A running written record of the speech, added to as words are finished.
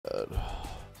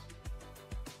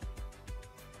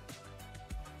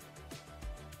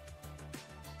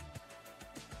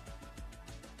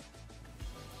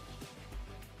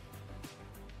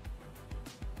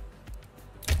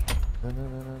No, no, no,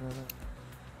 no, no, no.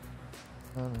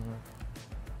 No, no, no.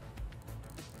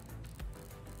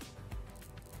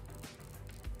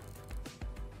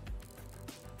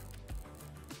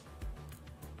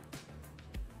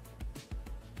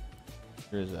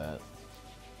 Where's that?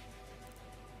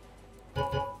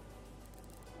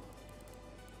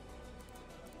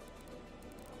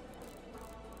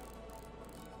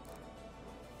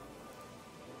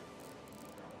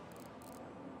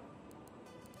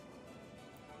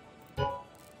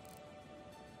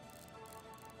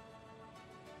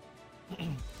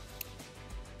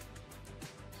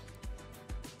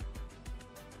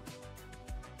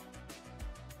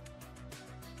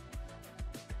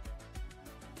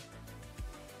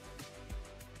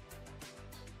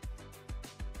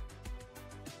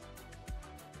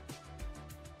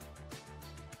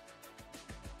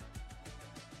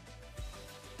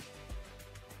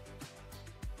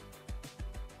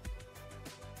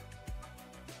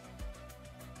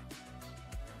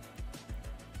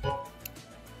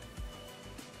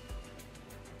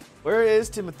 Where is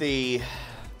Timothy?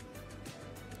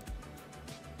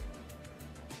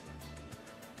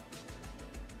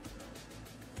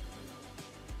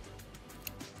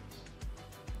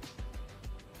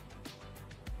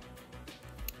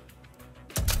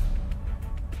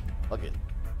 Fuck it.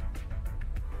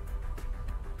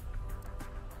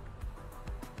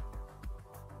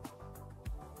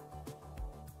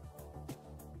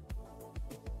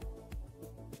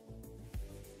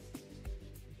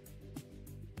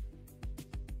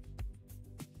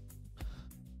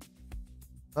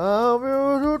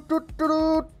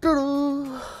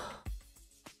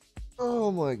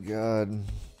 Oh my god.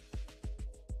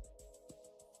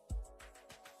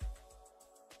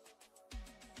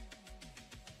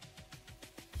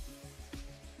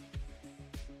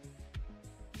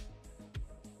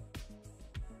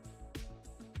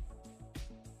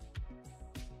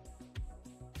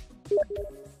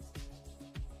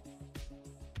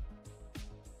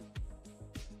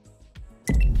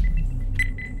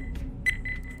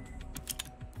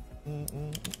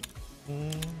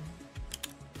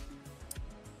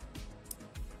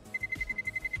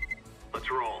 Let's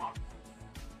roll.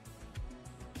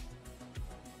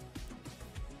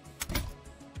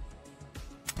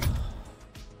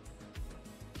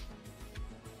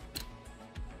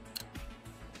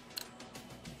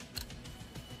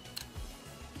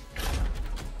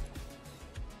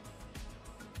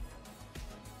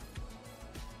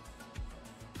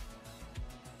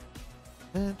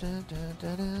 Dun, dun, dun,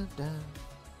 dun, dun, dun.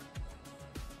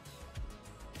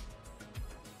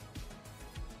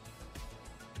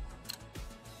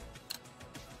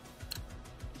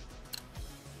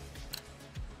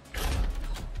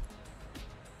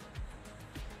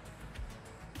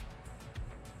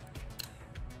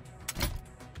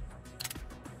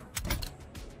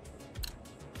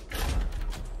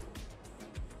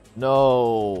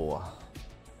 No.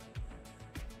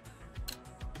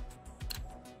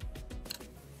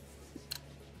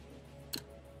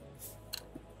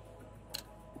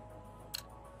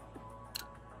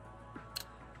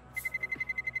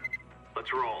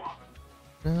 Let's roll.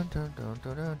 Dun, dun, dun,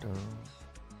 dun, dun, dun.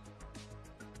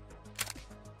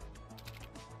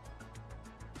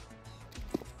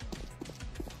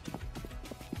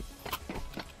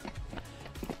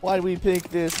 Why did we pick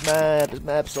this map? This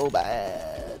map's so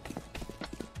bad.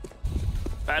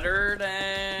 Better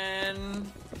than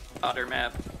other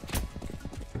map.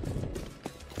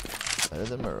 Better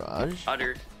than Mirage?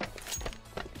 Other.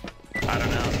 I don't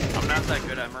know. I'm not that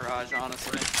good at Mirage,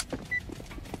 honestly.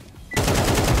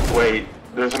 Wait,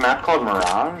 there's a map called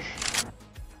Mirage?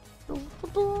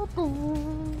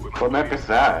 What map is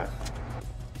that?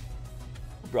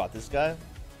 Who brought this guy?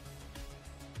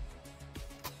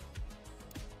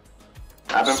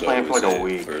 I've been playing for like a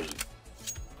week.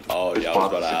 Oh Just yeah, I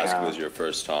was bought about to this ask if it account. was your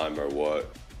first time or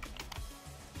what.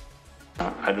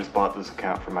 I just bought this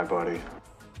account for my buddy.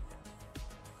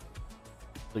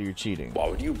 So you're cheating. Why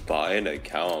would you buy an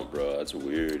account, bro? That's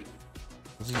weird.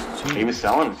 He was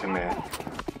selling it to me.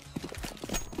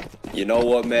 You know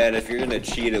what, man? If you're gonna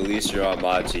cheat, at least you're on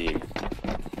my team.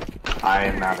 I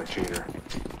am not a cheater.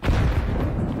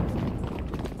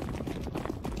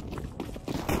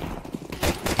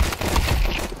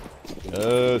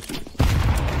 Yes.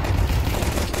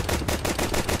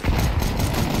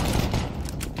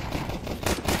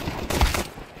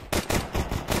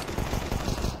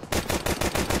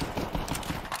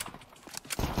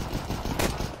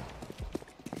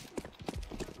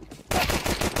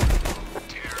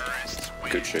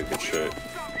 Good shit, good shit.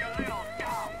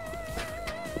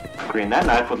 Green, that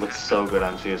knife would look so good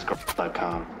on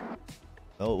CSGO.com.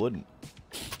 No, it wouldn't.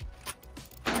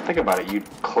 Think think about it. You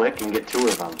click and get 2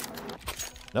 of them.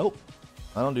 Nope.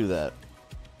 I don't do that.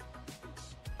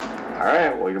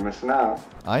 Alright, well, you're missing out.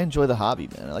 I enjoy the hobby,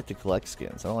 man. I like to collect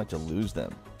skins. I don't like to lose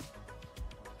them.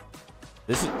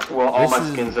 Well, all my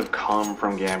skins have come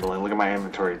from gambling. Look at my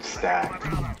inventory, it's stacked.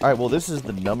 Alright, well, this is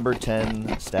the number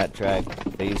 10 stat track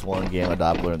Phase 1 Gamma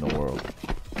Doppler in the world.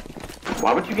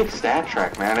 Why would you get stat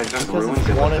track, man? It just Because ruins it's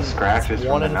it one with in, the scratches it's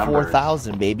from one the in numbers.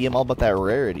 4,000, baby. I'm all about that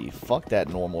rarity. Fuck that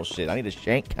normal shit. I need a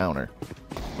shank counter.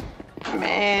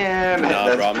 Man, Nah,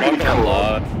 that's bro, I'm pretty not gonna cool.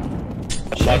 lie.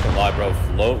 I'm not gonna lie, bro.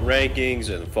 Float rankings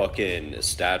and fucking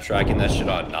stat tracking that shit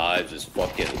on knives is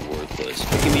fucking worthless.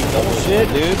 Give me double Shit,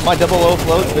 dude. My 00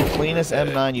 float's the cleanest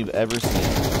M9 you've ever seen.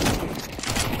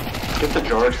 Get the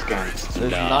George skin.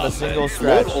 There's Nah, not a man. single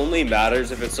scratch. Float only matters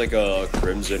if it's like a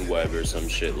Crimson Web or some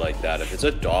shit like that. If it's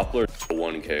a Doppler, no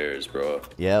one cares, bro.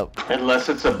 Yep. Unless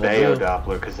it's a Bayo do.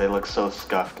 Doppler, because they look so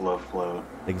scuffed low float.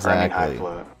 Exactly. High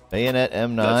float. Bayonet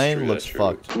M9 That's true, looks that's true.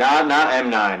 fucked. Not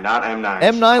M9, not M9.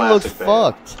 M9 looks Classic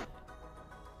Bayo. fucked.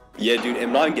 Yeah, dude,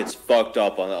 M9 gets fucked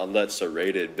up on that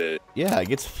serrated bit. Yeah, it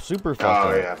gets super fucked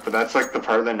Oh up. yeah, but that's like the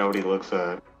part that nobody looks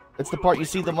at. It's the part you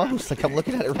see the most. Like, I'm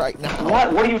looking at it right now.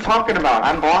 What? What are you talking about?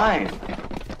 I'm blind.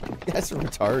 That's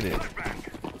retarded.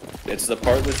 It's the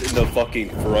part that's in the fucking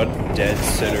front dead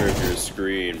center of your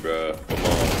screen, bro. Come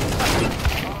on.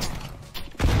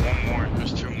 One more.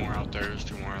 There's 2 more out there. There's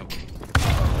 2 more out there.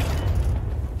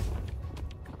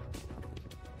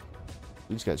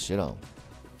 We just got shit on.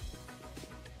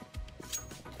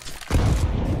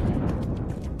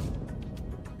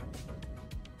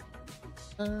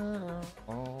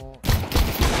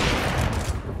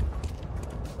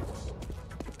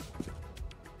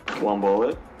 One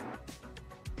bullet.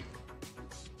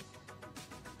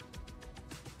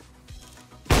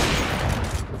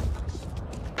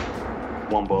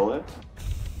 One bullet.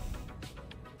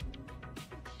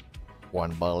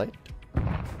 One bullet.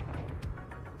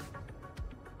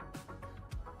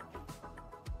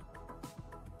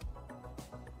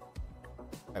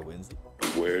 I wins.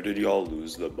 Where did y'all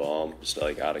lose the bomb? Just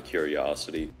like out of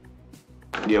curiosity.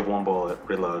 You have one bullet.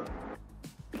 Reload.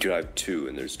 Dude, I have 2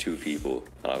 and there's 2 people.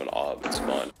 I have an op, it's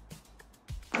fine.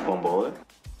 One bullet.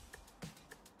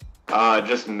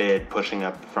 Just mid, pushing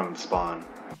up from spawn.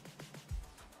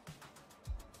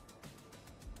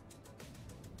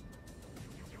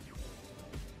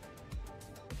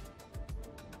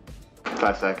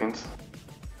 Five seconds.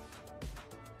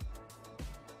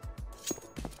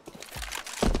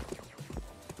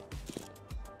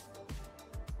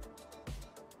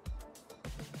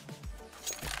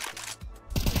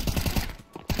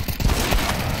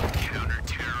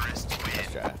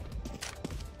 Let's try.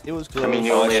 It was close. I mean,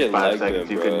 you Oh, only I had should 5 like seconds.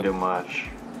 them, You bro. couldn't do much.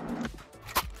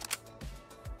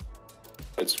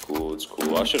 It's cool, it's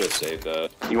cool. I should have saved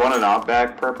that. You want an op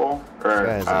back, purple? Or,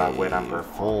 That is a wait, I'm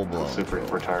purple. full-blown Super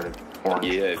purple. retarded. Orange.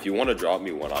 Yeah, if you want to drop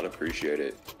me one, I'd appreciate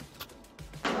it.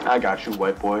 I got you,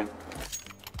 white boy.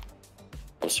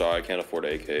 I'm sorry, I can't afford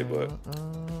AK, but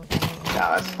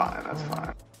Nah, that's fine, that's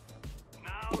fine.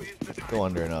 Go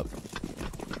under and up.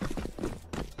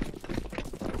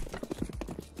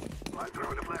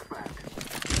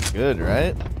 Good,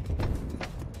 right?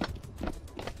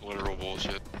 Literal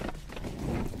bullshit.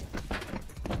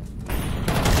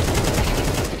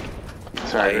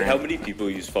 Sorry, hey, how Green. many people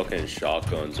use fucking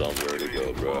shotguns on where to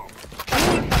go, bro?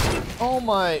 Oh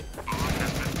my!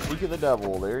 Speak of the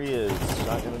devil, there he is,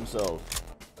 shotgun himself.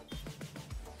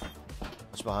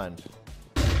 Watch behind.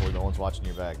 Boy, no one's watching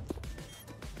your back.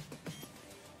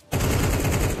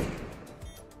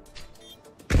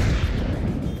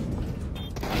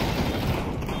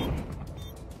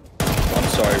 I'm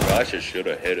sorry, bro. I should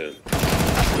have hit him.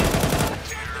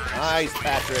 Nice,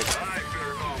 Patrick.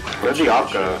 Where'd the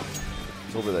op go?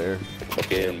 It's over there.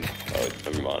 Fucking. Oh,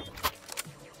 never mind.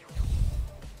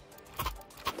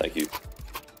 Thank you.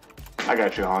 I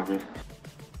got you, Honky.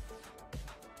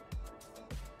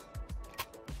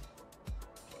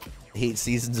 Eight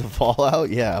seasons of Fallout?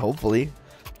 Yeah, hopefully.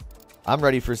 I'm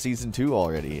ready for season 2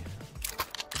 already.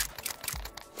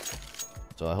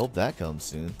 So I hope that comes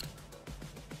soon.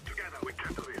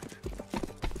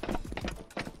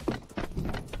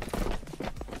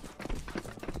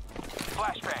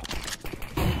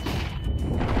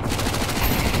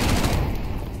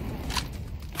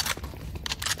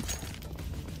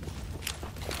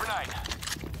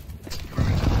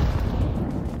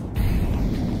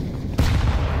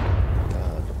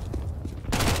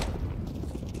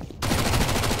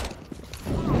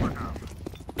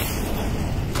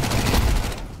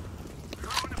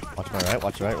 Watch my right,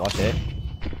 watch right, watch it.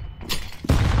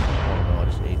 Oh no, I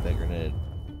just ate that grenade.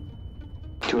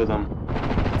 2 of them.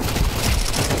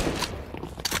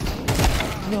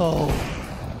 No.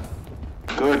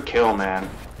 Good kill, man.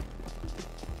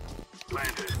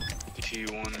 Planted.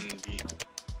 T1B.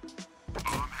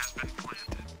 Bomb has been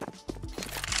planted.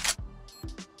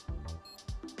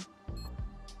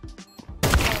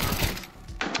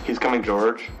 He's coming,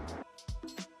 George.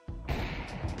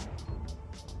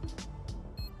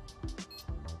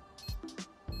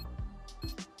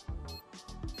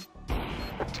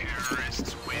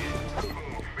 Terrorists win.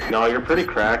 No, you're pretty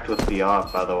cracked with the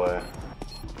op, by the way.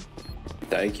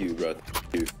 Thank you, bro.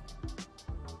 Thank you.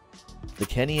 The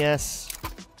Kenny S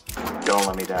Don't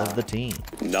let me down. of the team.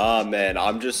 Nah, man,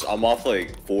 I'm off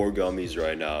like 4 gummies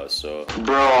right now, so.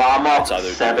 Bro, I'm off It's either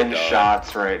do or 7 die.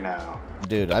 shots right now.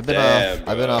 Dude, I've been Damn, off.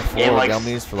 I've been bro. off 4 In like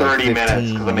gummies for like 30 minutes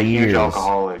 15 because I'm a huge years.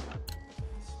 alcoholic.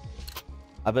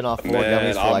 I've been off 4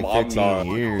 Man, gummies for like I'm 15 not.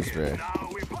 years, bro.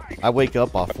 I wake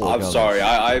up off 4 I'm gummies. sorry,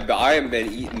 I haven't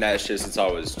been eating that shit since I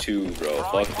was 2, bro.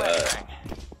 Fuck that.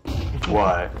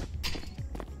 What?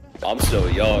 I'm still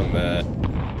young, man.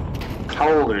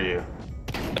 How old are you?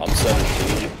 I'm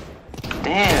 17.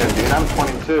 Damn, dude, I'm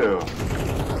 22.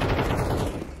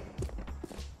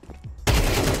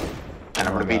 And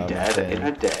I'm gonna be God, dead okay. in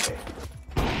a day.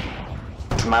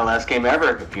 It's my last game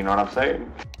ever, if you know what I'm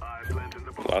saying. I planted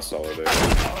the bomb. That's all it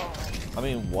is. I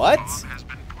mean, what? Has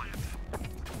been planted.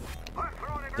 I'm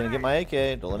throwing a Gonna get my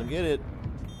AK. Don't let him get it.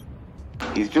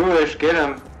 He's Jewish, get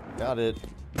him. Got it.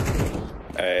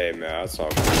 Hey, man, that's all.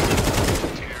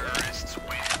 terrorists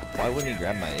win. Why wouldn't he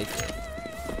grab my AK?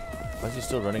 Why is he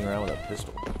still running around with a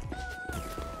pistol?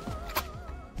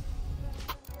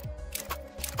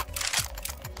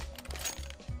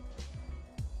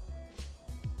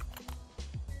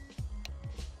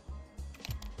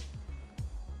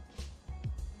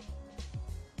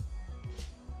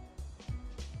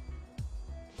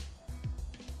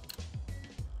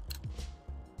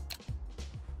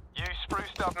 You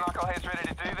spruced up knuckleheads ready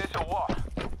to do this or what?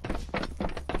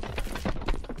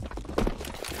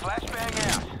 Flashbang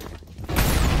out.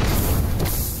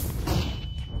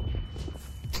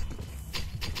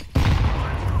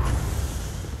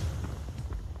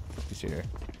 He's here.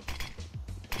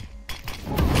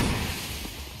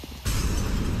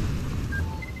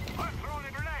 I'm throwing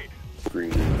a grenade.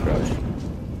 Green crush.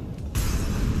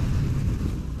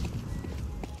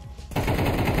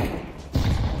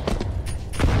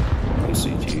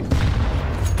 CT.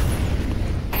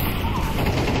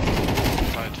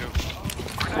 Fire 2.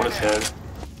 What is head?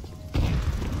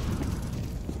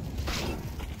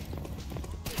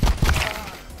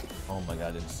 Oh my god,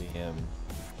 I didn't see him.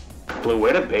 Blue,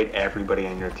 way to bait everybody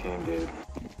on your team, dude.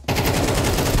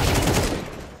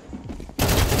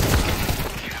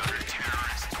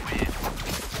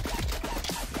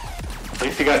 At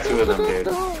least you got 2 of them, dude.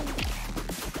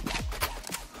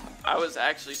 I was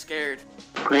actually scared.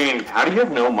 Green, how do you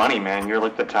have no money, man? You're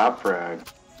like the top frag.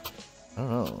 I don't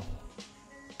know.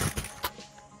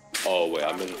 Oh, wait,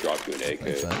 I'm gonna drop you an AK.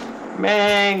 Thanks, man.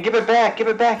 Man, give it back, give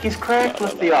it back. He's cracked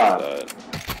with the op.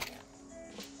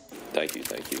 Thank you,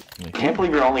 thank you. Can't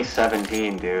believe you're only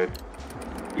 17, dude.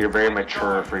 You're very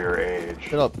mature for your age.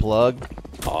 Shut up, plug.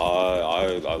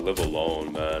 I live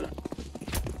alone, man.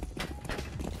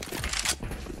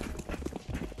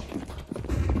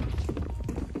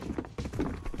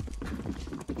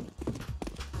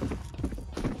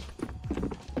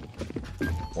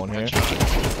 One here.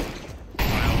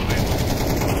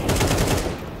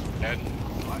 Dead.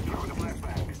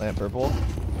 Plant purple.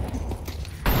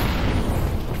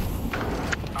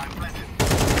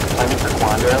 I'm for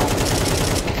Quandale.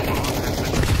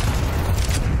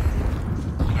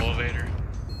 Elevator.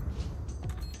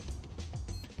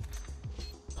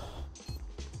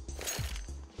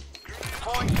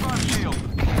 Deploying smoke shield.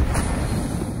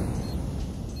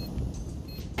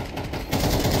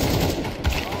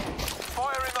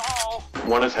 Fire in the hole.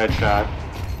 One is headshot.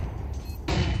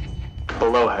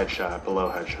 Below headshot,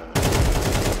 below headshot.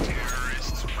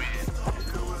 Terrorists win.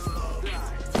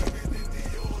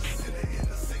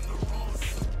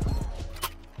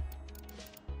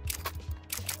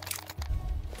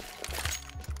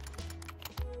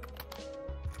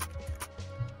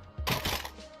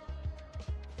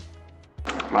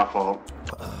 My fault.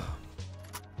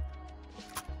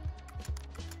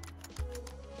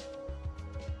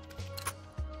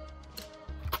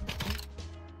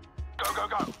 Go, go,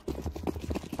 go.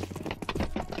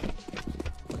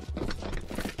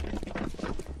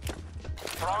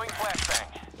 Throwing flashbang.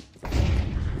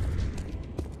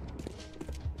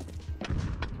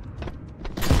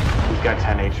 He's got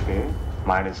 10 HP.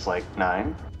 Mine is like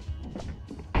 9.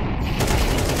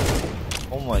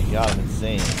 Oh my god, I'm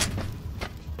insane.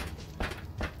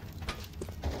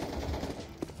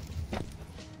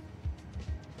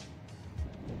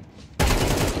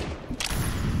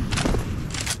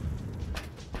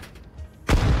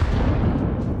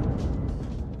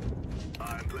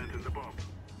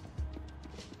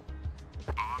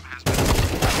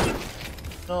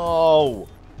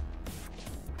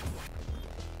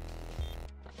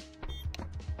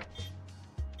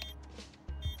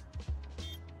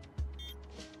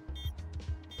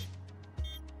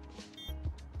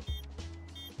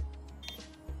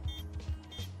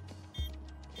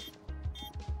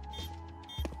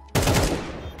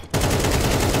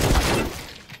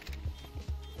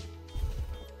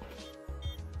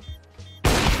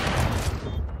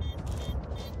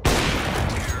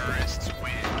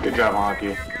 Good job,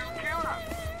 Honky.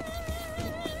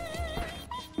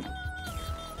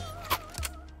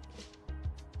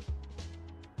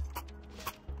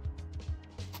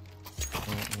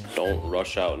 Don't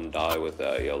rush out and die with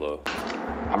that yellow.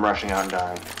 I'm rushing out and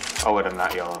dying. Oh wait, I'm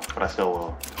not yellow, but I still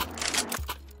will.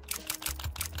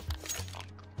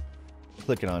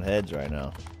 Clicking on heads right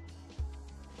now.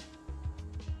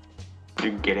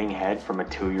 You're getting head from a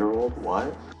 2-year-old?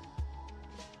 What?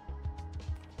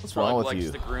 What's wrong with likes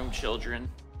you? to groom children.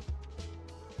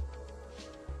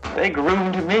 They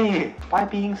groomed me by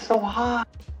being so hot.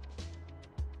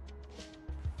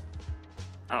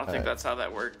 I don't think Alright. that's how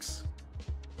that works.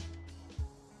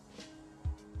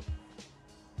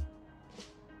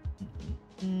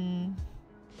 Mm.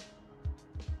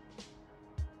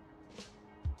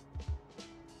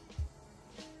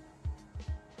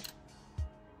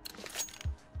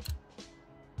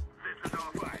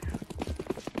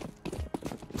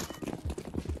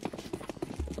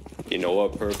 You know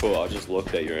what, Purple? I just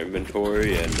looked at your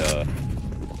inventory and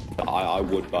I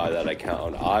would buy that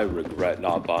account. I regret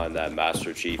not buying that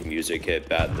Master Chief music kit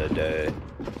back in the day.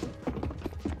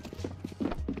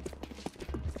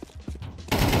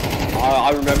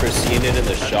 I remember seeing it in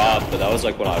the shop, but that was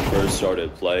like when I first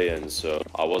started playing, so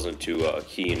I wasn't too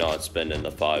keen on spending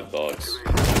the $5. Bomb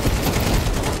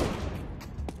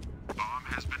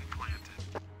has been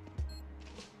planted.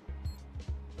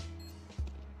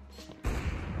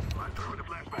 I'm throwing the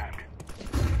flashback.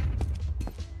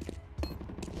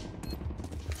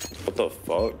 What the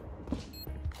fuck?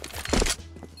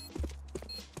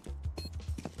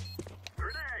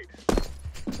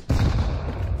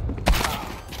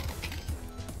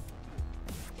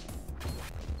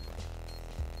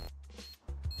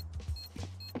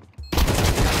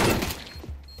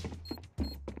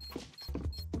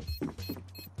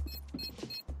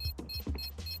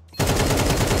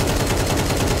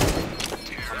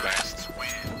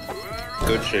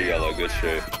 Good shit, yellow, good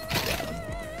shit.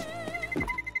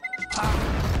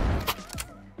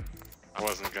 I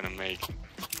wasn't gonna make.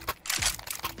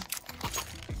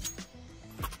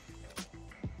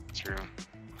 True.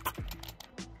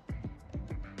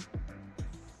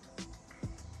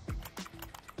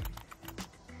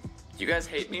 Do you guys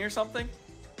hate me or something?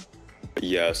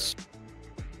 Yes.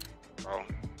 Oh.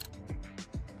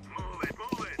 Move it.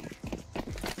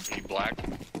 You black?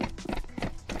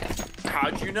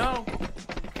 How'd you know?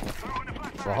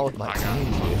 What's wrong with my I got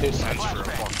team, dude? sense for a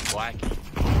fucking blackie.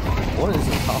 What is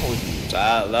wrong with you?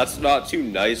 That's not too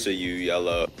nice of you,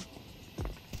 yellow.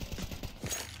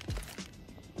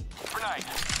 Grenade.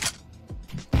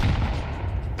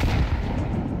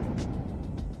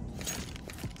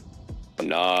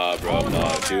 Nah, bro,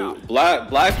 nah, dude.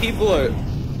 Black people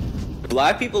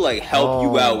like help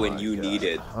you out when my you God. need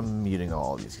it. I'm muting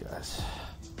all these guys.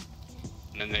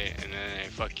 And then they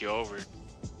fuck you over.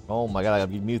 Oh my god, I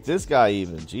gotta mute this guy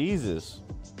even. Jesus.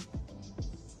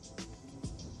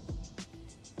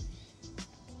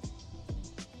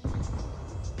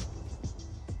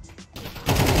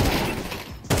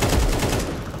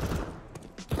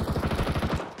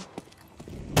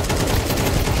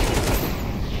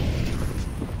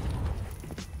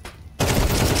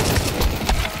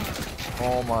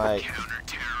 Oh my.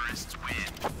 Counter-terrorists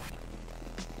win.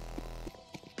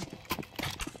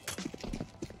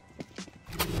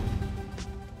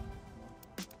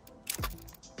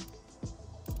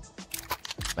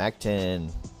 Mac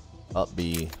 10. Up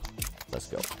B. Let's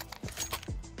go.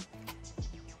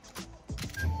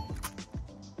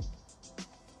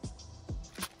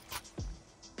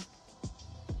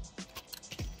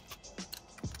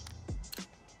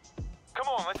 Come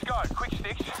on, let's go. Quick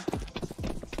sticks.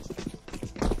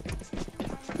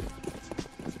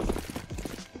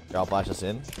 Y'all flash us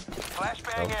in.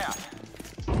 Flashbang Oh. out.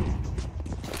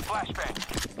 Flashbang.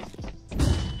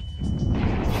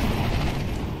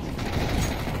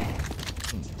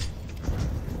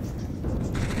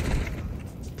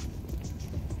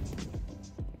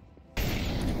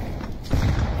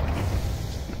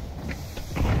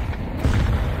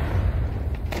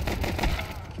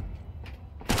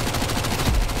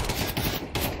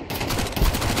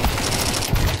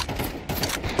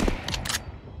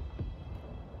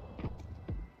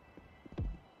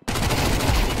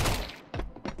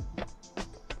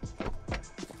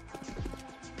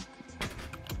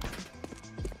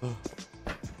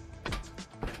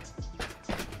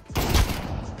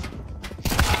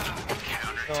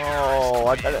 Oh,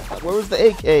 I got it. Where was the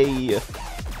AK? This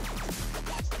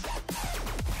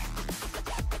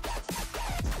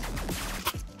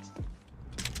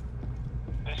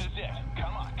is it.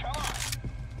 Come on, come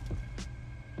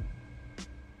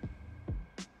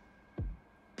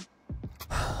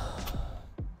on.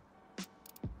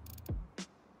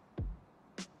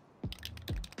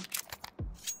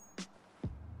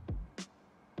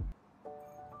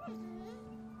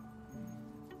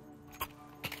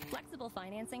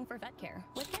 financing for vet care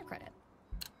with Care Credit.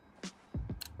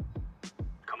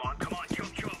 Come on,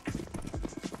 jump, jump.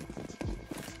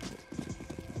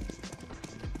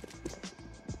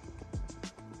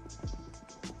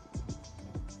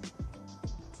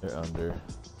 They're under.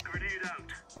 Grenade out.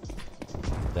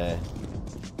 There.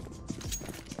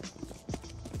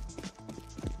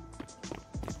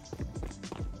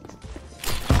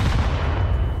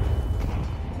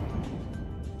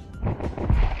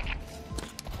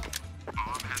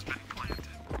 Bomb has been planted.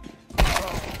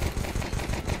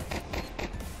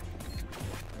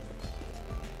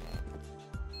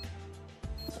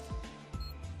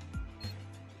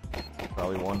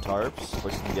 Probably one tarps.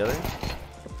 Push them together.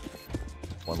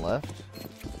 One left.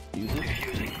 Use it.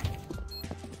 Defusing.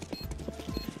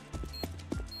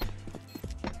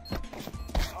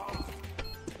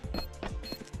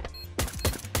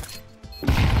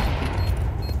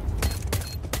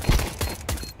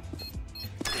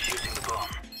 Defusing the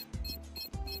bomb.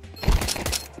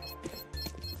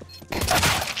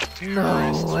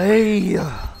 No way.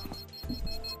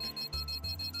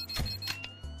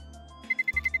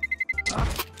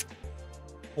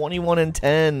 21 and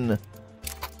 10.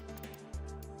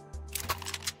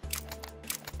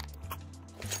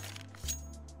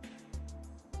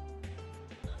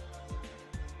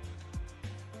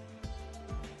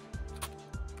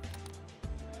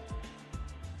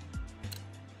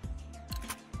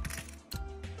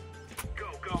 Go,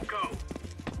 go, go.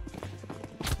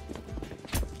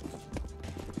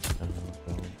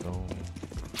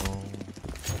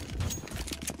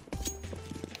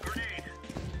 Grenade.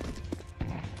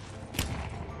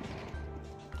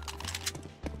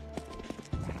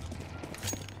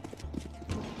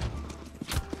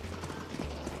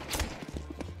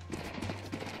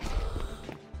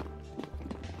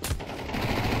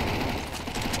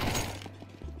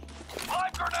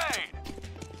 Live grenade.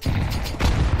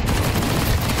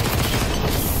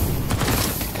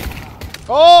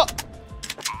 Oh!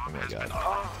 Oh my god.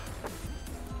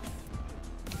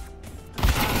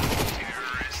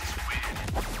 Terrorists win.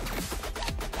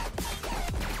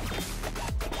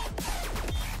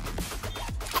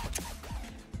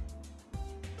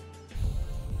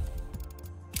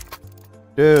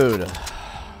 Dude.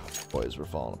 Boys, we're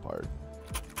falling apart.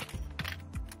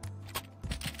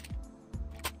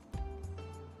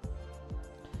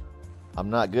 I'm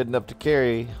not good enough to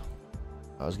carry.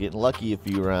 I was getting lucky a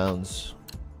few rounds.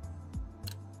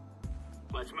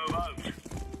 Let's move out.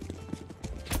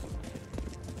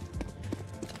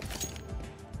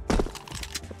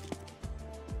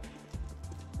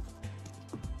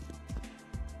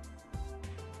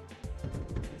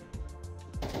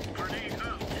 Grenade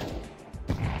out.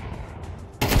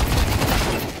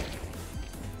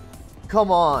 Come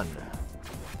on.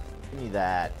 Give me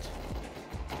that.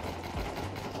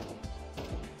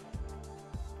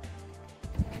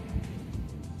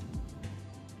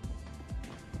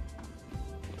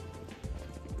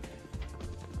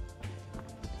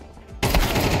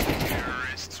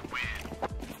 Terrorists win.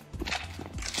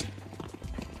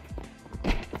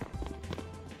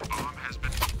 Bomb has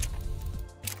been.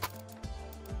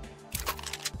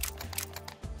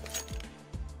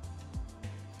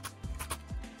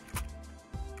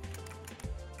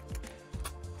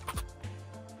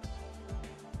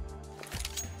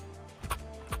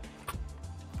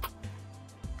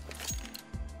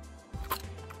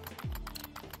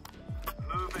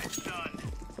 Move it, son.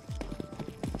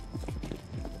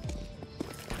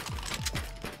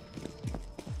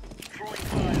 Throwing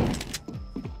fire.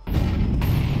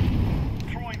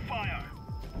 Throwing fire.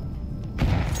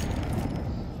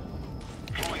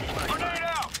 Throwing fire. Grenade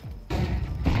out.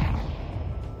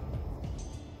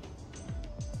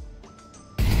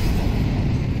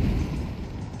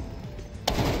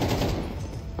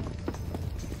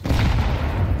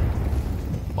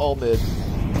 All mid.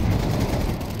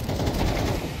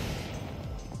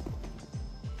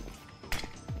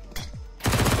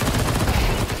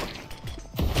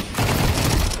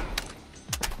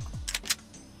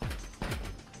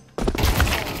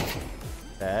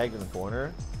 Tagged in the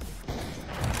corner.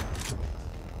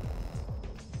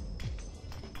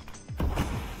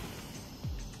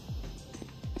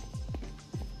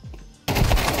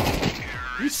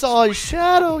 You saw his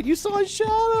shadow. You saw his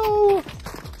shadow.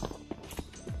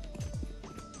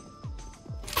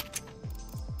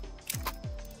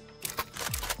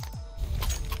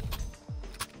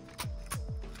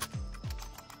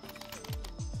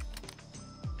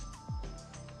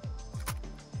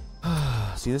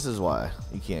 See, this is why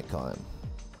you can't climb.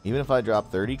 Even if I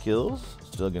drop 30 kills,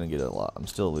 still gonna get a lot. I'm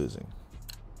still losing.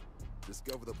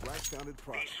 Discover the black founded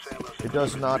products. It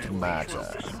does not matter.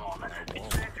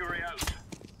 Incendiary out.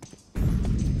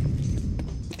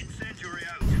 Incendiary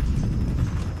out.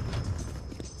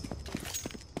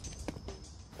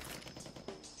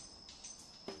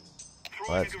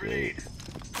 Well, that's great.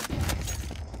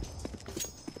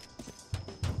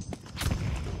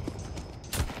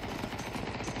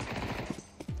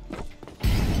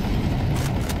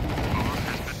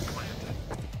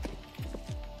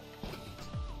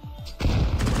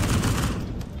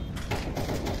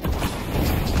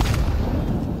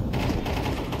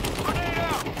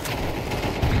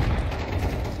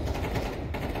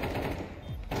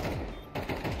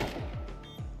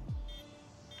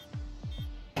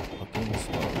 Fucking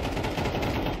slow.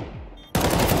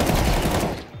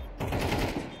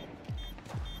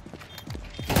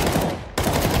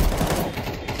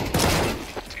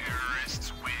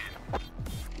 Terrorists win.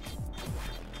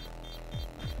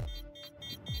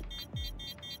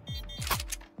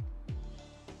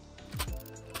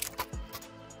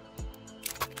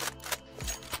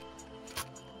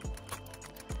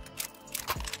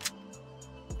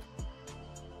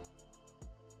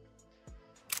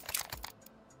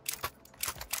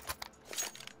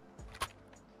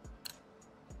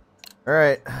 All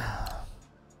right.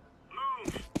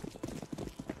 Move.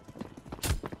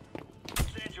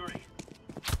 Incendiary.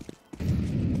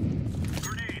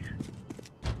 Grenade.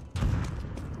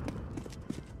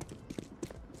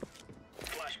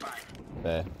 Flashbang.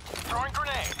 Okay. Throwing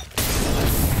grenade.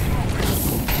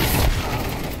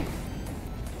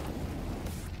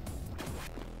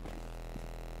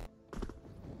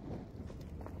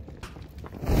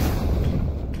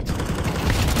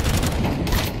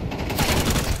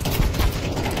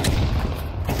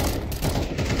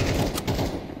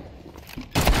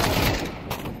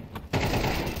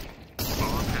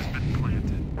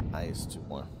 Nice. 2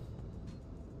 more.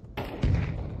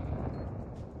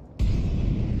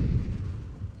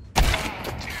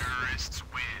 Terrorists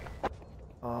win.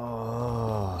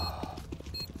 Oh.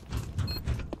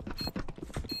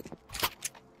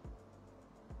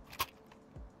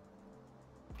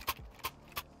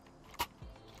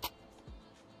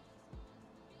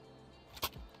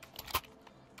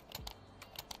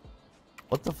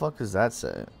 What the fuck does that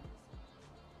say?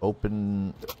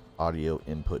 Open audio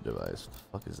input device.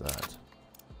 What the fuck is that?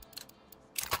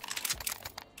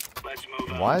 Let's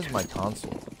move Why out. is my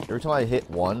console? Every time I hit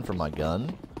 1 from my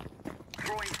gun,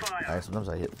 Throwing fire. sometimes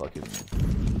I hit fucking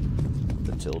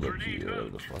the tilde key or whatever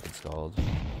the fuck it's called.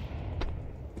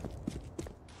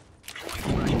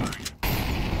 Throwing flashbang.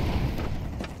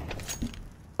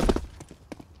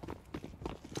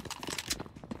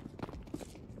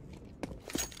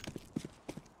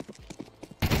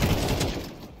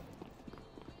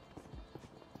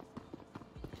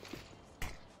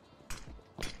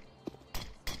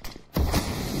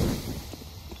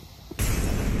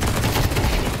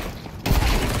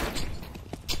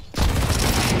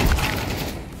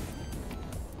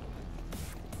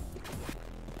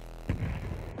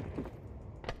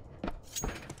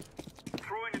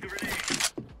 Throwing a grenade.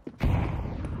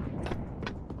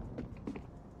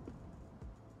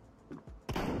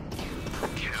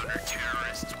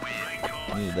 Counter-terrorists win.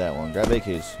 I needed that one. Grab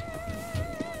AKs.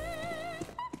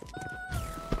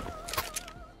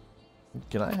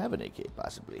 Can I have an AK,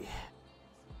 possibly?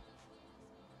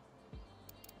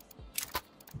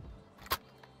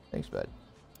 Thanks, bud.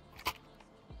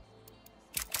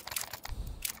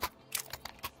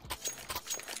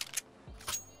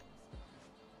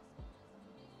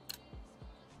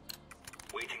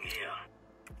 Waiting here.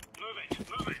 Move it.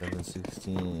 Move it.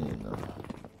 716.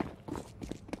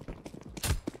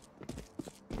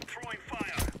 Throwing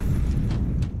fire.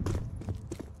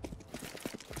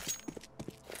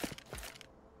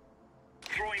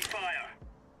 Throwing fire.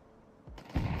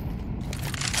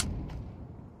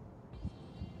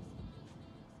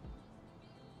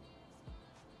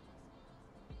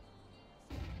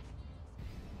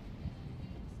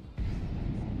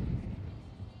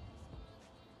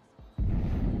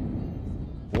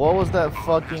 What was that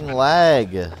fucking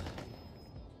lag? Laying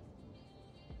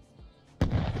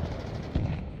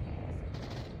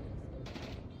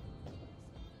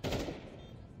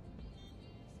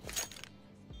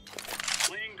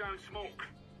down smoke.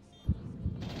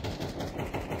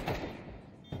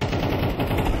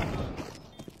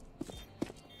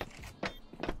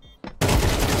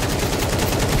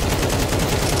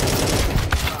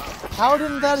 How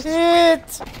didn't that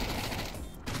hit?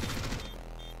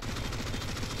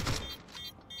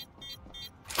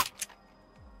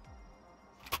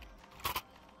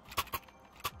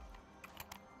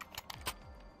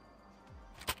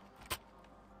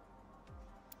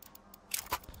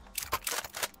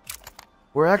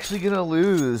 We're actually gonna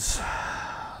lose.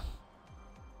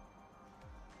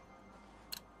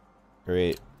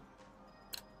 Great.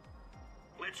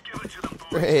 Let's give it to them, boys.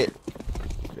 Great.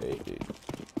 Great, dude.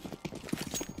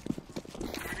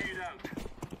 Grenade out.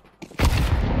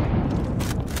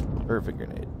 Perfect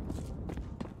grenade.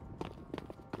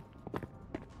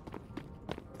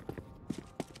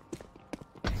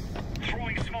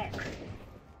 Throwing smoke.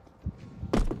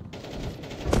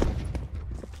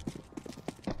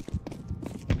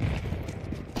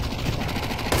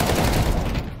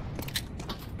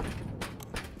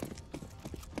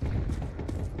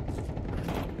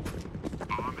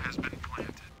 Bomb has been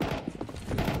planted.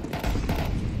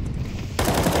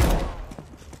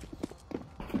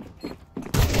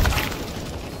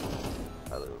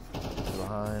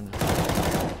 Behind.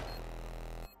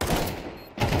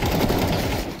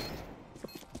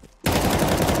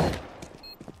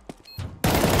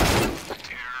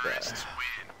 Terrorists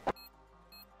win.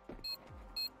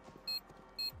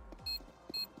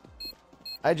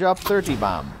 I drop 30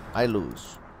 bomb. I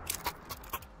lose.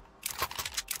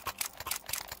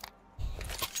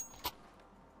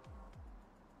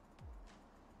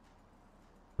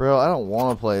 Bro, I don't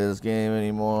want to play this game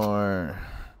anymore.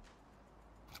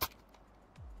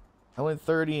 I went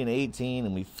 30 and 18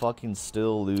 and we fucking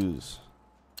still lose.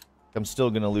 I'm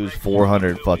still gonna lose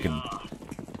 400 fucking.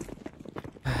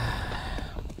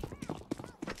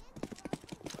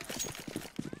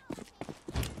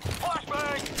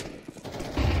 Flashbang!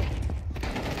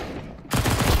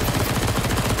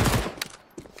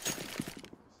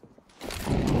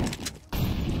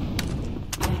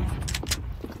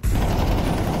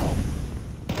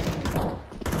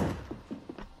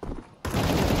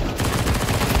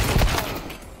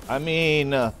 I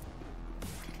mean, Bomb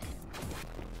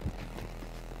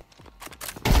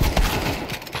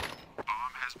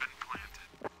has been planted.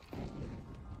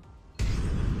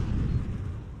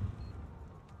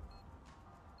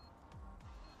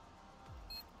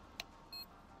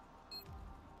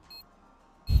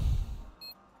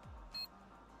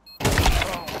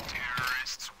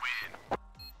 Terrorists win.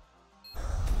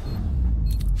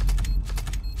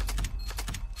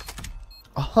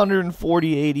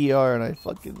 140 ADR and I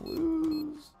fucking lose.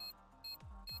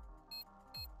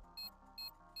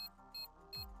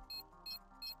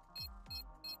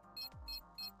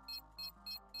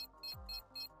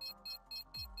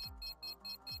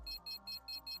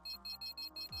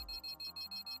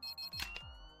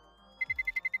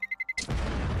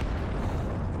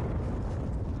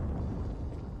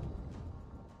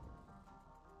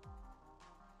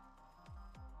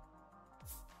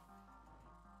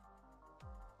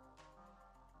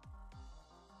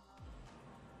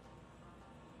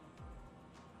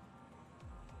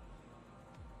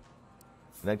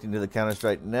 Connecting to the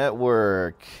Counter-Strike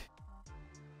network.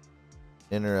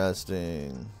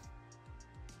 Interesting.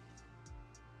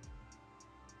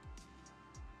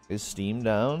 Is Steam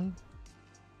down?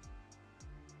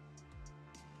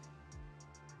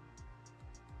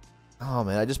 Oh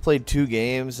man, I just played 2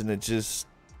 games and it's just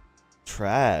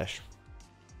trash.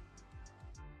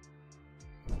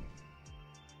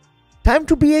 Time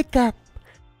to be a cop.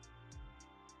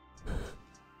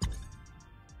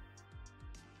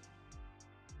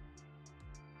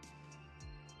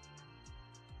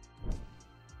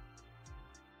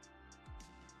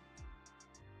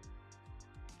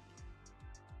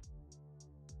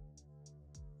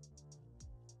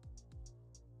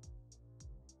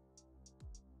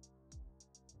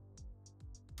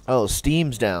 Oh,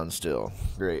 Steam's down still.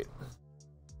 Great.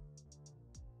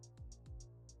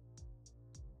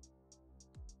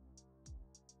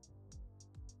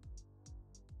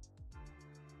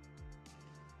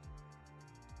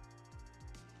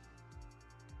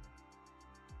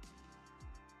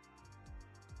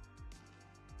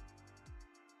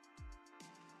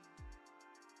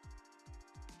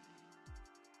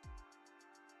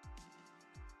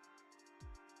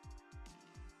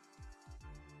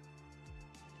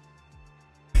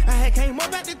 Came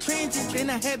up out the trenches, then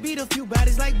I had beat a few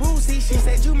bodies like Boosie. She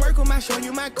said you Merkle, I show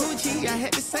you my coochie. I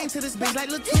had to sing to this bitch like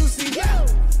Latusi. Yeah,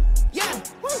 yeah,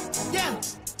 yeah,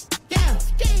 yeah,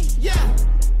 yeah,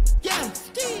 yeah,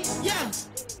 yeah,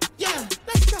 yeah.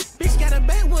 Let's go. Bitch got a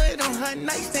backwood on her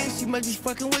nightstand. She must be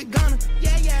fucking with Ghana.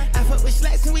 Yeah, yeah. I fuck with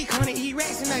slacks and we couldn't eat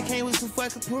rats, and I came with some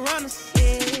fucking piranhas.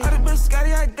 Yeah. All the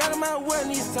biscotti I got in my well,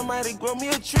 need somebody grow me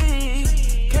a tree.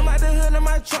 Came out the hood in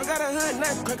my truck, got a hood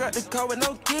knife, crack out the car with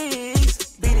no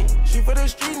keys. Beat it, She for the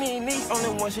street knee.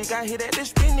 Only one she got hit at the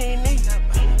spinning knee.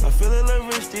 I feel a little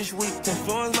rich this week.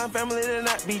 Influence my family to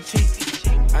not be cheap.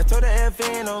 I told her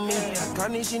FN on me.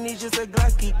 Carney, she needs just a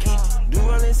Glocky key. Do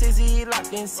rollin' 60, he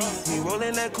locked in seats. Me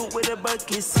rollin' that coupe with a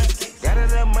bucket seat. Got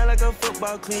it up mud like a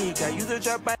football cleat. I use a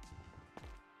drop by.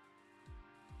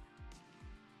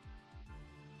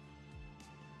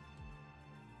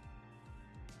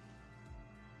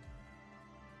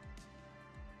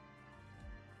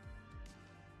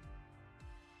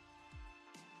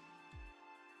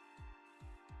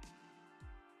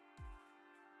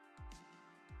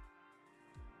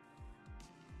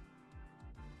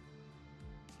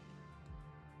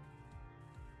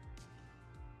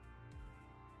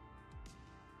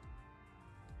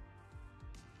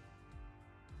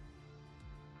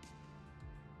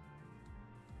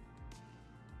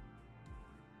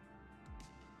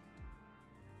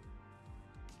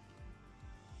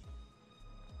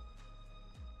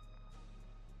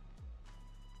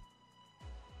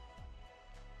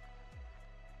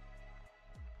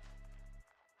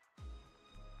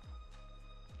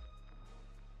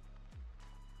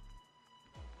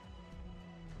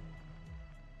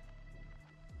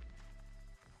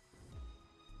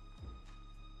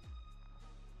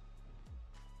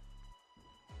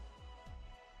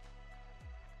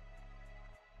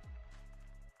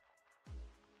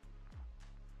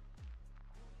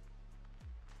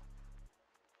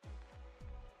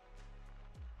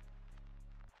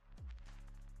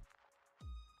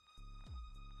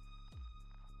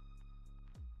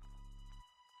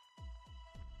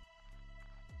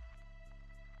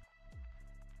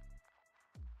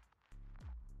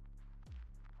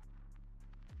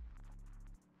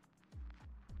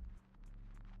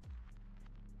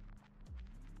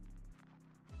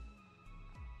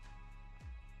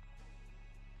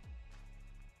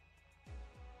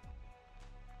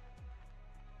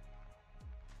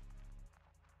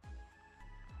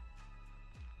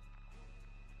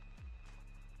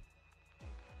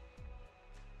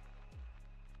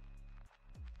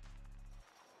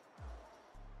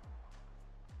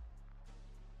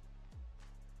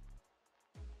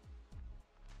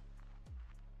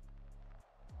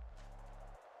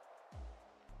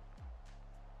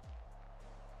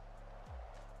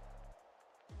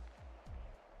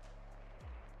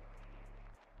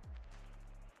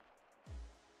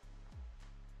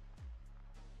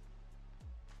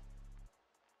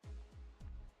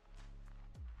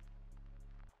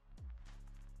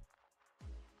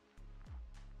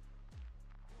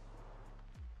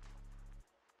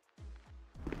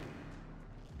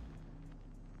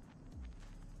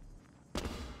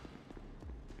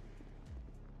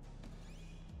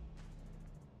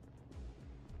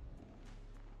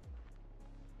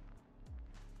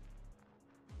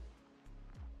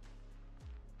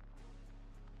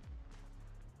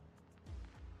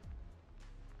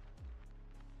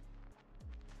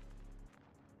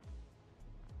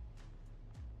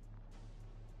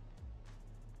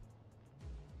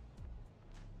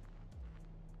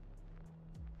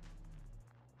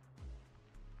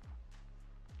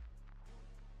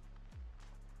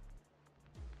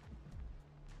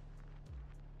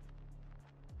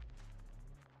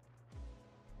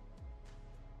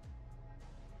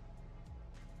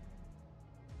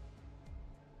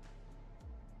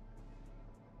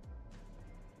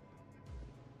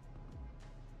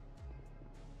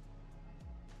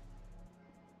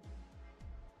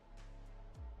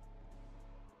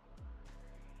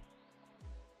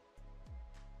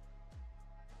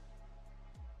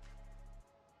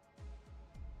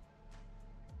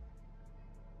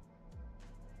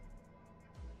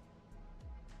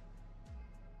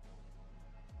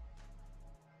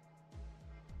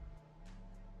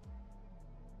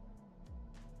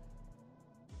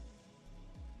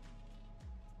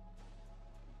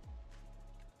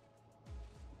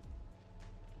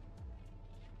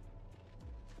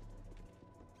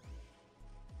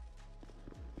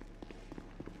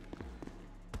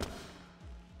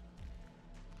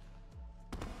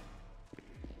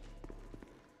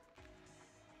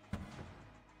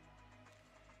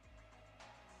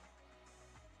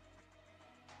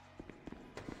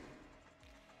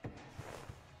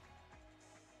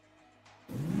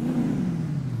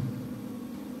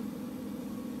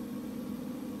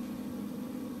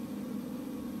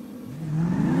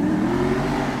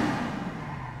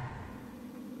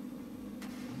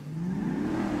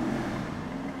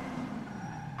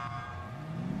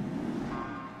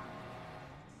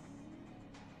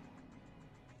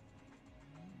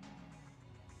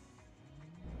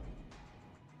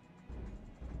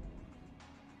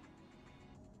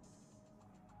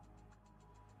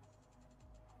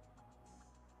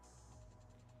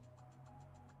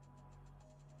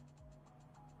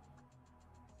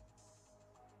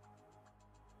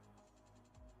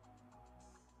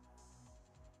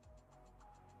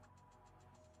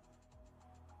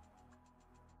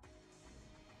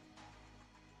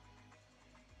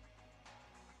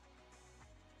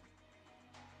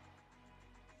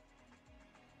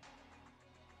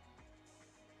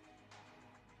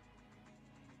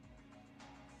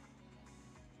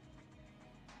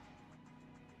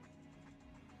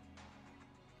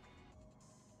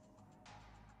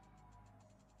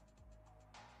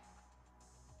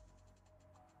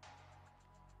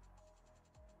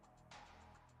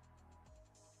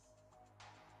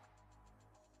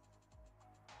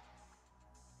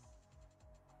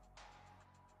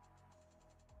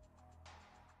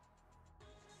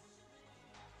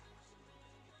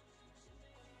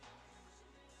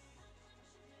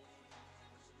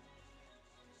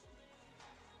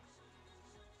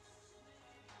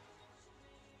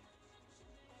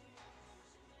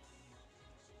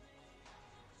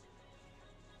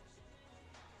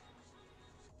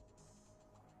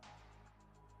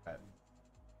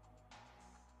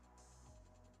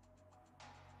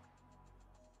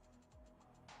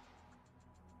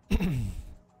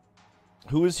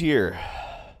 Who is here?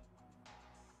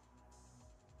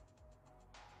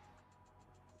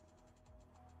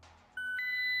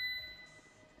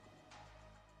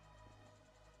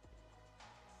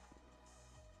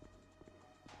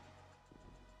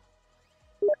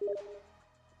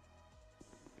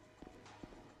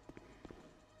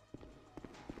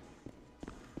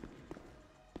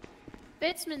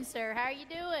 Fitzman, sir, how are you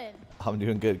doing? I'm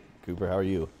doing good, Cooper. How are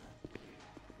you?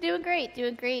 Doing great,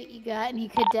 doing great. You got any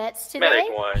cadets today?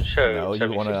 Medic 1, show. No,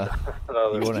 you wanna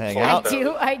hang I out?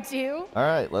 do, I do. All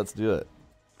right, let's do it.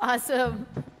 Awesome.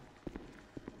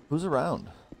 Who's around?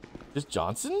 Just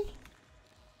Johnson?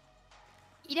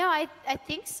 You know, I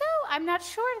think so. I'm not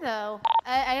sure though.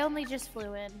 I only just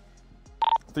flew in.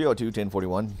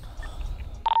 302-1041.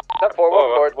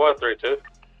 132.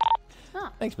 Huh.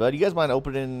 Thanks, bud. You guys mind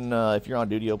opening, if you're on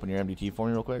duty, open your MDT for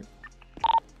me real quick?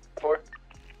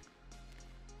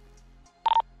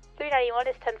 391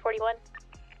 is 1041.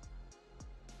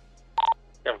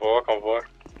 10-4, come 4.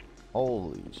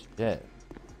 Holy shit.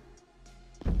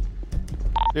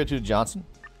 302 Johnson.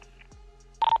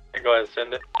 Go ahead and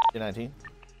send it. 19.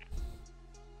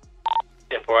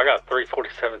 10-4, I got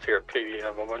 347s here at PDM.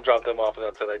 I'm gonna drop them off at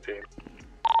 1018.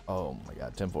 Oh my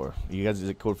god, 10-4. You guys, is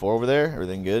it code 4 over there?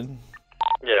 Everything good?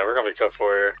 Yeah, we're gonna be code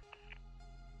 4 here.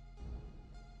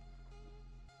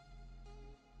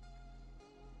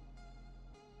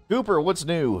 Cooper, what's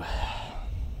new?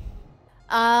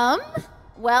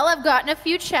 Well, I've gotten a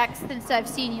few checks since I've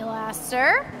seen you last,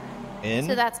 sir.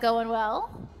 So that's going well.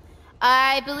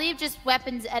 I believe just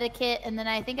weapons etiquette, and then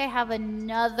I think I have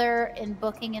another in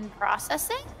booking and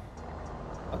processing.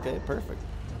 Okay, perfect.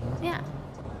 Yeah.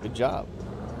 Good job.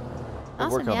 We'll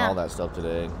Awesome, work on yeah. all that stuff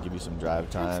today. Give you some drive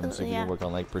time, so Absolutely, you can yeah. work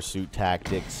on like pursuit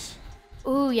tactics.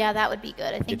 Ooh, yeah, that would be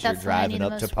good. I think Get your that's what I need driving the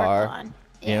up most to work par. on.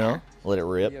 You know, let it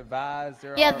rip.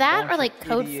 Yeah, that or like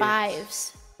code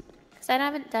 5s. Because I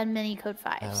haven't done many code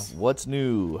 5s. What's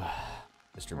new,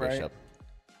 Mr. Right. Bishop?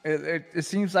 It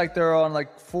seems like they're on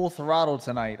like full throttle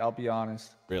tonight. I'll be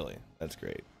honest. Really? That's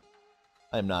great.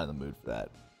 I am not in the mood for that.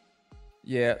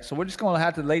 Yeah, so we're just gonna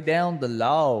have to lay down the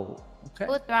law. Okay.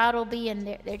 Full throttle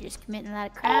being they're just committing a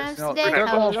lot of crimes No, today. they're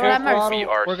Oh, going full Lord, have mercy.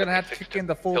 throttle. We're gonna have to kick in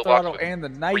the full throttle and the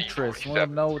nitrous. Let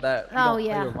them know that we Oh, don't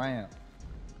yeah. play around.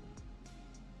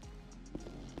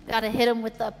 Gotta hit him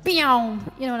with the pew. You know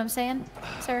what I'm saying,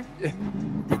 sir?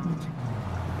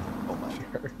 Oh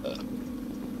my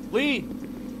god. Lee!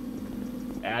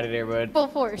 Out of there, bud. Full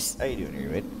force. How you doing here,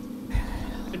 mate?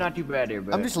 You're not too bad here,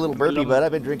 bud. I'm just a little burpy, bud.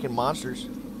 I've been drinking monsters.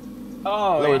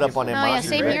 Oh, Loaded up on them Oh yeah, monsters.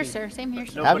 same right? here, sir. Same here,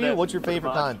 sir. Have you? What's your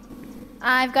favorite kind?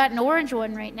 I've got an orange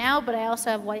one right now, but I also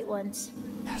have white ones.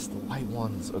 Yes, the white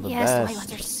ones are the Yes, best. the white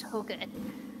ones are so good.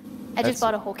 I That's- just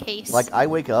bought a whole case. Like, I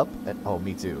wake up, and, oh,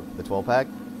 me too. The 12-pack?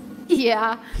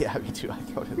 Yeah. Yeah, me too. I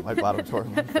throw it in my bottom drawer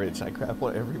of my fridge. I grab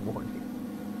one every morning.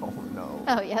 Oh, no.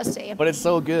 Oh yeah, same. But it's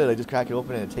so good. I just crack it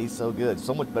open and it tastes so good.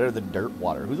 So much better than dirt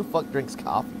water. Who the fuck drinks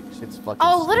coffee? Shit's fucking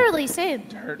Oh, stupid. literally, same.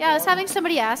 Yeah, I was having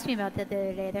somebody ask me about that the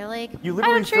other day. They're like, You I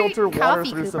literally don't drink filter water coffee,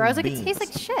 through Cooper. some I was like, beans. it tastes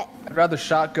like shit. I'd rather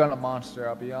shotgun a monster.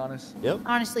 I'll be honest. Yep.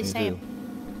 Honestly, Me same. too.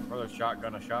 Brother,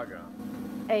 shotgun a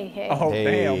shotgun. Hey, hey. Oh, Hey,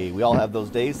 damn. we all have those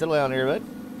days. Settle down here, bud.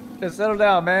 Just settle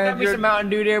down, man. Got me some Mountain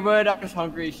Dew there, bud. I'm just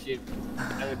hungry as shit.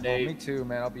 Another Oh, day. me too,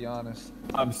 man. I'll be honest.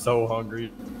 I'm so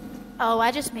hungry. Oh,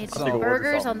 I just made I some think I'll order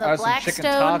burgers on something. I the had some chicken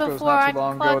Blackstone tacos before not I too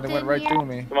long ago. clocked They went in right here. through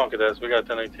me. Come on, cadets. We got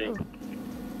 1018.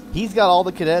 He's got all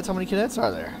the cadets. How many cadets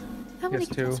are there? How many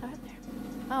Yes, cadets two. are there?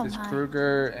 Oh It's my.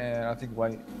 Kruger and I think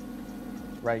White.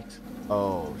 Right.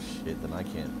 Oh, shit. Then I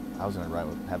can't. I was going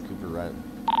to have Cooper ride.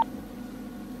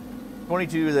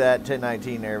 22 to that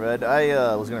 1019 there, bud.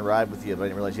 I was going to ride with you, but I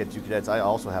didn't realize you had 2 cadets. I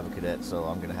also have a cadet, so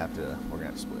we're going to have to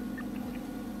split.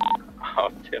 Oh,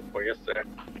 10-4, yes, sir.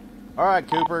 All right,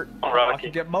 Cooper. All right, I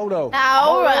can get Moto.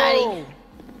 Alrighty.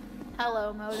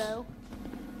 Hello, Moto.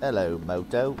 Hello,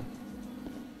 Moto.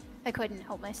 I couldn't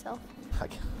help myself.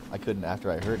 I couldn't after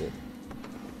I heard it.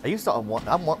 I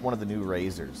want one of the new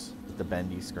Razors with the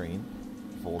bendy screen.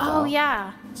 Folds Oh out.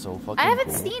 yeah. So fucking I haven't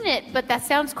cool. seen it, but that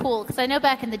sounds cool because I know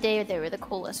back in the day they were the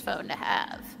coolest phone to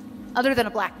have, other than a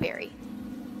BlackBerry.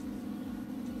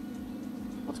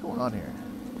 What's going on here?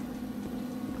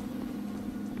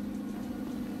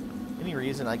 Any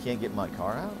reason I can't get my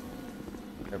car out?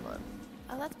 Never mind.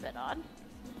 Oh, that's a bit odd.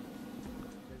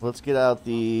 Let's get out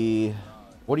the...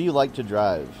 What do you like to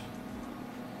drive?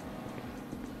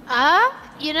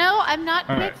 You know, I'm not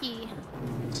All right. picky.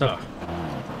 So,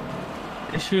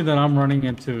 issue that I'm running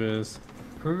into is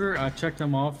Kruger. I checked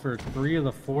him off for 3 of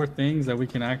the 4 things that we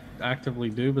can actively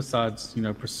do besides, you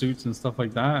know, pursuits and stuff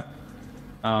like that.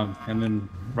 And then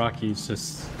Rocky's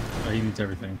just he needs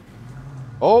everything.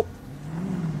 Oh.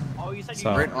 Oh, you said you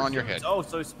So- were Right on your head. Oh,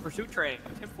 so it's pursuit training.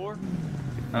 10-4.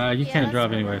 You Yeah, can't that's drive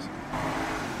what- anyways.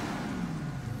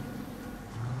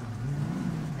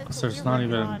 That's So what it's we're not working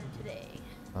even. on today.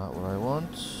 Not what I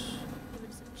want.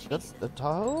 Doing some Shut chasing. the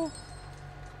Tahoe?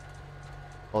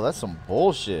 Oh, that's some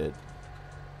bullshit.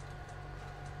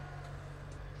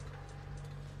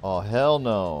 Oh, hell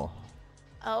no.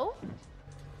 Oh?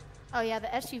 Oh yeah, the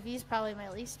SUV is probably my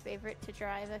least favorite to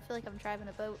drive. I feel like I'm driving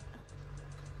a boat.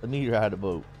 Let me ride a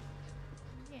boat.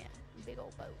 Yeah, big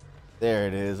old boat. There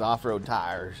it is. Off-road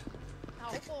tires.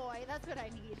 Oh boy, that's what I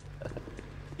need.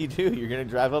 You do. You're going to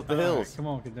drive up the All right, hills. come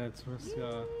on, cadets. Let's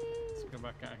go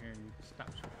back out here and stop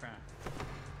some crap.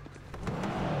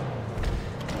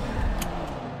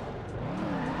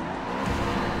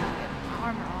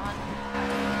 Armor on.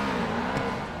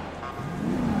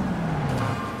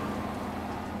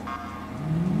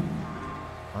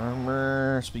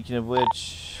 Armor. Speaking of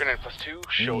which. 39+2,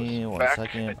 show Yeah, us 1 back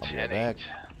second. at I'll be right back.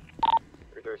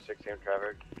 336 AM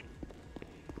traffic.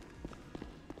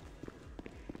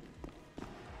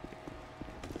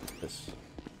 This.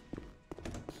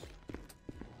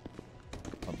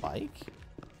 A bike?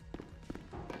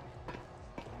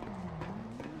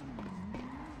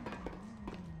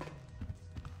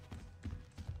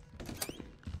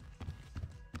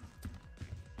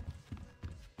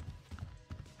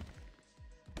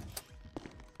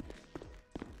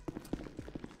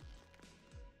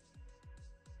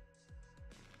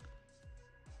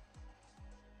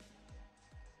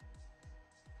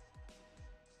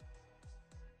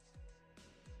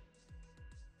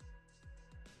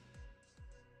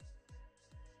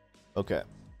 Okay.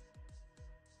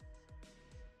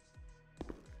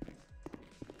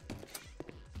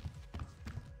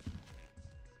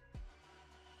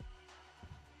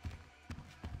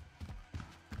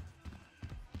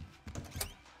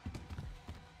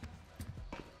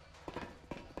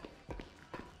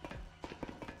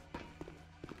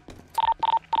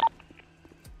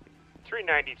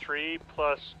 .393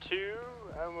 plus 2.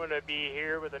 I'm going to be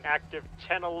here with an active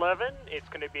 1011. It's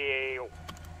going to be a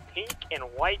pink and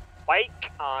white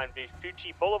bike on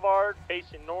Vespucci Boulevard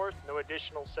facing north. No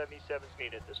additional 77s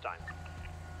needed this time.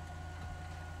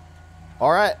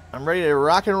 All right. I'm ready to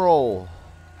rock and roll.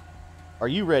 Are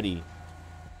you ready?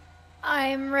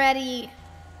 I'm ready.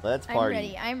 Let's party. I'm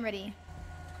ready. I'm ready.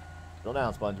 Slow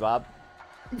down, SpongeBob.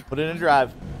 Put it in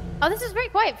drive. Oh, this is very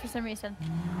quiet for some reason.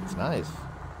 It's nice.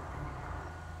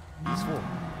 Peaceful.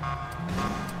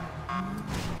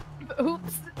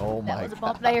 Oops. Oh my That was a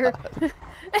bump God. there.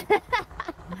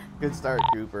 Good start,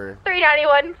 Cooper.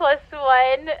 391 plus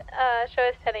 1. Show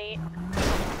us 10-8.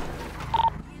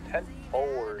 10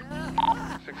 forward.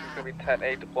 6 is going to be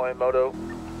 10-8 deploying moto.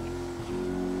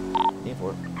 Aim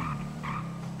for it.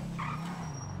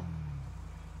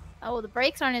 Oh, well, the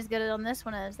brakes aren't as good on this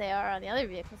one as they are on the other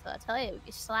vehicles, so I'll tell you, we'd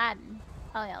be sliding.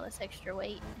 Probably all this extra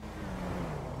weight.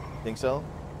 Think so?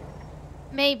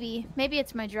 Maybe. Maybe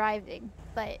it's my driving,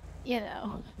 but, you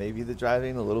know. Maybe the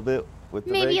driving a little bit with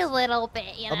the Maybe brakes. a little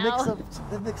bit, you know.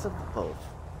 A mix of both.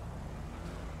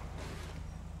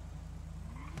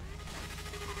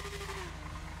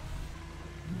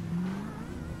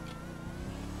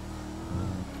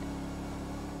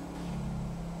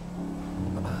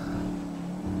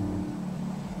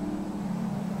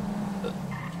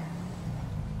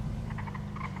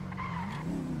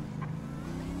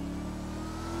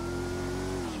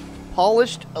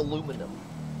 Polished aluminum.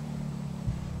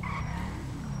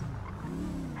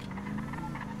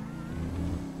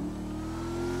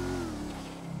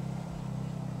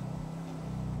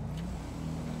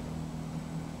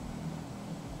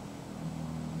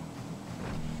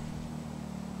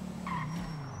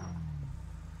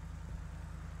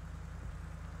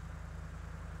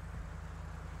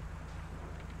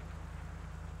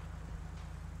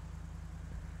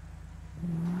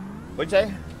 What'd you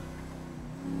say?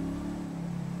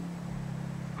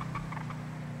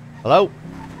 Hello?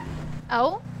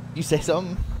 Oh? You say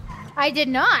something? I did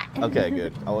not. Okay,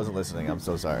 good. I wasn't listening. I'm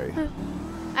so sorry.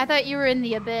 I thought you were in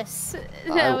the abyss.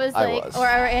 I I was like, was. or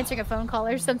answering a phone call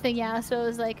or something, yeah. So I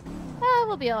was like, oh,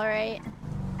 we'll be all right.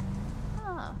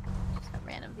 Oh, just a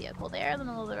random vehicle there in the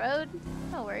middle of the road.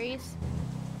 No worries.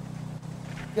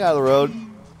 Get out of the road.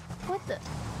 What the?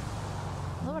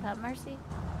 Lord have mercy.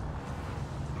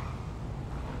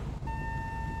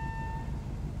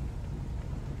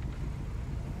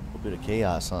 A bit of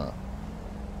chaos, huh?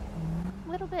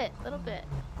 Little bit, little bit.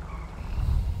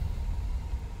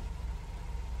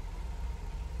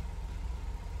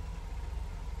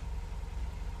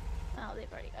 Oh,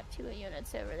 they've already got 2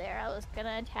 units over there. I was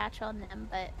gonna attach on them,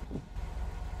 but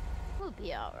We'll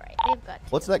be alright. They've got.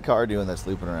 What's that car doing that's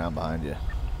looping around behind you?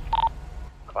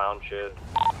 Clown shit.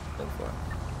 Go for it.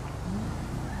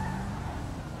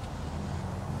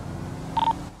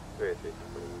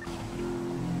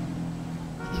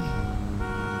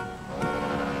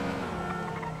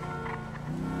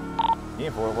 383. Yeah,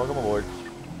 welcome aboard.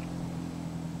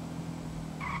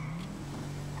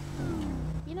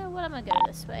 You know what? I'm gonna go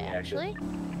this way, actually.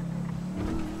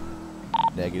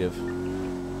 Negative.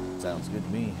 Sounds good to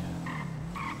me.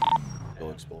 Go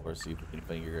explore, see if we can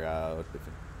figure out if we're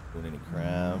doing any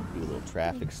crime, do a little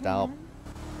traffic stop.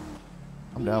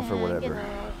 I'm down for whatever. Get a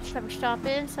little traffic stop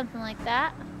in, something like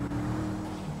that.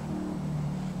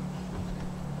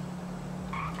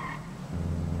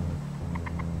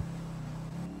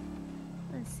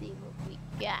 Let's see what we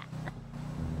got.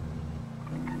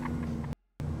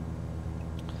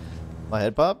 My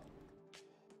head pop?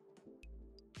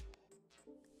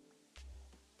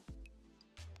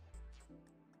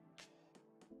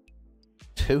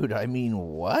 Dude, I mean,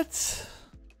 what?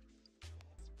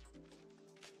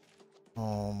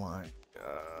 Oh my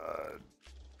god.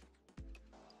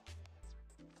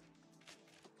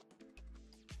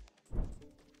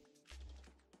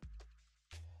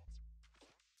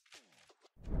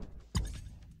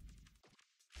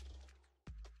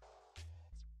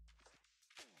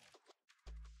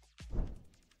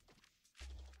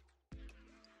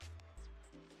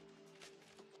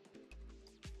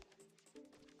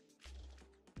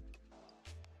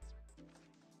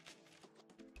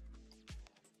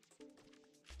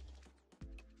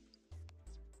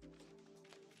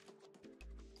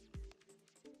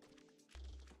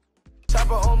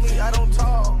 Chopper on me, I don't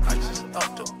talk. I just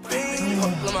up the beam.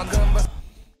 Let my gun back.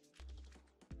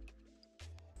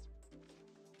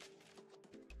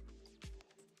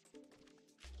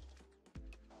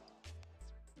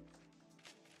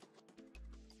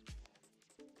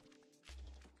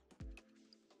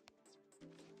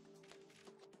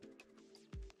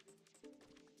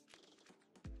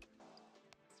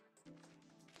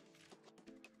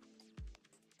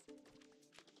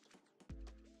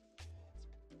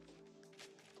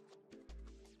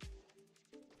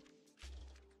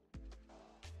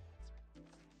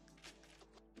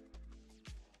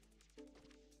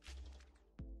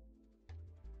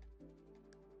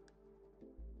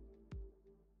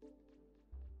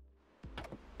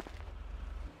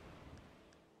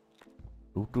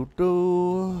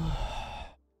 Do.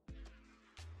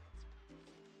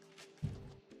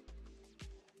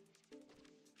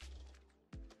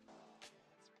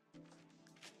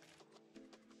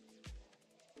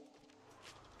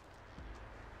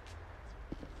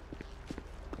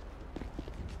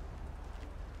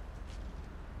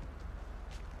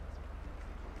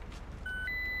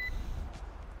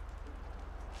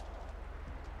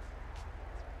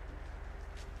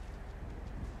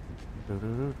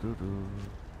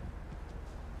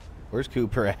 Where's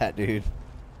Cooper at, dude?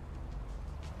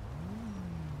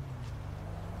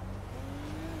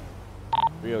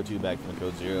 .302 back from the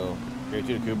code 0.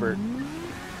 302 to Cooper.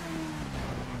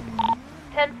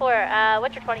 10-4,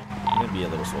 what's your 20? Gonna be a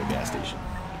little slow gas station.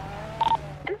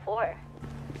 10-4.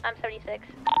 I'm 76.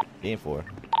 Game 4.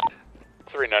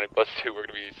 390 plus 2, we're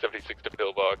gonna be 76 to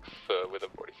pillbox with a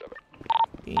 47.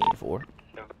 Game 4.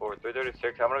 10-4,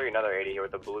 336. I'm gonna be another 80 here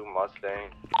with the blue Mustang.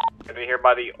 Gonna be here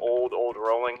by the old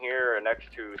rolling here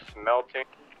next to smelting.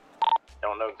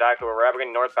 Don't know exactly where we're at. We're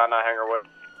getting northbound, not Hanger Wood.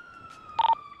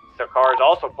 The car is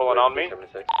also pulling on me.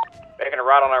 76. Making a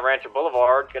ride on our Rancho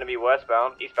Boulevard. Gonna be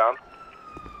westbound, eastbound.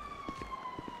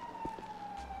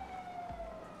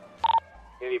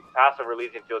 Gonna be passive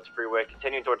releasing Fields Freeway,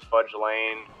 continuing towards Fudge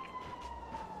Lane.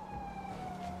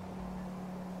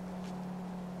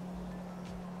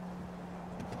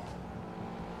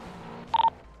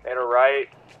 Hit a right.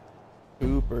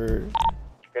 Cooper.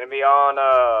 Gonna be on,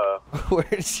 Where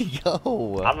did she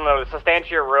go? I don't know,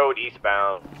 Sustancia Road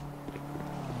eastbound.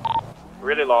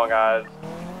 Really long eyes.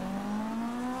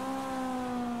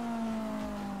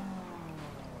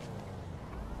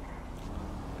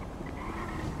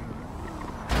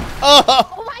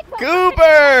 Oh my God.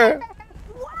 Cooper!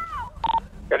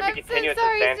 Gotta be continuing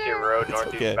Sustancia Road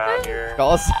northeastbound here.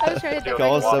 Call us, Still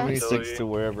call us walking 76 to to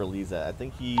wherever Lee's at. I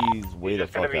think he's way the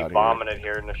just gonna fuck be out bombing here. it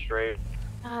here in the straight.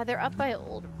 They're up by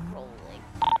Old Rolling.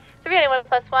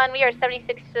 391+1, we are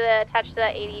 76 attached to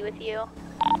that 80 with you,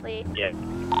 Lee. Yeah.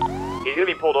 He's gonna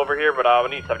be pulled over here, but we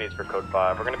need 70s for code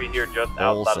 5. We're gonna be here just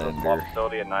outside of the swap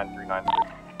facility at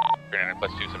 9393. 390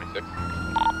 plus 2, 76.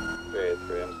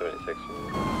 383, I'm 76.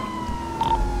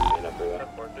 Up for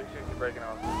that. 460 breaking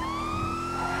off.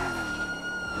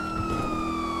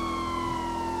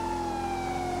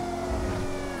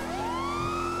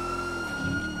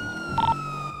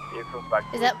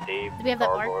 Is that? Do we have that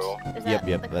marked? Is that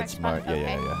Yep, the that's correct smart. spot? Yeah,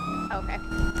 Okay. yeah, yeah. Okay.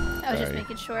 I was just Sorry.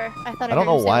 making sure. I thought I don't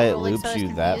know heard you say why it rolling, so loops I was you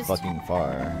that confused. fucking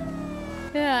far.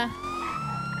 Yeah.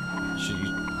 Should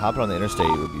you hopping on the interstate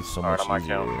would be so much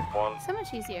easier. So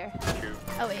much easier.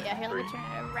 Oh wait, yeah. Here, let me turn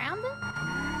it around it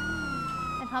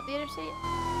and hop the interstate.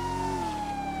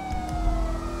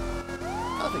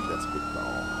 I think that's a good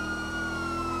call.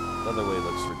 The other way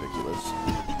looks ridiculous.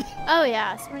 Oh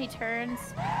yeah, so many turns.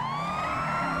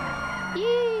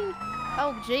 Yee!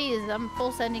 Oh jeez, I'm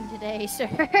full sending today, sir.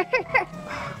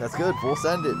 That's good. Full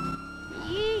send it.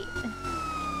 Yee!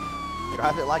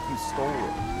 Drive it like you stole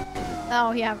it.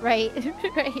 Oh yeah, right,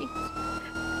 right.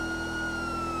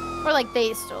 Or like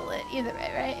they stole it. Either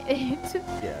way, right?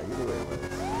 Yeah, either way it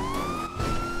works.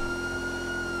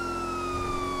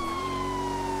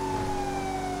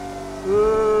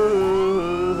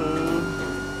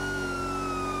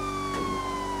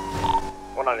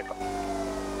 $195.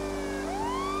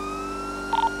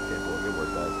 Okay, cool. Good work,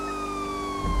 bud.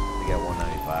 We got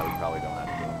 195. We probably don't have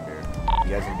to go up here.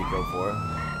 You guys gonna be code 4?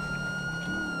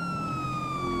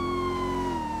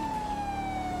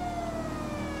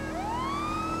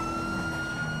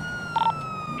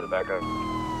 Get back up.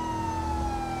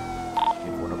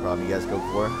 Okay, 4, no problem. You guys code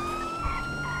 4?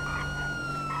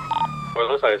 Well,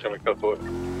 it looks like it's gonna be code 4.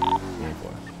 Okay,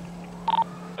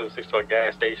 4. 6 to a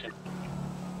gas station.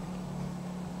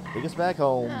 Take us back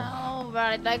home. Oh,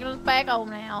 right, taking us back home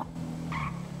now.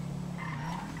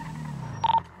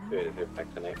 Good, they're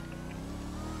back tonight.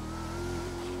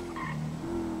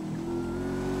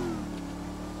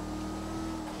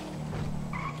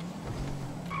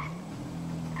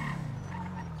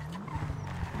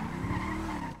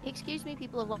 Excuse me,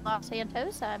 people of Los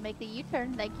Santos. I make the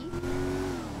U-turn, thank you.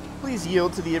 Please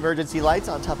yield to the emergency lights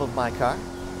on top of my car.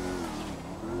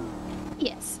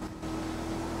 Yes.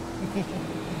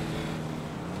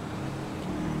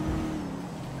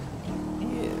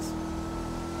 Yes.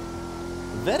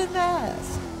 Very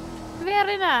nice.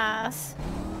 Very nice.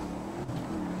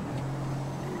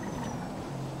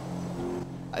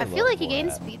 I feel like you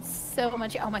gain speed so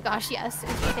much. Oh my gosh, yes.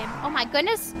 It's the same. Oh my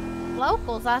goodness.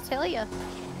 Locals, I tell you.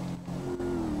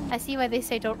 I see why they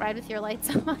say don't ride with your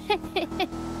lights on.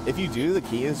 If you do, the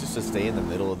key is just to stay in the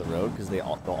middle of the road because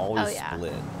they'll always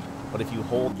split. But if you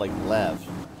hold like left,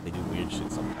 they do weird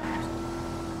shit sometimes.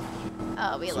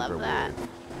 Oh, we love that. Weird.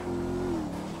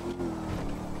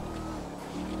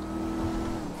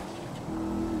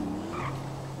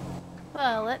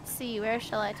 Well, let's see. Where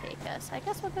shall I take us? I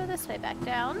guess we'll go this way back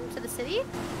down to the city.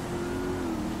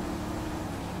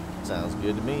 Sounds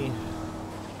good to me.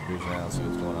 Cruise around, see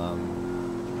what's going on.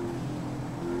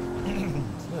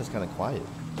 It's kind of quiet.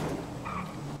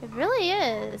 It really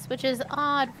is, which is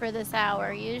odd for this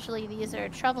hour. Usually these are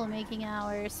troublemaking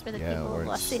hours for the people of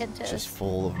Los Santos. Just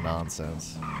full of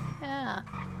nonsense. Yeah.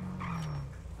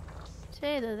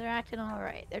 Today, though, they're acting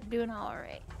alright. They're doing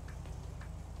alright.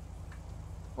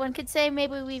 One could say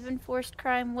maybe we've enforced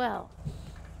crime well.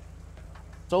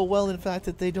 So well, in fact,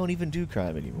 that they don't even do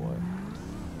crime anymore.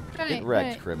 Get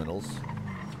wrecked, criminals.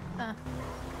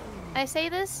 I say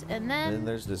this, and then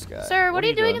there's this guy. Sir, what are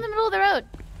you doing in the middle of the road?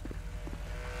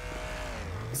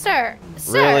 Sir,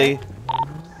 really?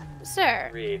 Sir.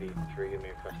 383, give me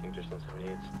a crossing just on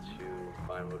 78 to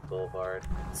Vinewood Boulevard.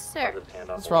 Sir.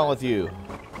 What's wrong with you?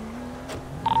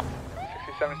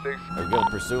 6076. Are you going to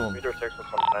pursue him?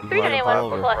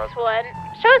 391 plus 1.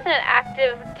 Shows an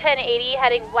active 1080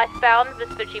 heading westbound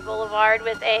Vespucci Boulevard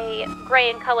with a gray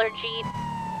in color Jeep.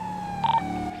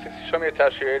 60, show me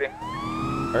attached to your 80.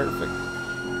 Perfect.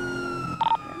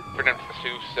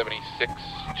 39276 to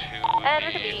And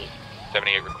the the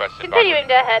 78 requested. continuing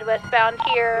to head westbound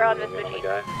here on Vespucci.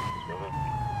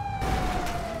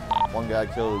 One guy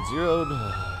killed, zeroed.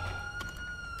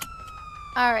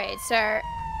 Alright, sir.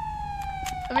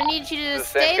 I'm gonna need you to The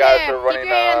stay same guys there. are Keep running,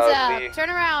 your hands up. the- Turn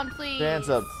around, please. Hands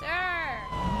up. Sir.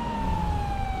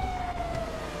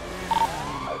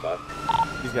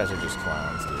 These guys are just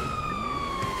clowns, dude.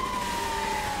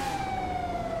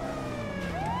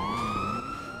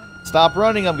 Stop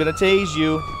running, I'm gonna tase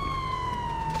you.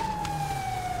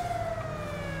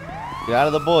 Get out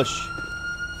of the bush.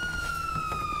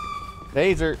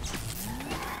 Taser.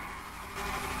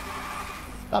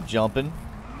 Stop jumping.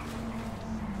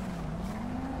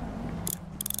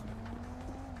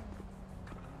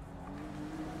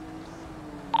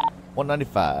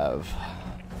 $195.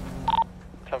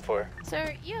 10-4.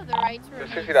 Sir, you have the right to remain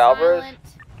 60 to Alvarez. silent.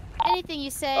 Anything you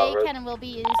say Alvarez. can and will be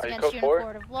used Are you against you code in a 4?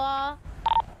 court of law.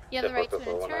 You have the Yeah, right to code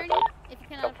an 4, attorney. 195. If you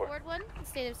cannot afford one, the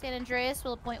state of San Andreas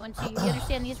will appoint one to you. You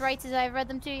understand these rights as I've read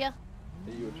them to you? Are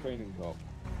you a training cop?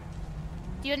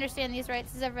 Do you understand these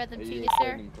rights as I've read them to you,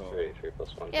 sir?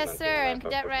 3+1. Yes, sir. I'm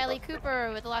Cadet Riley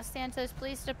Cooper with the Los Santos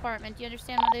Police Department. Do you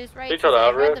understand those rights as tell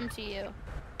I've read Alvarez? them to you?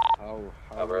 How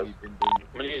I'm gonna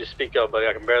need you to speak up, buddy.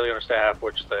 I can barely understand half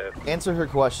what you're saying. Answer her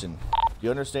question. Do you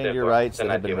understand your rights that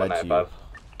have been read to you?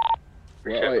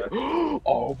 Wait.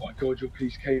 Oh my god, you're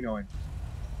police K9.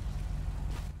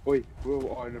 Wait,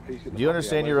 the police. Do you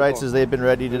understand your rights as they've been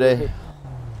read to you today?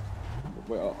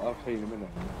 Wait, I'll tell you in a minute.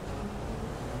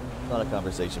 It's not a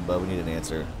conversation, bud. We need an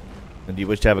answer. And do you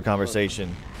wish to have a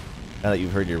conversation now that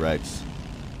you've heard your rights?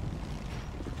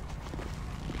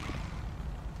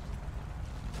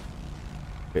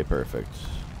 Okay, perfect.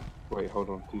 Wait, hold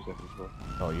on 2 seconds, bro.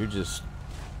 Oh, you're just...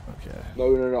 Okay. No,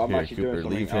 I'm Here, actually Cooper, doing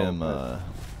something. leave him,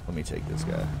 let me take this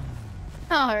guy.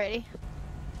 Alrighty.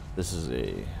 This is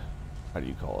a... How do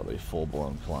you call it? A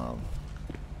full-blown clown.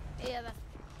 Yeah, that's...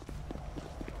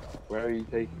 Where are you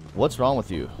taking me? What's wrong with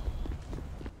you?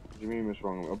 What do you mean what's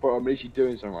wrong? But I'm literally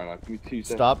doing something right now. Give me 2 seconds.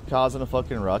 Stop causing a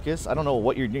fucking ruckus. I don't know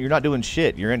what you're not doing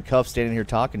shit. You're in cuffs standing here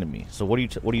talking to me. So what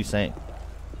are you saying?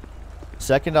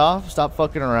 Second off, stop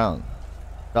fucking around.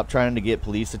 Stop trying to get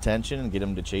police attention and get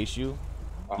them to chase you.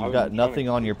 You've got nothing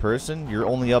on your person. You're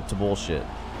only up to bullshit.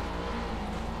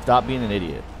 Stop being an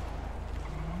idiot.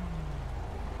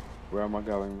 Where am I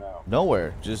going now?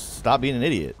 Nowhere. Just stop being an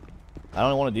idiot. I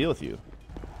don't want to deal with you.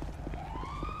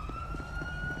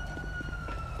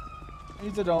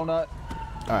 Needs a donut.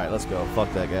 Alright, let's go.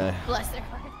 Fuck that guy. Bless their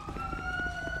heart.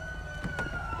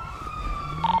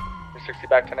 60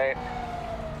 back tonight.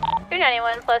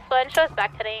 391+1, show us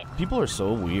back tonight. People are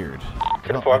so weird.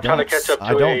 10-4, I'm trying to catch up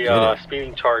to a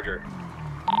speeding charger.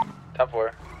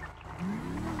 10-4.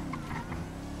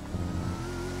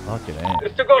 Fucking A.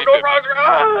 It's to go, Roger!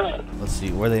 Ah! Let's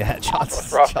see, where they at?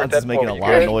 Johnson's making a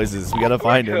lot of noises. We gotta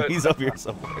find him. He's up here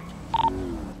somewhere.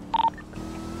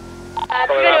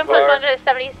 391+1 to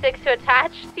 76 to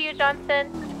attach. See you, Johnson.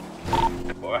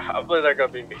 Boy, I believe they're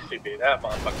gonna be BCB. That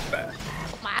motherfucker's fast.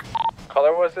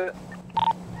 Color was it?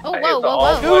 Oh, whoa, whoa,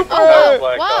 whoa. Cooper!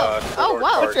 Oh,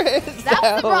 whoa. Put your hands That's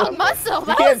down. the wrong muscle.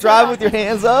 You can't drive with your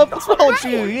hands up? What's wrong with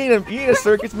you? You ain't a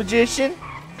circus magician?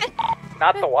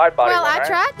 Not the wide body Well, one, I right?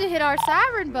 tried to hit our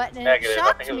siren button and it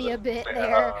shocked me a bit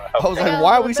there. I was like,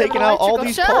 why are we taking out all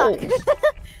these poles?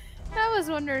 I was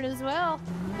wondering as well.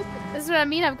 This is what I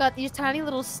mean. I've got these tiny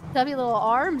little stubby little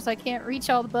arms. I can't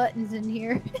reach all the buttons in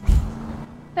here.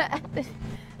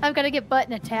 I've got to get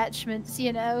button attachments,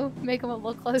 you know, make them a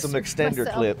little closer. Some extender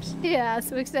myself. clips. Yeah,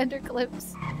 some extender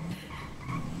clips.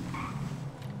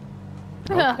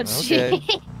 Oh, okay.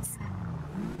 jeez.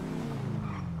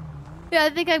 Yeah, I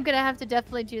think I'm gonna have to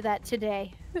definitely do that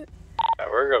today. Yeah,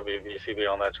 we're gonna be BCB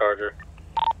on that charger.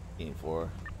 4.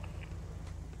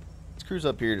 Let's cruise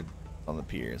up here on the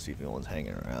pier and see if anyone's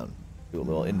hanging around. Do a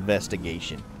little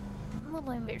investigation. A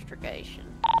little investigation.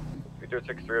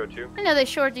 336-302. I know they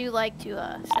sure do like to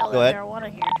sell Go their ahead. marijuana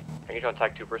here. Can you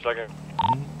contact 2 for a second?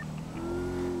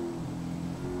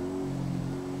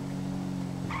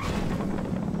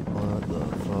 What the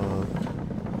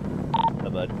fuck? How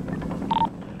bud?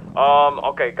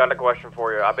 Okay, got a question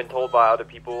for you. I've been told by other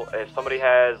people, if somebody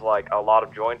has, like, a lot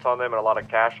of joints on them and a lot of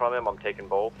cash on them, I'm taking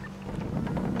both.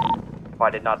 If I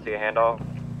did not see a handoff.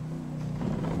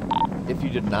 If you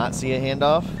did not see a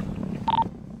handoff,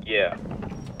 Yeah.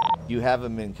 you have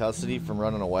him in custody from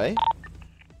running away?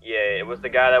 Yeah, it was the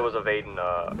guy that was evading,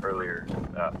 earlier,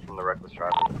 from the reckless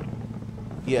driver.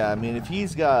 Yeah, I mean, if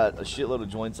he's got a shitload of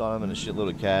joints on him and a shitload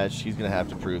of cash, he's gonna have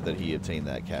to prove that he obtained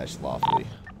that cash lawfully.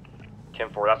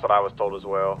 10-4, that's what I was told as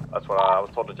well. That's what I was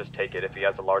told to just take it if he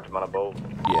has a large amount of both.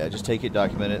 Yeah, just take it,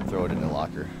 document it, and throw it in the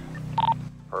locker.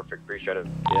 Perfect, appreciate it.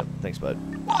 Yep, thanks, bud.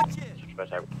 Watch it!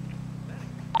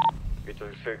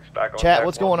 336 back on Chat, track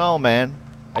what's one. going on, man?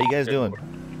 How you guys doing?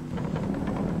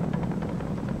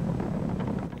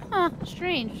 Huh,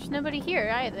 strange. There's nobody here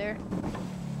either.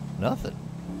 Nothing.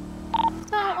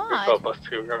 So odd.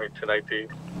 12+2, we're gonna be 1019.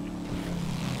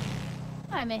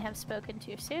 I may have spoken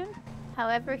too soon.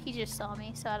 However, he just saw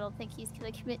me, so I don't think he's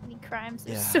gonna commit any crimes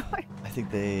of sort. I think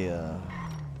they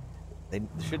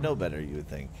should know better, you would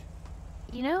think.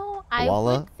 You know, I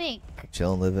Koala? would think.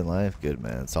 Chilling, living life, good,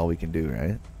 man. That's all we can do,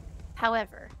 right?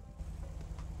 However,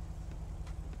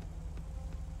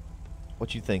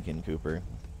 What you thinking, Cooper?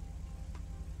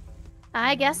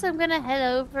 I guess I'm gonna head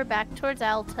over back towards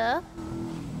Alta.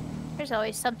 There's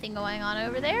always something going on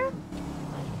over there.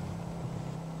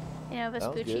 You know,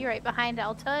 Vespucci right behind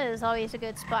Alta is always a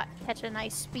good spot to catch a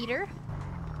nice speeder.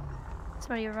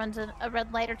 Somebody who runs a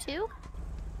red light or two.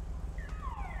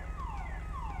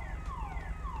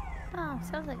 Oh,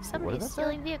 sounds like somebody's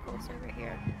stealing vehicles over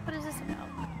here. What is this about?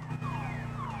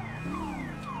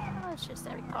 Oh, Oh, it's just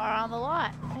every car on the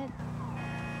lot. Oh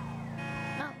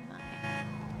my.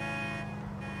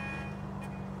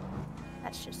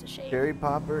 That's just a shame. Cherry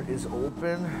Popper is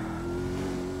open.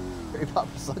 Cherry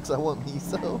Popper sucks. I want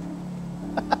miso.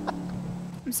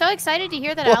 I'm so excited to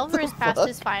hear that What Alvarez the passed fuck?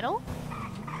 his final.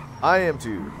 I am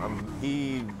too.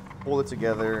 He pulled it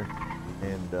together,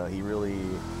 and he really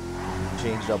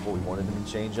changed up what we wanted him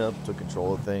to change up. Took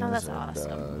control of things, that's and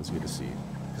awesome. it was good to see.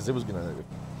 Because it was gonna.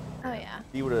 Oh yeah.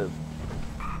 He would have.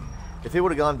 If it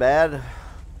would have gone bad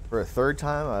for a third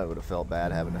time, I would have felt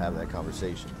bad having to have that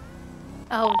conversation.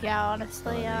 Oh yeah,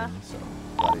 honestly, yeah.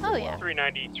 Oh yeah.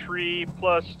 393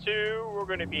 plus 2. We're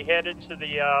going to be headed to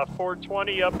the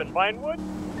 420 up in Vinewood.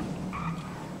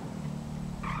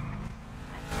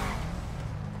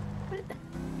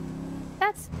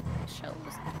 That's shows.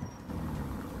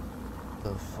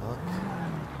 The fuck?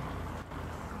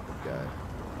 Good guy.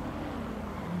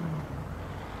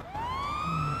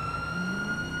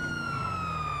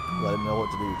 Let him know what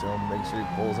to do. Tell him to make sure he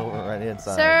pulls over right hand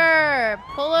side. Sir,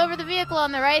 pull over the vehicle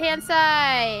on the right-hand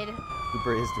side.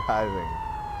 Cooper is driving.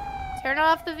 Turn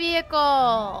off the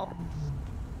vehicle.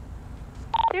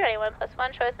 391 plus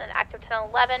 1 shows an active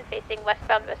 1011 facing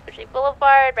westbound Vespucci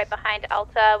Boulevard, right behind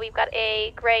Alta. We've got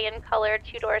a gray and colored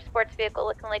two-door sports vehicle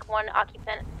looking like one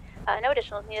occupant. No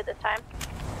additionals needed this time.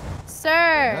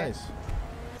 Sir. Nice.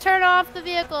 Turn off the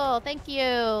vehicle. Thank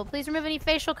you. Please remove any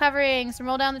facial coverings and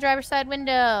roll down the driver's side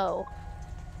window.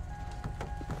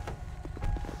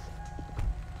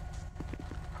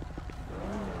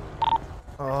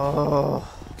 Oh.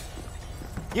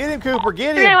 Get him, Cooper. Get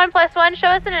him. 391 plus 1 show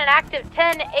us in an active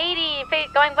 1080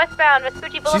 going westbound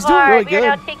Vespucci Boulevard. She's doing really we are good.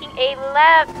 now taking a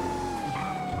left.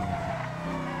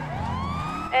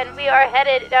 And we are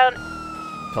headed down.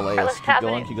 Calais. Keep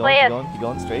going, keep going, keep going, keep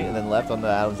going straight, and then left on the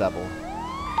Adam's apple.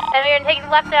 And we are taking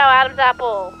left now, Adam's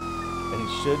apple. And he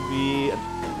should be.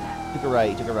 Took a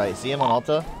right, took a right. See him on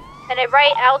Alta? And a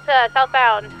right, Alta,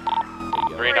 southbound.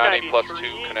 390 plus 2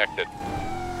 connected.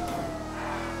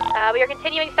 We are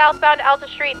continuing southbound Alta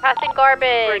Street, passing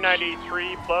garbage.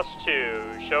 393 plus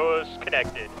 2. Show us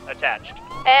connected. Attached.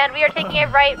 And we are taking it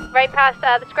right past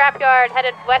the scrapyard,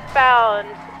 headed westbound,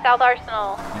 South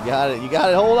Arsenal. You got it, you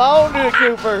got it. Hold on to it,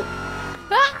 Cooper.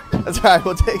 That's all right,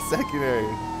 we'll take secondary.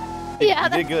 Hey, Yeah, you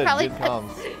that's did good, probably good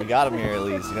comms. We got him here at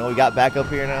least. You know, we got back up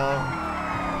here now.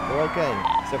 We're okay.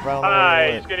 Except for I don't know where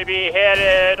we He's went. going to be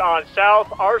headed on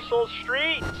South Arsenal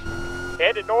Street.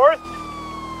 Headed north.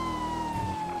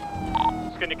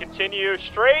 It's going to continue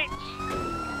straight.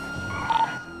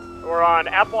 We're on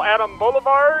Apple Adam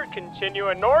Boulevard,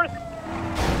 continuing north.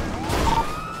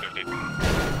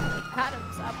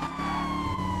 Adam's up.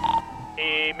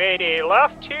 He made a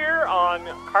left here on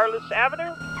Carlos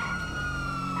Avenue.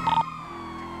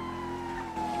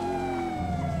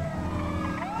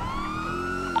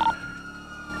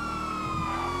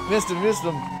 Missed him, missed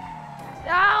him.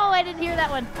 Oh, I didn't hear that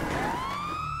one.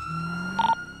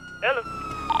 Hello.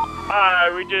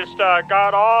 We just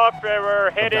got off and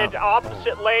we're headed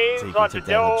opposite lanes you onto took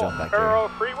that little jump Del back there. Perro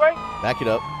Freeway. Back it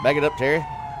up. Back it up, Terry.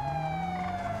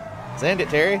 Send it,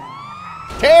 Terry.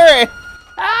 Terry!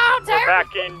 Oh, We're back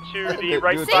into the Do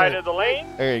right it, side Terry. of the lane.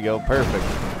 There you go. Perfect.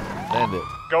 Send it.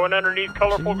 Going underneath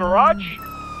Colorful Garage.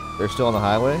 They're still on the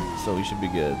highway, so we should be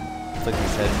good. Looks like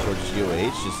he's heading towards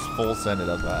GOH. Just full send it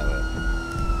up the highway.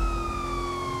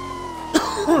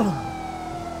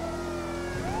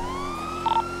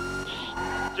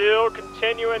 Still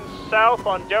continuing south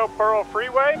on Del Perro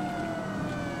Freeway.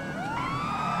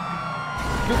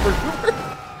 Cooper.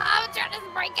 I'm trying to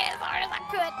break it as hard as I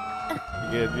could.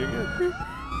 You're good, you're good.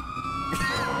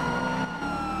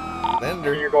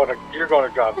 Bender. You're going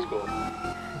to job school.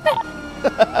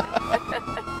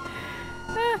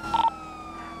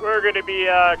 We're going to be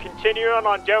continuing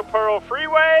on Del Perro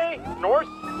Freeway north.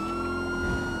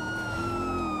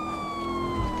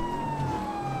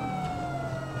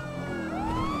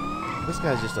 This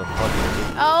guy's just a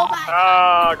fucking. Oh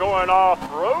my Going off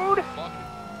road.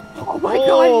 Oh my Holy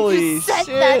god, you just sent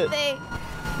shit. that thing.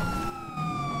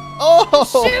 Oh!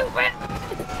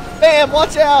 Shoot! Bam!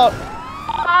 Watch out!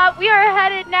 We are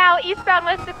headed now eastbound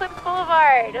West Eclipse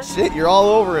Boulevard. Shit, you're all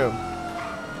over him.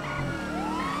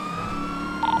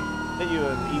 Hit you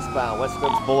in eastbound West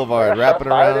Eclipse Boulevard, wrapping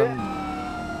around.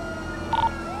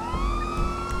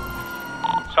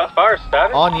 Shots fired,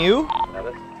 status. On you?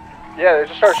 Yeah, they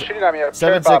just started shooting at me at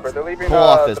Cherry 7-6. Popper. They're leaving Pull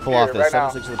off the this. Pull pier off this. right now.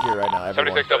 7-6 to the pier right now.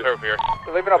 Everyone. 76 up here.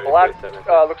 They're leaving a black,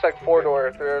 looks like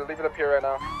 4-door. They're leaving the pier right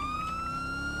now.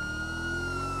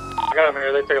 I got them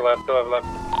here. They take a left. They'll have left.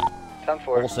 10-4.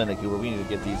 Full send it, Cooper. We need to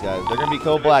get these guys. They're gonna be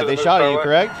co-black. They shot at you,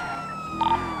 correct?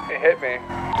 hit me.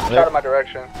 Shot in my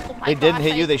direction. They didn't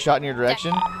hit you. They shot in your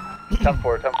direction.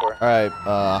 10-4, 10-4. All right.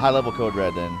 High level code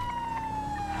red then.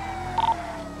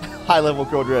 High level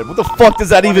code red. What the fuck does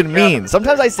that even mean?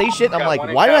 Sometimes I say shit and I'm like,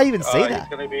 why did I even say that? He's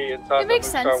gonna be inside It makes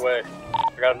sense. way.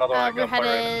 I got another one. We're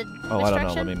headed. Oh, I don't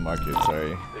know. Let me mark it.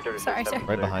 Sorry. Sorry.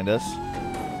 Right behind us.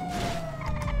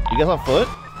 You guys on foot?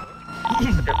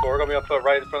 Okay, we're gonna be on foot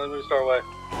right in front of the Movie Star Way.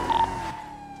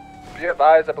 Be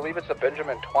advised, I believe it's a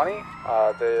Benjamin 20.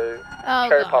 The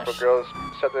cherry popper girls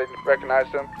said they recognized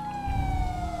him.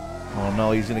 Oh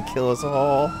no, he's gonna kill us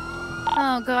all.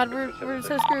 Oh god, we're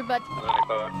so screwed, bud.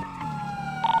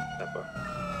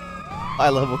 High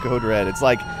level code red. It's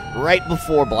like right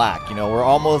before black. You know, we're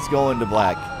almost going to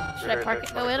black. Should I park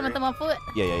it? Oh, wait, I'm with them on foot.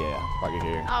 Yeah. Park it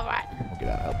here. All right. We'll get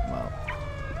out. Help them out.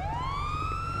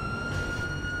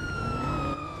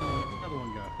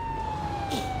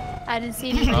 I didn't see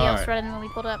anybody else running when we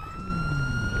pulled up.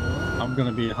 I'm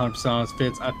gonna be 100% honest,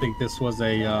 Fitz. I think this was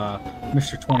a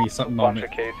Mr. 20 something moment.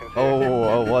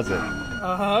 Oh, was it?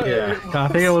 Yeah, I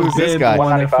think it was this the guy?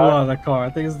 one that flew out of the car. I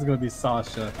think this is gonna be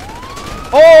Sasha.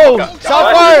 Oh!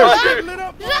 Shot fired!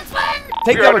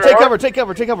 Take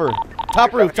cover!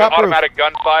 Top roof! Automatic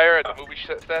gunfire at the movie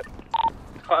set.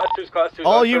 Class 2's.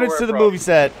 All units to the movie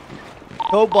set.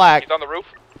 Go black. He's on the roof.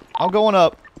 I'm going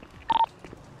up.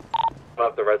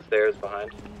 Up the red stairs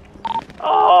behind.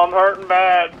 Oh, I'm hurting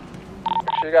bad.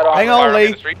 She got on. Hang on,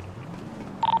 Lee.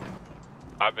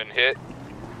 I've been hit.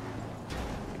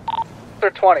 They're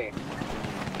 20.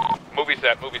 Movie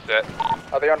set.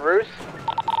 Are they on roofs?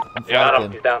 Yeah,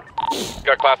 he's down.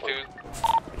 Got class 2.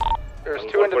 There's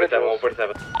two individuals.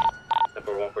 147.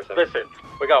 Listen,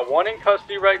 we got one in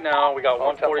custody right now. We got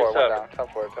 147.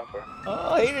 10-4.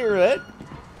 Oh, hey there, Red.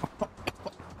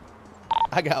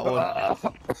 I got one.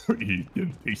 You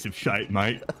piece of shite,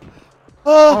 mate.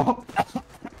 Oh.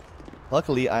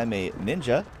 Luckily, I'm a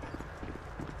ninja.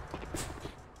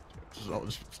 This is all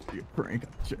just supposed to be a prank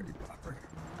on Cherry Popper.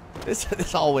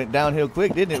 This all went downhill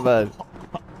quick, didn't it, bud?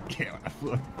 Yeah, when I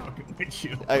flew up the fucking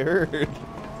windshield. I heard.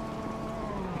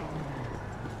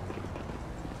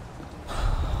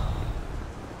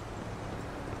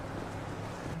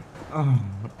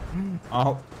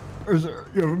 You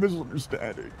have a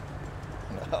misunderstanding.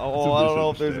 Oh, I don't know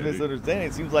if there's a misunderstanding.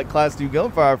 It seems like class 2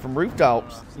 gunfire from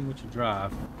rooftops. See what you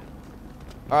drive.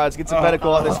 All right, let's get some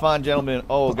medical on this fine gentleman.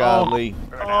 Oh, God, Lee.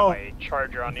 We're gonna have a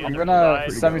charger on the I'm other gonna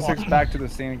side. 76 back to the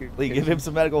scene. Lee, give him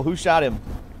some medical. Who shot him?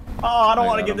 Oh, I don't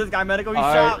want to give this guy medical. He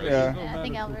shot me. Yeah. I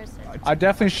think Alvarez. I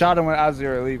definitely shot him as they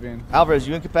were leaving. Alvarez,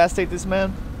 you incapacitate this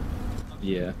man?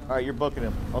 Yeah. All right, you're booking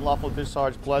him. Unlawful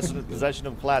discharge plus possession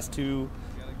of class 2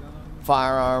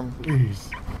 firearm. Please.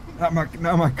 Not my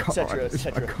car. Cetera, It's my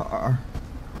cetera. car.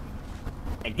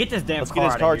 Hey, get this damn Let's car get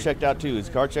his out car of here. checked out, too. Is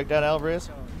his car checked out, Alvarez?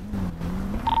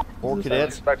 Or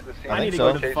cadets? Back to the scene. I need to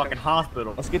go to the fucking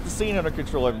hospital. Let's get the scene under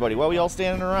control, everybody. Why are we all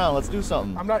standing around? Let's do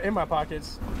something. I'm not in my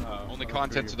pockets. Only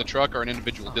contents of the truck are an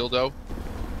individual dildo.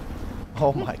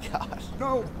 Oh my God.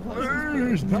 No,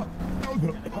 please. No.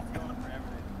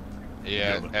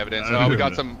 Yeah, evidence. Oh, we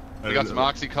got some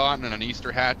OxyContin and an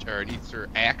Easter hatch or an Easter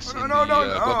axe in the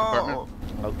glove compartment.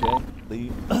 Okay.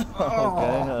 Leave.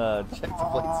 Okay. Check the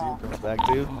plates here. Comes back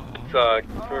to.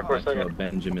 It's 2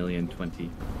 Benjamin 20.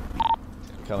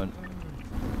 Coming.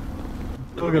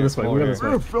 We'll go this way.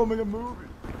 We're filming a movie.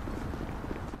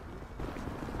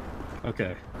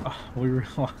 Okay. We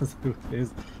realized who it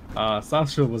is.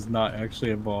 Sasha was not actually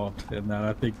involved in that.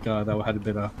 I think that had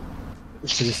been a.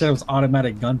 So you said it was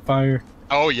automatic gunfire.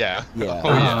 Oh yeah. Yeah. Oh,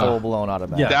 yeah. Full blown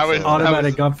automatic. Yeah. That was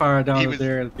automatic gunfire down was,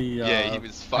 there at the. Yeah, he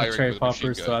was firing cherry with a machine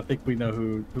poppers. gun. So I think we know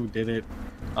who did it.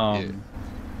 Yeah.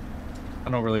 I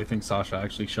don't really think Sasha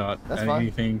actually shot That's fine.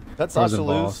 anything. That's or was Sasha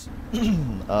involved. lose.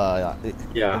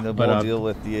 Yeah, And then but, we'll deal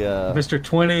with the. Mr.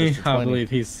 20, Mr. 20.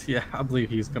 I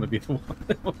believe he's gonna be the one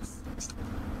that was.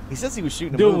 He says he was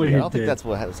shooting a Do movie. what I he don't think did. that's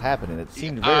what was happening. It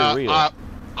seemed very real.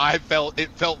 It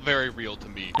felt very real to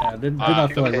me. Yeah, did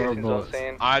not feel like rubber bullets.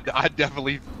 I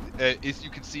definitely, as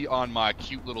you can see on my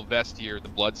cute little vest here, the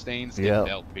blood stains. Yeah. It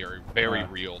felt very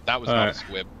real. That was All not right. a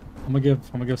squib. I'm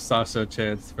gonna give Sasha a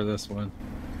chance for this one.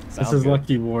 Sounds this is good.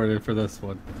 Lucky Warden for this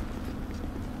one.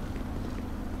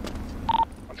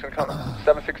 One's gonna come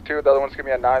 7.62. The other one's gonna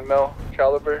be a 9mm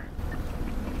caliber.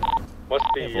 What's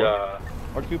the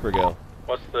Where'd Cooper go?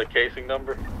 what's the casing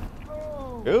number?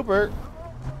 Cooper.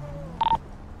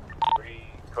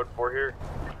 Code 4 here.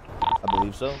 I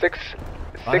believe so.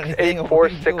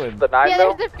 6.846. The 9mm. Yeah,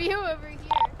 there's a few over here.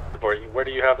 Where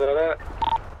do you have that at? For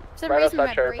some Right reason, outside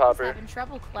my Cherry brain's Popper. having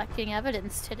trouble collecting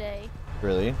evidence today.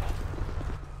 Really?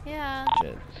 Yeah.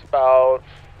 Shit. It's about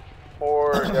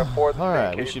four that's All right,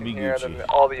 we vacating should be here, Gucci. and then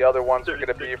all the other ones are going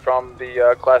to be from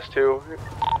the class 2.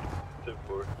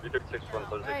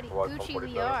 Alrighty, Gucci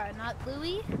we are, not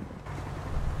Louis.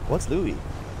 What's Louis?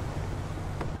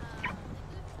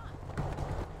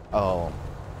 Oh.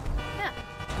 Yeah.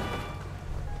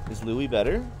 Is Louis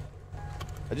better?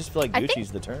 I just feel like I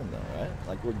Gucci's think- the term, though, right?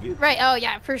 Like we're Gucci. Right. Oh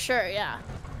yeah, for sure. Yeah.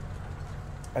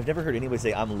 I've never heard anybody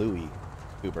say I'm Louis,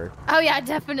 Cooper. Oh yeah,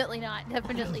 definitely not.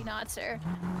 Definitely not, sir.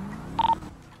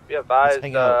 Be Let's advised,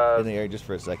 hang out in the area just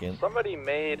for a second, somebody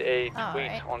made a tweet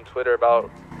Alright. on Twitter about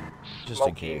just in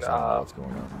smoking, case. I don't know what's going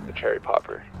on. the cherry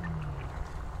popper.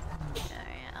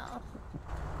 Alright, I'll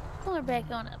pull her back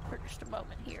on up for just a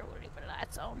moment here. We'll leave the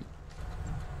lights on.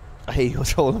 Hey,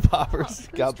 what's holding poppers?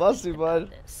 Got busted,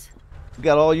 bud. We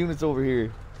got all units over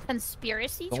here.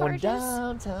 Conspiracy Going charges?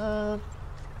 downtown.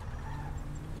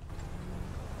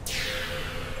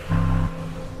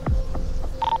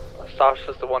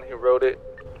 Sasha's the one who wrote it.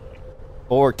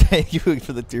 Or thank you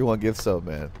for the tier 1 gift sub,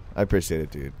 man. I appreciate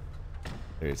it, dude.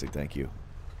 Seriously, thank you.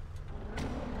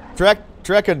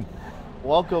 Trekken,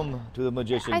 welcome to the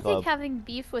Magician I Club. think having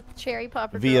beef with cherry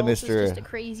popper Via girls Mr. is just a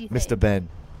crazy thing. Mr. Ben.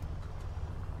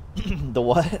 The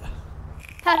what?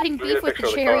 Having Look at beef a with picture the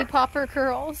of the cherry car. popper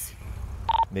girls.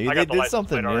 Maybe I they got the did license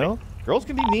something, plate you know? Girls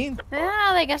can be mean.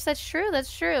 Yeah, I guess that's true.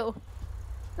 That's true.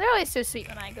 They're always so sweet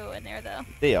when I go in there, though.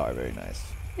 They are very nice.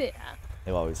 Yeah.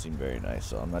 They've always seemed very nice,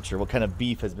 so I'm not sure what kind of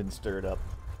beef has been stirred up.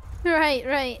 Right,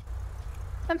 right.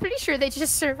 I'm pretty sure they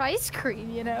just serve ice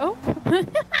cream, you know?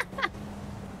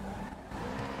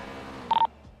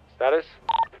 Status?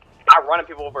 I'm running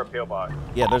people over a pillbox.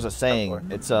 Yeah, there's a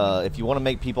saying. It's if you want to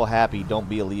make people happy, don't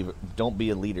be a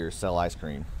leader, sell ice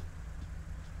cream.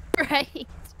 Right.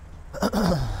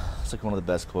 It's like one of the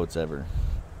best quotes ever.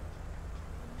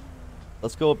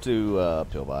 Let's go up to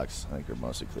pillbox. I think we're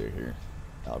mostly clear here.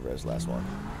 Alvarez, last one.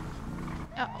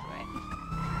 Oh, right.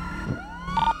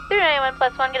 391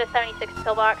 plus 1, get a 76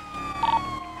 pillbox.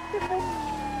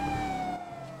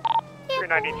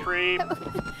 393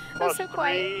 plus so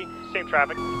 3, same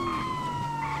traffic.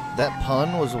 That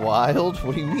pun was wild?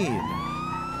 What do you mean?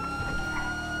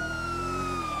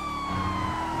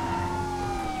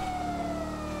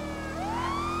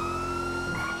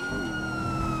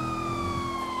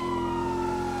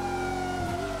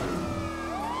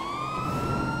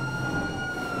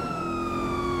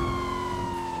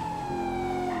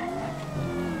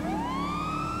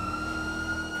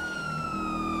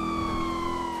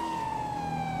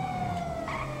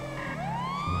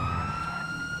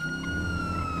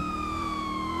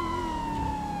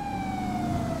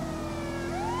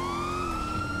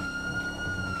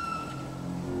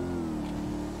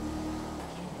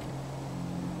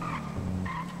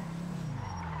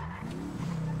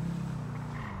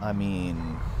 I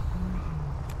mean,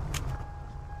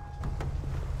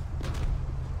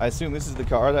 I assume this is the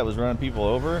car that was running people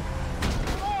over.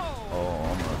 Oh,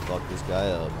 I'm gonna fuck this guy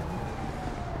up.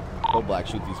 Go black,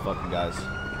 shoot these fucking guys.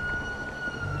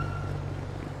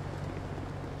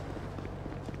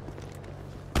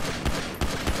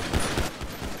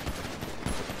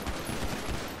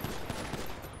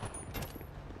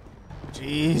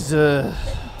 Jesus.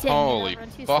 Holy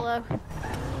fuck.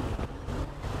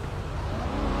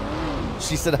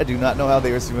 She said, I do not know how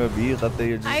they were going to be. I thought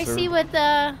they were just I see served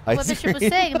what ice Bishop was cream.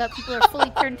 saying about people are fully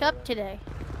turned up today.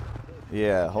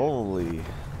 Yeah, holy. Did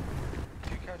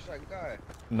you catch that guy?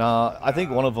 Nah, I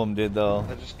think one of them did, though.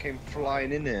 That just came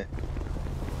flying in there.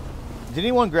 Did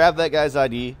anyone grab that guy's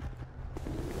ID?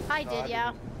 I did,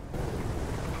 yeah.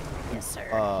 Yes,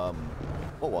 sir.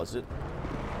 What was it?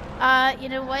 You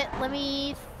know what? Let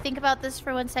me think about this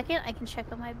for 1 second. I can check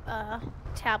on my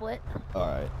tablet. All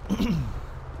right.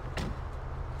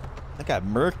 That guy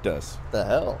murked us. What the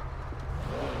hell?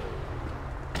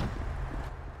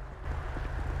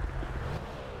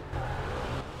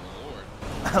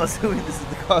 I'm assuming this is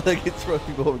the car that gets run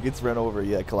people over, gets run over.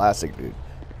 Yeah, classic, dude.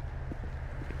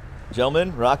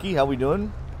 Gentlemen, Rocky, how we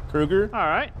doing? Kruger? All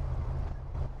right.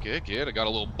 Good, good. I got a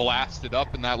little blasted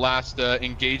up in that last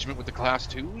engagement with the Class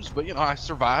 2s, but, you know, I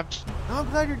survived. I'm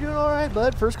glad you're doing all right,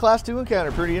 bud. First Class 2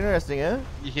 encounter. Pretty interesting, eh?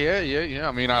 Yeah.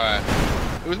 I mean,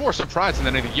 it was more surprising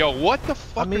than anything. Yo, what the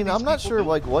fuck? I mean, I'm not sure,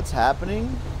 like, what's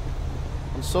happening.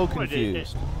 I'm so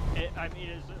confused. I mean,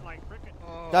 is it like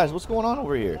freaking Guys, what's going on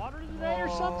over here? water today or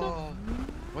something?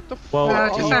 What the fuck?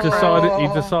 Well, he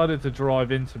decided to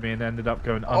drive into me and ended up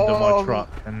going under my truck,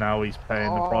 and now he's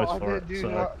paying the price for it.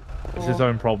 So it's his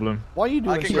own problem. Why are you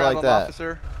doing shit like that?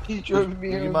 Officer. He drove me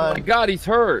over. You mind? God, he's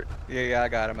hurt. Yeah, I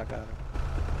got him.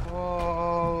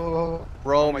 Oh.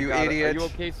 Rome, Oh you God, idiot. Are you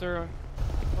okay, sir?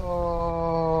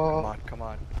 Come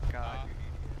on. God.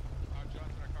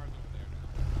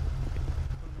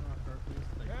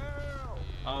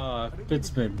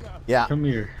 Fitzman. Yeah. Come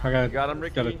here. I got him,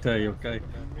 Ricky? gotta tell you, okay?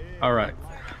 All right.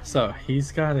 So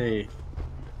he's got a.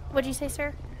 What'd you say,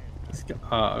 sir? He's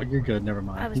got, you're good. Never I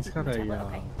mind. was He's got a. speaking to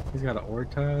okay. He's got an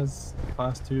Ortaz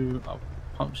Class 2, a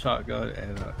pump shotgun,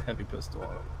 and a heavy pistol.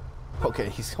 Okay,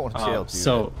 he's going to jail too.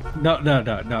 So no.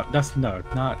 That's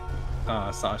not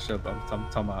Sasha. But I'm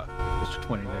talking about Mr.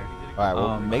 20 there. All right.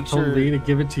 Well, make I told sure. Lee to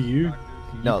give it to you.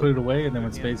 You No. put it away, and then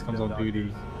when Spades comes on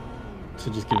duty, to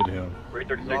just give it to him.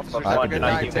 336. Have a good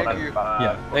night. Thank you.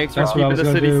 Yeah. Thanks That's for what I keeping was the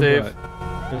gonna city do, safe.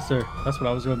 but- yes, sir. That's what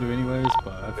I was gonna do anyways,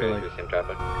 but I feel like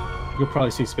you'll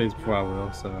probably see Spades before I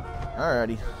will. So.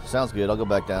 Alrighty, sounds good. I'll go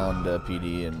back down to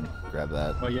PD and grab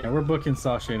that. Well, yeah, we're booking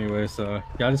Sasha anyway, so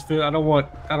yeah. I just feel I don't want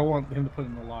him to put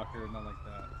in the locker or nothing like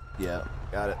that. Yeah,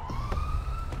 got it.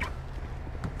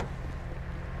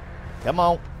 Come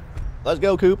on, let's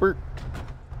go, Cooper.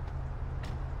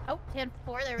 Oh,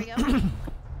 10-4. There we go.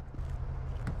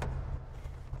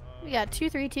 We got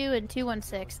 232 and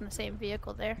 216 in the same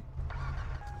vehicle there.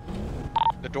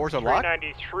 The doors are locked.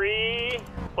 393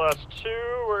 plus 2.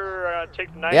 We're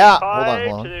take the 95 Yeah,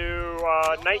 hold on.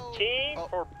 to 19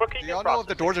 for booking. Do y'all know if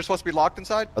the doors are supposed to be locked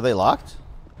inside? Are they locked?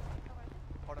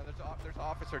 Hold on, there's an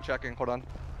officer checking. Hold on.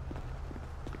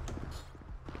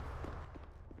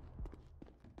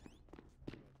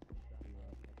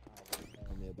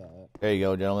 There you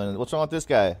go, gentlemen. What's wrong with this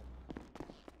guy?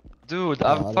 Dude,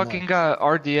 I fucking got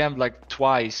RDM like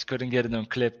twice. Couldn't get it on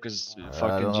clip because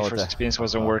fucking GeForce Experience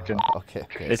wasn't working. Okay.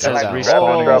 It says Calm down.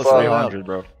 respawning at Whoa, 300,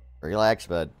 bro. Relax,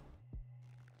 bud.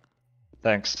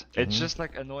 Thanks. It's just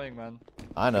like annoying, man.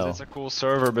 I know. 'Cause it's a cool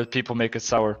server, but people make it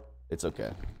sour. It's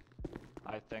okay.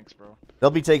 Thanks, bro. They'll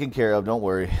be taken care of. Don't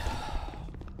worry.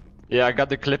 Yeah, I got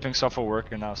the clipping software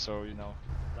working now, so you know.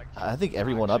 I think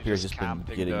everyone up here has just been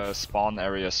camping getting. the spawn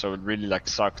area, so it really like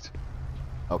sucked.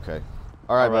 Okay.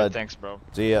 All right, bud. Thanks, bro.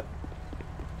 See ya.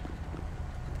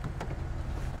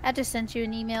 I just sent you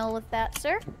an email with that,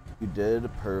 sir. You did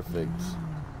perfect.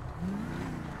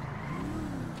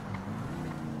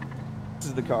 This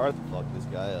is the car that fucked this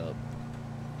guy up.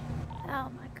 Oh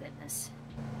my goodness.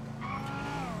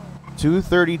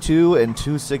 232 and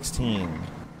 216.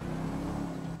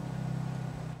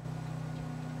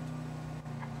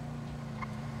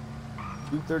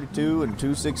 .232 and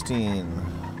 216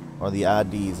 are the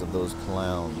IDs of those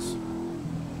clowns.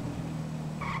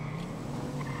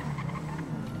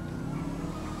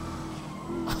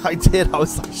 I did. I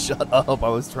was like, shut up. I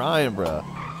was trying, bruh.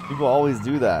 People always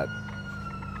do that.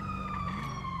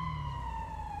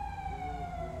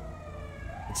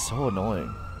 It's so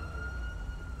annoying.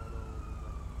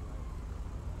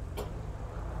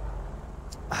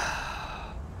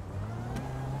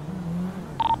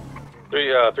 Three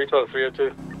 312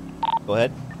 302. Go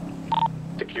ahead.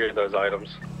 Secure those items.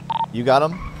 You got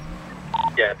them?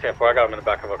 Yeah, 10-4. I got them in the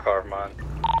back of a car of mine.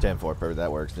 10-4, perfect.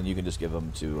 That works. Then you can just give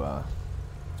them to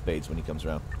Spades when he comes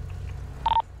around.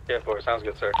 10-4. Sounds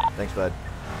good, sir. Thanks, bud.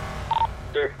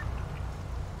 Sure.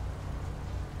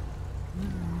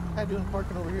 How you doing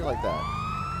parking over here like that?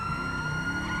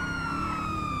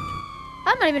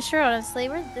 I'm not even sure, honestly.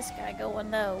 Where's this guy going,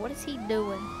 though? What is he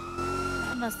doing?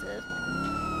 He must have.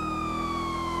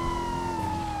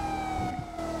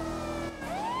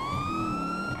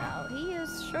 Oh, he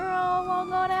is sure all along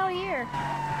going out here.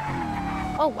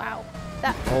 Oh, wow.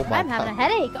 I'm having a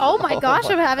headache. Oh, my gosh,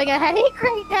 I'm having a headache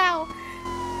right now.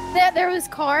 There was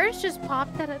cars just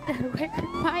popped out of nowhere in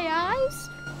my eyes.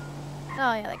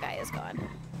 Oh, yeah, that guy is gone.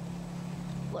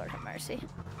 Lord have mercy.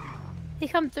 He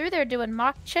come through there doing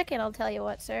mock chicken, I'll tell you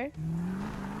what, sir.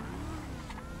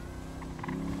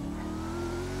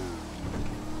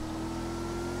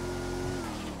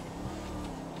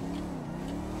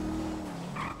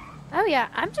 Oh yeah,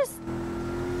 I'm just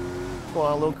Go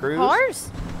on a little cruise.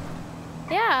 cars.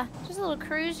 Yeah, just a little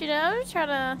cruise, you know, trying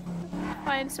to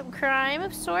find some crime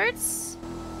of sorts.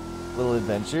 Little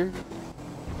adventure.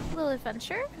 A little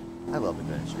adventure. I love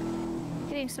adventure.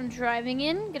 Getting some driving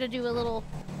in. Gonna do a little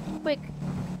quick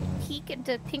peek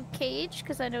into Pink Cage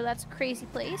because I know that's a crazy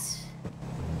place.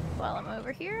 While I'm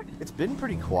over here. It's been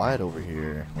pretty quiet over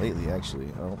here lately, actually.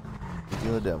 Oh,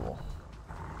 feel the devil.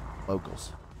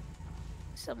 Locals.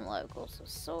 Some locals of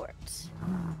sorts.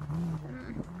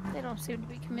 They don't seem to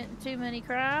be committing too many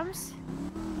crimes.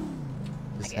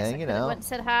 Just I guess hanging I out. went and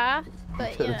said hi,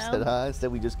 but Could you have know. said hi.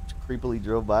 Instead, we just creepily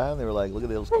drove by and they were like, "Look at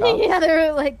those cops." Yeah, they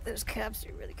were like, those cops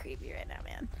are really creepy right now,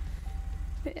 man.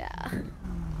 Yeah.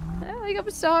 Like, I'm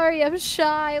sorry, I'm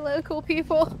shy, local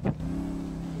people.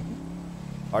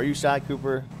 Are you shy,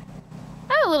 Cooper?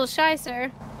 I'm a little shy,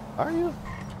 sir. Are you?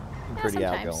 You're pretty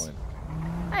sometimes. outgoing.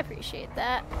 I appreciate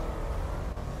that.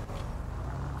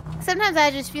 Sometimes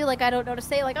I just feel like I don't know to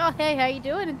say, like, oh, hey, how you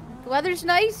doing? The weather's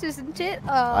nice, isn't it?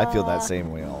 I feel that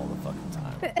same way all the fucking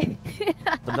time.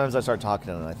 Sometimes I start talking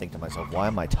and I think to myself, why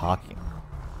am I talking?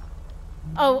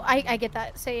 Oh, I get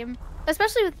that same.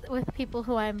 Especially with people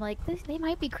who I'm like, they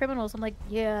might be criminals. I'm like,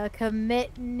 yeah,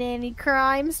 committing any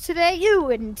crimes today? You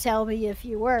wouldn't tell me if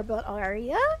you were, but are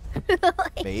ya?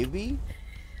 Like, maybe?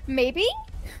 Maybe?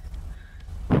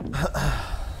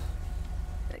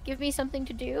 Give me something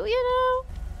to do, you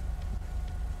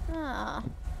know? Ah.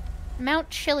 Mount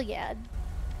Chiliad.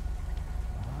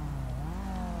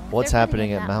 What's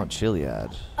happening at Mount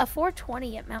Chiliad? A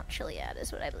 420 at Mount Chiliad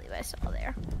is what I believe I saw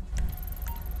there.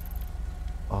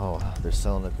 Oh, they're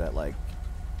selling it at like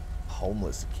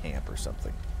homeless camp or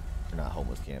something. Or not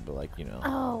homeless camp, but like, you know.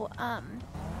 Oh,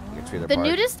 your trailer the park.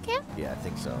 nudist camp? Yeah, I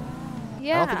think so.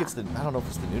 Yeah. I don't think it's the. I don't know if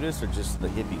it's the nudist or just the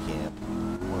hippie camp.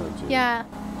 One of the two. Yeah.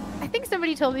 I think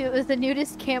somebody told me it was the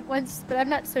nudist camp once, but I'm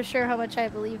not so sure how much I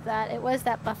believe that. It was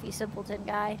that Buffy Simpleton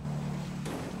guy.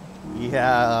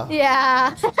 Yeah.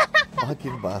 Yeah.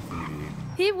 Fucking Buffy, dude.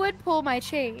 He would pull my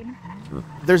chain.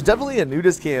 There's definitely a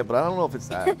nudist camp, but I don't know if it's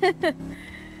that.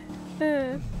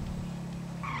 Well,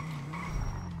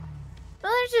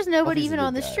 there's just nobody Buffy's a even good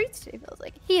on the guy. streets today, feels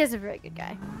like. He is a very good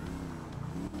guy.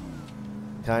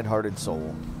 Kind-hearted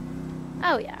soul.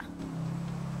 Oh, yeah.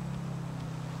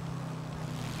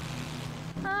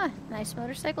 Ah, nice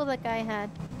motorcycle that guy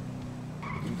had.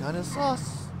 You kind of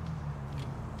sus.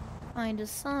 Kinda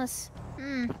sus.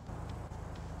 Hmm.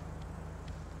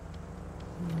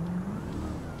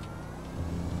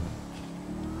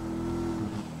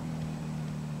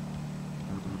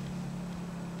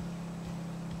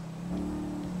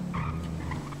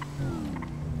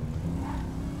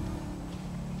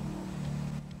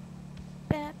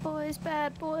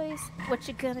 Bad boys, what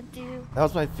you gonna do? That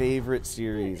was my favorite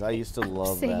series. I used to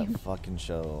love Same. that fucking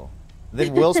show.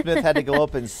 Then Will Smith had to go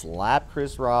up and slap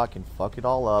Chris Rock and fuck it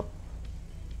all up.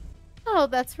 Oh,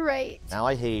 that's right. Now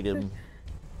I hate him.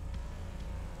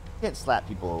 Can't slap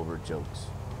people over jokes.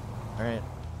 Alright?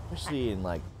 Especially in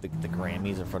like the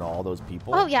Grammys in front of all those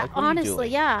people. Oh yeah, Like, what are you honestly,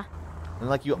 doing? yeah. And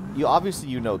like you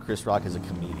obviously know Chris Rock is a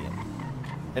comedian.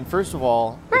 And first of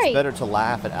all, Right. it's better to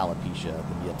laugh at alopecia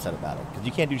than be upset about it. Because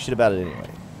you can't do shit about it anyway.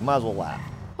 You might as well laugh.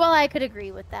 Well, I could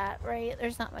agree with that, right?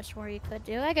 There's not much more you could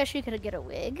do. I guess you could get a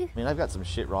wig. I mean, I've got some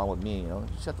shit wrong with me, you know? You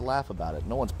just have to laugh about it.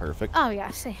 No one's perfect. Oh yeah,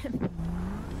 same.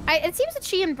 It seems that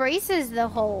she embraces the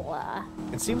whole,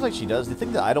 It seems like she does. The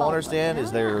thing that I don't understand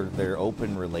is their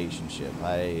open relationship.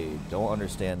 I don't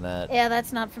understand that. Yeah,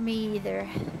 that's not for me either.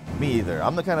 Me either.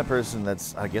 I'm the kind of person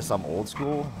that's, I guess I'm old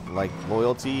school. Like,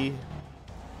 loyalty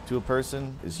to a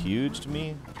person is huge to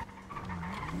me.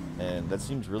 And that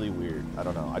seems really weird. I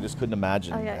don't know. I just couldn't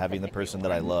imagine Oh, yeah, having the person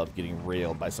that I love getting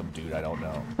railed by some dude I don't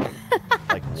know.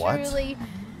 Like, what?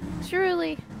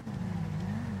 Truly.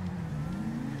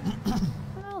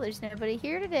 Well, there's nobody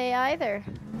here today either.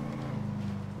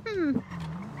 Hmm.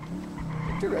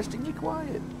 Interestingly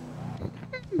quiet.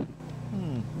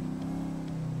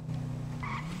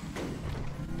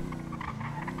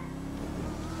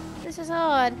 This is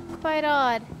odd. Quite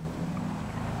odd.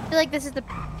 I feel like this is the...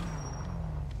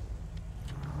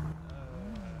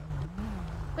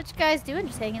 What you guys doing?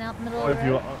 Just hanging out in the middle of the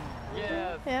road?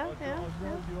 Yeah.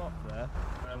 You up there,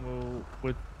 and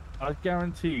I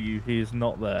guarantee you he is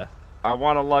not there. I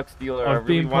want a Lux dealer. I I've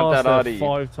really been want past that there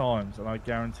Audi. 5 times, and I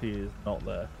guarantee he is not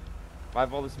there. I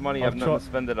have all this money. I have nothing to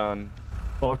spend it on.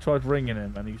 But I've tried ringing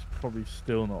him, and he's probably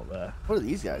still not there. What are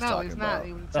these guys talking about?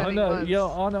 I know. Yeah,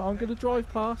 I know. I'm gonna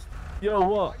drive past. Yo,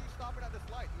 what?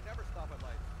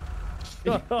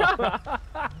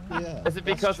 Yeah, is it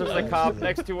because there's a cop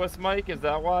next to us, Mike? Is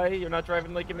that why you're not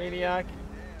driving like a maniac?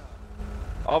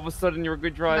 All of a sudden you're a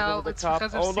good driver No, with a it's cop.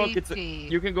 because of Oh look, safety.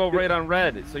 you can go right on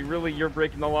red. So really, you're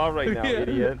breaking the law right now,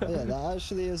 idiot. Yeah, that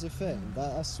actually is a thing.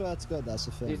 I swear to God, that's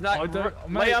a thing. He's not.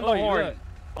 Lay on the horn.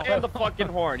 Lay on the fucking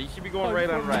horn. He should be going right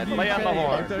on red. Lay on the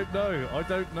horn. I don't know. I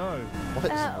don't know. What's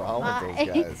wrong with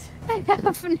those guys? I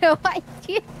have no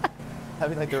idea.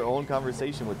 Having like their own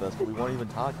conversation with us, but we weren't even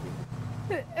talking.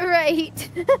 Right.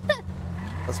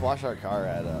 Let's wash our car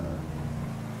at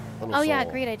Little Oh yeah,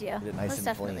 Soul. great idea. Get it nice Let's and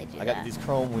definitely clean. do I got that. these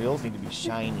chrome wheels need to be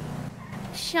shiny.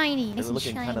 Shiny, They're nice and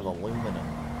looking shiny. kind of aluminum.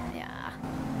 Yeah.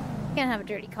 You can't have a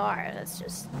dirty car. That's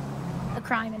just a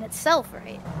crime in itself,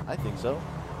 right? I think so.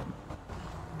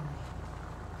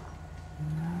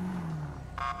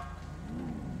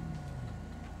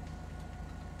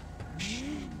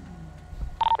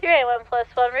 You're at 1+1.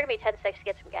 We're gonna be 10-6 to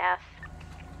get some gas.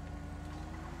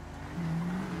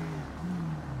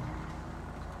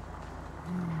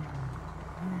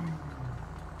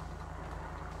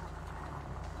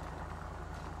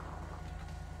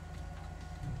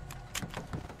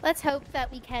 Let's hope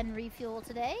that we can refuel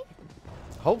today.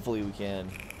 Hopefully we can.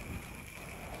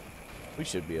 We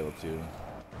should be able to.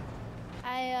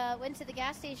 I went to the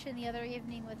gas station the other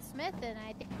evening with Smith, and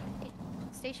I think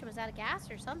the station was out of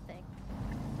gas or something.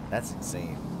 That's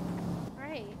insane.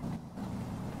 Right.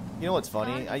 You know what's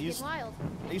funny? I used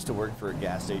to work for a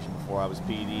gas station before I was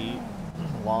PD.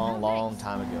 Long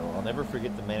time ago. I'll never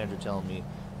forget the manager telling me,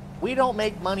 "We don't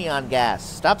make money on gas.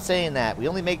 Stop saying that. We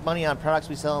only make money on products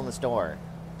we sell in the store."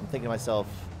 I'm thinking to myself,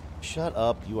 shut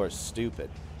up, you are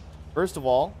stupid. First of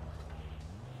all,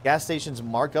 gas stations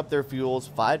mark up their fuels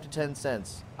 5 to 10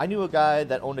 cents. I knew a guy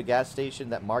that owned a gas station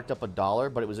that marked up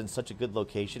 $1, but it was in such a good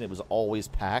location, it was always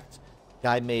packed.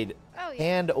 Guy made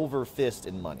hand over fist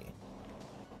in money.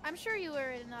 I'm sure you were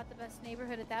in not the best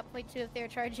neighborhood at that point, too, if they were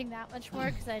charging that much more,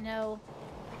 because I know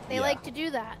they like to do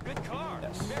that. Good car.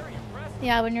 Yes. Very impressive.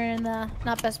 Yeah, when you're in the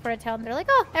not best part of town, they're like,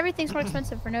 oh, everything's more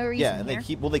expensive for no reason. Yeah, and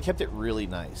they kept it really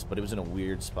nice, but it was in a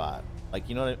weird spot. Like,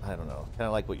 you know what, I don't know, kind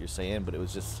of like what you're saying, but it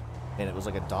was just, and it was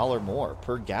like $1 more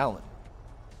per gallon.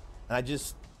 And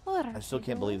I still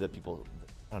can't believe that people,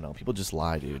 I don't know, people just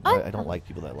lie, dude. I don't like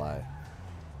people that lie.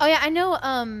 Oh yeah, I know.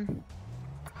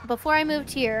 Before I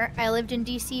moved here, I lived in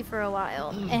DC for a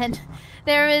while, and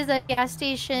there was a gas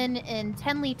station in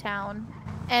Tenleytown,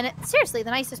 and seriously, the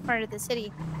nicest part of the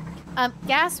city.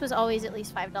 Gas was always at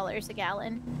least $5 a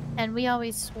gallon, and we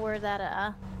always swore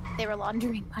that they were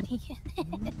laundering money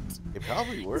in it. They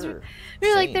probably were. We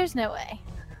were like, "There's no way."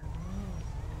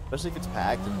 Especially if it's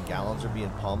packed and gallons are being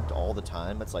pumped all the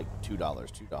time. That's like $2,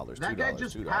 $2, $2,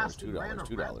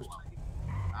 $2.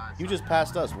 You just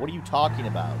passed us. What are you talking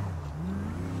about?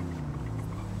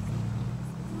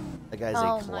 That guy's a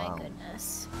clown. Oh my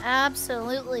goodness.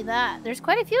 Absolutely that. There's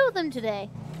quite a few of them today.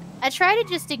 I try to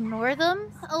just ignore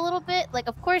them a little bit. Like,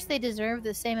 of course they deserve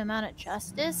the same amount of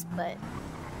justice, but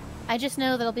I just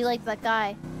know that I'll be like that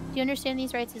guy. Do you understand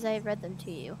these rights as I have read them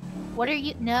to you? What are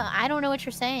you? No, I don't know what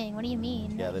you're saying. What do you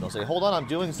mean? Yeah, they don't say, hold on, I'm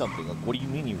doing something. Like, what do you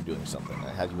mean you're doing something? I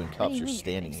have you in cuffs. You're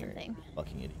standing here.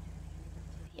 Fucking idiot.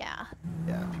 Yeah.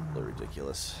 Yeah, people are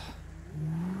ridiculous.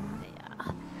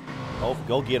 Yeah. Oh,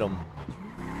 go get them.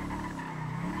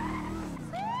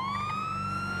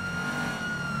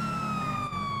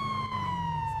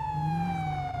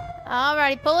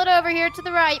 Alrighty, pull it over here to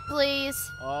the right, please.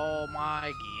 Oh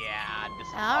my god.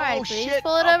 Alright, please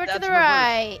pull it over to the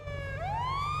right.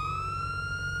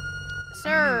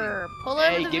 Sir, pull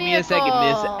over the vehicle. Hey, give me a second,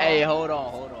 miss. Hey, hold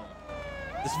on.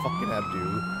 This fucking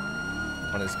Abdu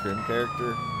on his crim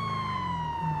character.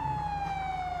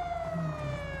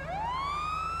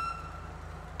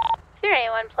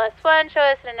 +1, show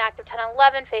us an active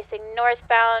 1011 facing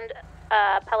northbound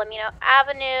Palomino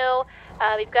Avenue.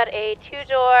 We've got a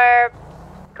 2-door,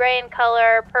 gray in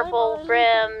color, purple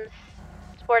rims,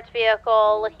 sports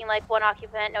vehicle, looking like one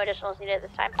occupant. No additionals needed at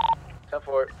this time.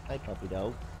 10-4. Hi, puppy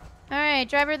dog. Alright,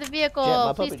 driver of the vehicle,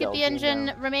 Jet, please keep the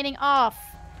engine remaining off.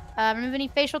 Remove any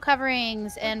facial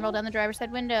coverings and roll down the driver's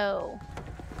side window.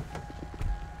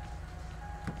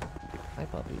 Hi,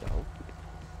 puppy dog.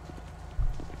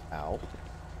 Ow.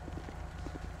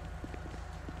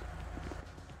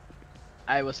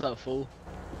 Hey, what's up, fool?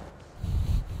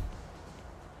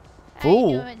 How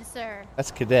you doing, sir? That's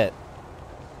Cadet.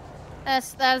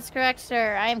 That is correct,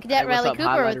 sir. I am Cadet Riley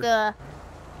Cooper with the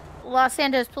Los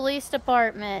Santos Police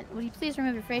Department. Would you please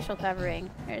remove your facial covering?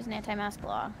 There's an anti-mask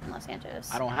law in Los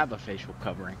Santos. I don't have a facial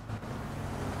covering.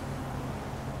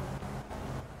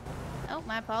 Oh,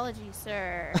 my apologies,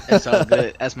 sir. That's all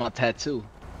good. That's my tattoo.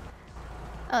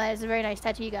 Oh, that is a very nice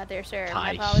tattoo you got there, sir.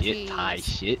 My apologies. Tie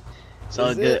shit.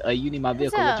 So good. You need my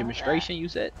vehicle registration, you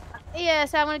said?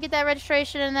 Yes, I want to get that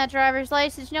registration and that driver's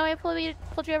license. You know why I pulled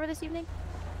you over this evening?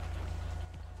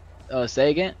 Say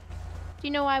again? Do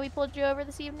you know why we pulled you over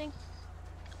this evening?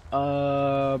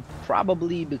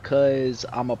 Probably because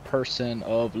I'm a person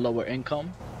of lower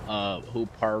income, who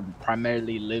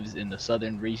primarily lives in the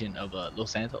southern region of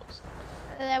Los Santos.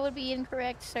 That would be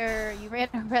incorrect, sir. You ran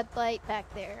a red light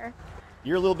back there.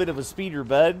 You're a little bit of a speeder,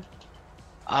 bud.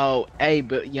 Oh, hey,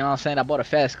 but you know what I'm saying? I bought a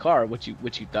fast car. What you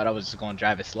thought I was just gonna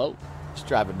drive it slow? Just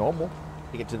drive it normal.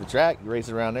 You get to the track, you race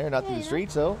around there, not through the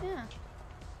streets, though. Yeah.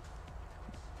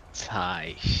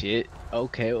 Tie shit.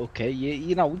 Okay. Yeah,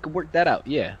 you know, we could work that out.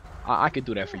 Yeah, I could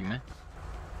do that for you, man.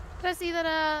 Could I see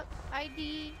that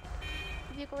ID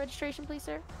vehicle registration, please,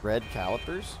 sir? Red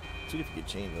calipers? See if you could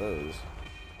change those.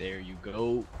 There you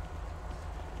go.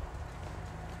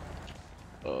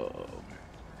 Oh,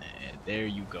 man, there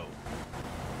you go.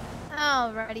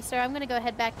 Alrighty, sir. I'm gonna go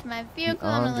head back to my vehicle.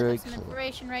 I'm gonna look up some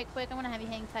information right quick. I want to have you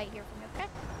hang tight here for me, okay?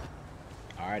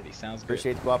 Alrighty, sounds good.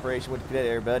 Appreciate the cooperation with the Cadet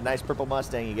there, bud. Nice purple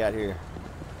Mustang you got here.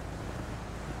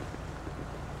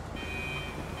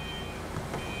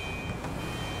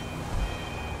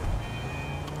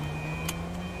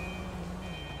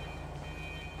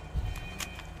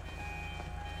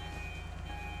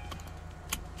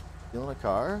 Stealing a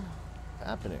car? What's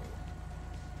happening?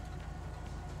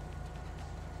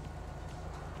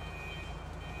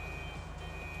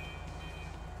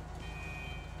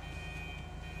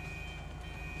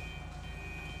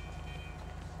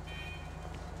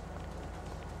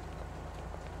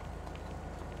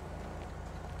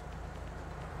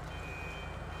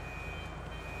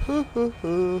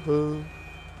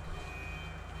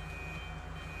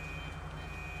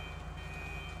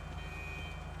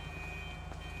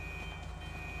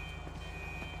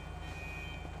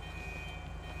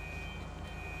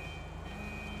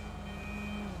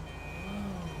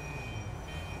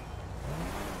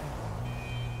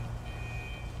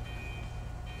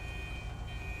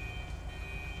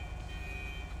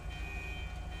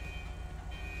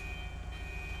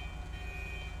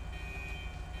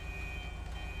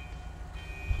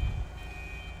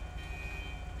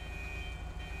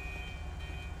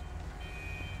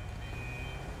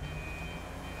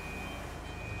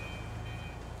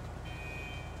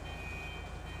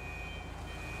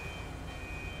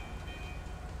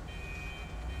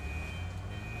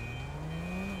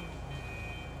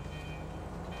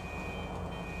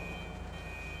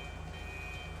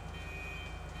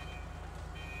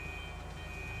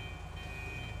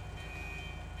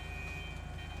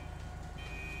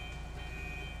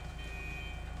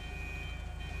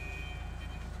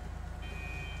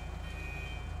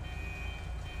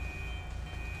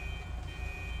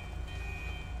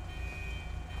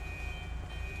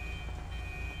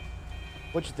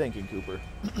 What you thinking, Cooper?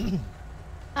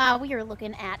 We are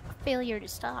looking at failure to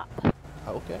stop.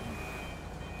 Okay.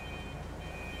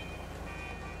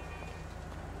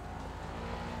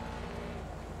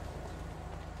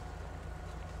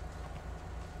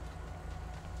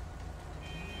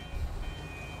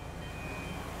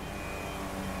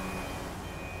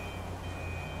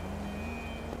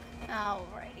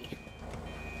 Alrighty.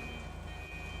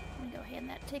 I'm gonna go hand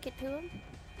that ticket to him.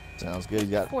 Sounds good. You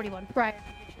got 41 prior.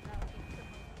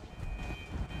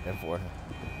 And 4.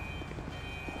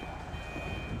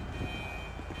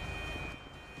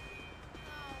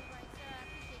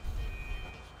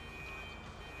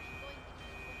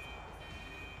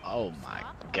 Oh my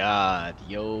God,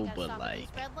 yo, but like,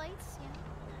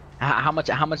 how much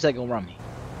they gonna run me?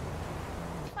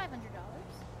 $500.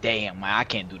 Damn, man, I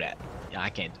can't do that. Yeah,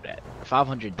 I can't do that.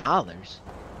 $500.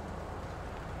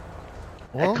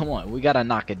 Well, come on, we gotta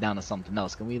knock it down to something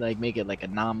else. Can we like make it like a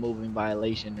non-moving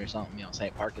violation or something? You know, say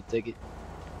park a ticket.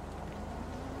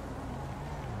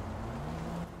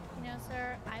 You know,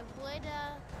 sir, I would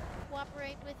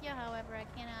cooperate with you. However, I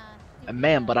can't.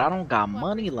 Man, but I don't got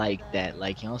money like that.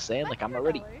 Like, you know what I'm saying? Like, I'm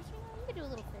already.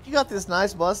 You got this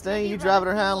nice Mustang. You driving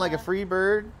around like a free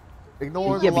bird,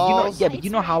 ignoring the but laws. but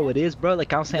you know how it is, bro.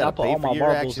 Like I'm saying, I put all my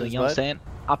marbles in. You know what I'm bud. saying?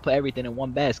 I put everything in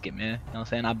one basket, man. You know what I'm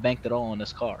saying? I banked it all in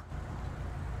this car.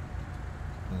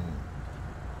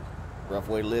 Rough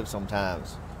way to live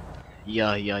sometimes.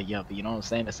 Yeah. But you know what I'm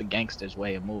saying? It's a gangster's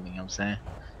way of moving. You know what I'm saying?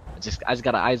 I just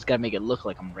gotta make it look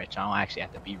like I'm rich. I don't actually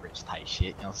have to be rich type shit.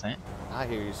 You know what I'm saying? I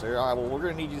hear you, sir. All right, well, we're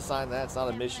gonna need you to sign that. It's not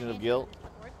a admission of guilt,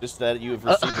 just that you have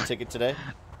received a ticket today.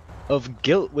 Of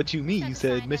guilt? What you mean? You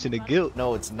said admission of guilt?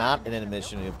 No, it's not an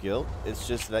admission of guilt. It's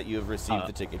just that you have received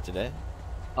the ticket today.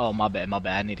 Oh, my bad.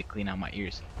 I need to clean out my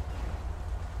ears.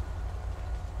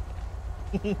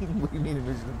 What do you mean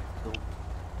admission of guilt?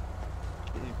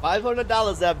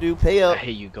 $500, Abdu. Pay up.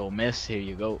 Here you go, miss. Here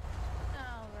you go.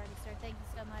 Alrighty, sir. Thank you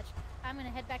so much. I'm gonna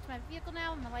head back to my vehicle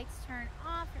now. When the lights turn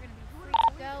off, you're gonna be free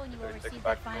to go, and you will receive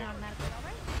that fine automatically.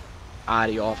 All right?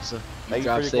 Alrighty, officer. Thank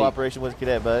you for your cooperation with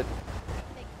Cadet, bud.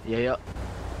 Yeah.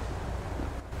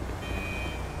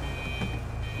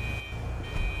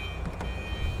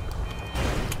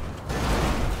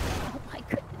 Oh my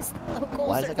goodness, the locals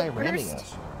Why is are that guy the ramming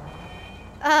worst.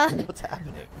 us? What's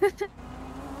happening?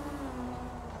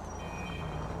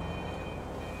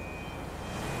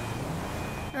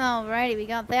 Alrighty, we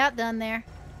got that done there.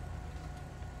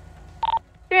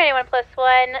 391 plus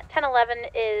 1, 1011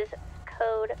 is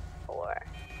code 4.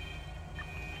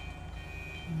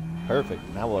 Perfect.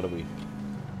 Now what are we?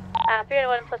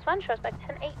 391 plus 1 shows back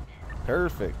 10-8.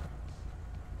 Perfect.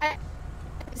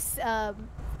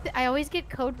 I always get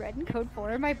code red and code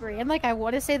 4 in my brain. Like, I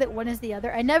want to say that one is the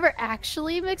other. I never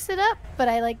actually mix it up, but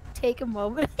I, like, take a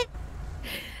moment.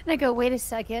 And I go, wait a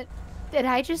second. Did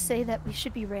I just say that we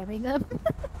should be ramming them?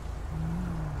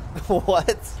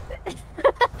 What?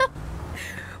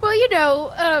 Well, you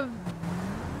know,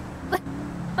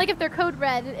 like if they're code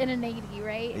red in an 80,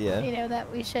 right? Yeah. You know, that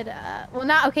we should, well,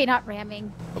 not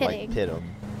ramming, But, hitting. like, pit them.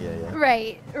 Yeah.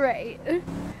 Right.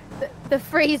 The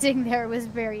phrasing there was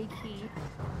very key.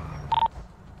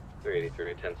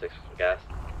 383, 10-6 gas.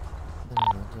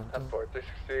 10-4,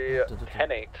 360,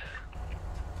 10-8.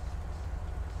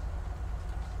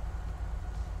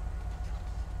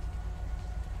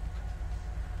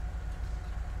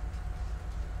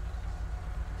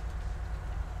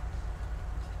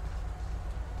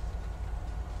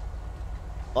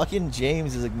 Fucking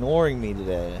James is ignoring me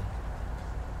today.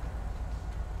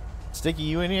 Sticky,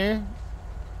 you in here?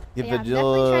 Get Yeah,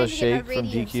 vanilla shake from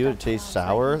radio DQ. It tastes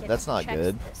sour. That's not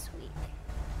good. Make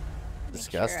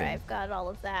Disgusting. sure I've got all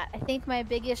of that. I think my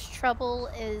biggest trouble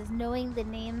is knowing the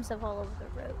names of all of the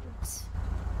roads.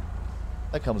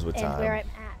 That comes with And time. where I'm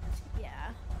at,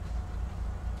 yeah.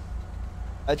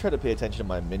 I try to pay attention to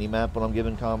my mini map when I'm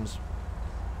giving comms.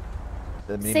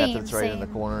 The mini map that's right in the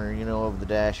corner, you know, of the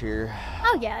dash here.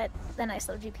 Oh yeah, it's a nice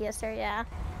little GPS there, yeah.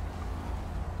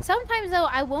 Sometimes though,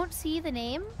 I won't see the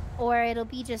name, or it'll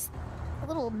be just a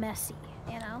little messy,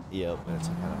 you know? Yep, and it's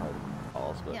kind of hard to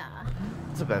call, but yeah.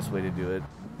 It's the best way to do it.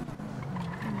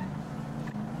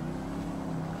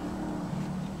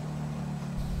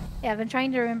 Yeah, I've been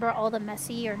trying to remember all the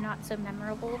messy or not so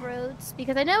memorable roads,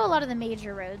 because I know a lot of the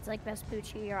major roads, like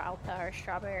Vespucci or Alta or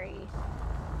Strawberry.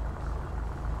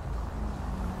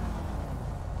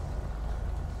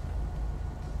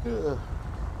 Ugh.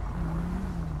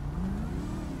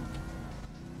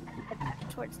 Head back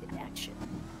towards the action,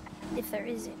 if there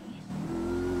is any.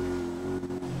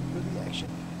 Good the action.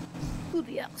 Who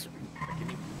the action?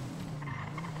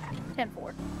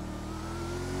 10-4.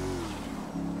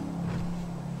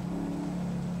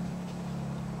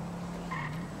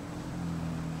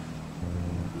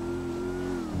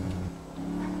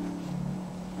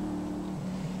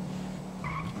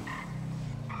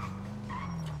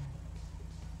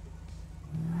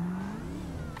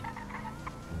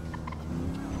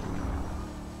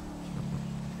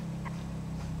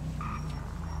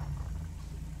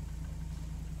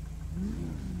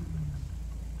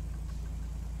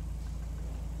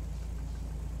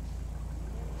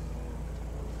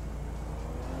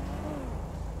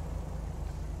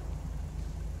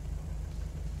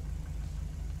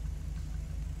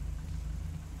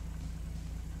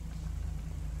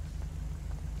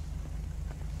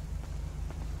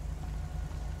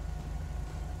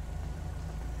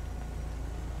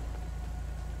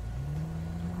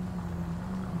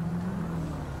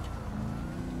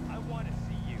 I want to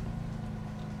see you.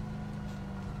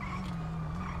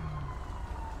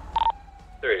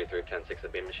 383, 10-6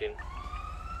 at Beam Machine.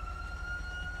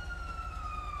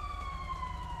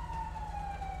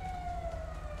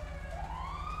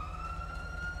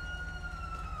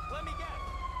 Let me guess.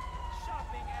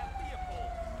 Shopping at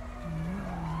Leopold.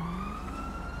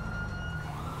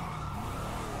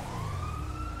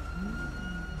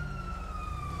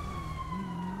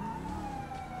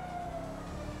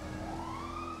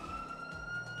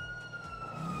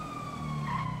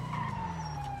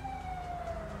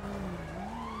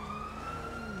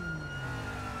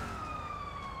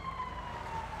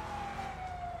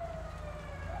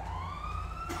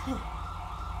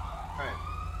 Alright.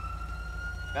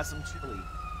 Got some chili.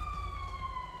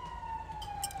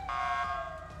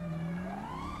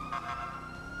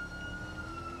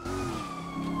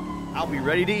 I'll be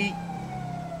ready to eat.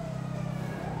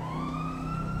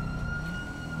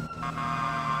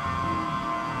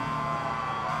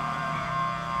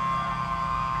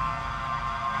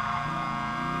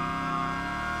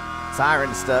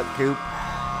 Siren stuck, Coop.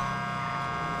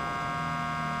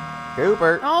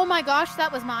 Cooper. Oh my gosh,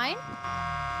 that was mine?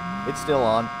 It's still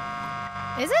on.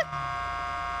 Is it?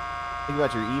 Think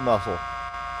about your E-muscle.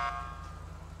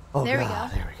 Oh, there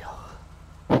God, we go. There we go.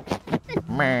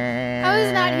 I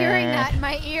was not hearing that in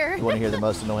my ear. You want to hear the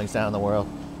most annoying sound in the world?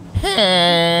 Do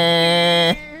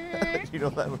you know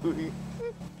that movie?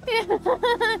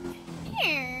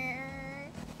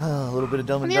 Oh, a little bit of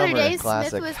Dumb and The other Dumber, day, classic.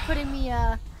 Smith was putting me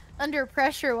under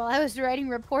pressure while I was writing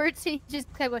reports. He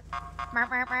just kind of went, "Mark,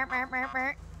 mark, mark, mark, mark,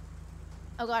 mark."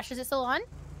 Oh gosh, is it still on?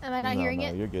 Am I not hearing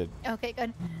it? No, you're good. Okay,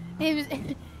 good.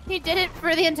 He did it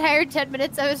for the entire 10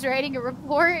 minutes I was writing a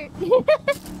report.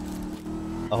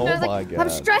 Oh I was my like, God. I'm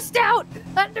stressed out,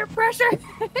 under pressure.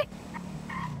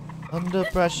 Under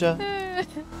pressure.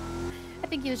 I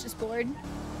think he was just bored.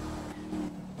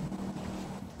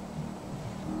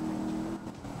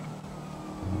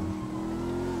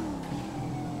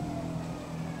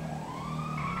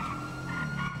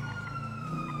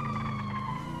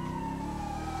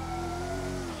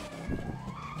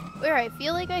 Where I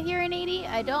feel like I hear an 80,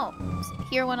 I don't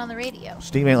hear one on the radio.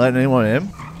 Steve ain't letting anyone in?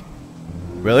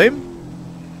 Really?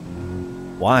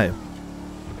 Why?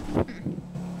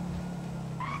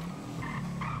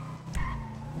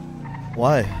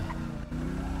 Why?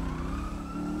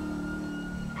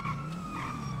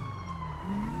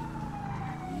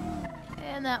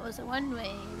 was a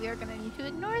one-way. We are gonna need to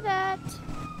ignore that.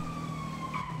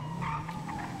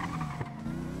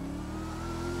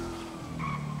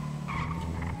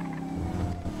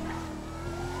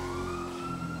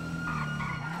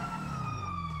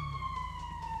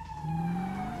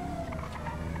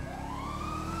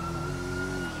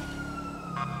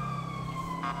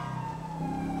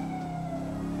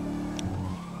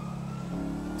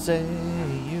 Say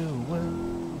you will.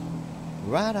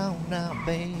 Right on now,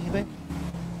 baby.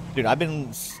 Dude, I've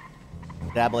been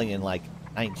dabbling in like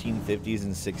 1950s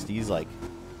and 60s, like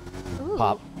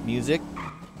pop music.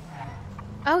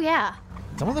 Oh, yeah.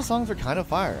 Some of the songs are kind of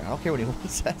fire. I don't care what anyone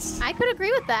says. I could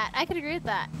agree with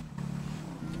that.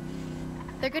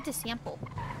 They're good to sample.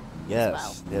 Yes,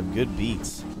 well. they have good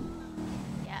beats.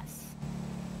 Yes.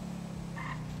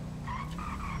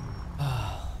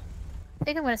 I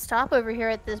think I'm going to stop over here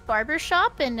at this barber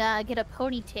shop and get a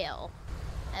ponytail.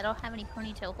 I don't have any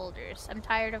ponytail holders. I'm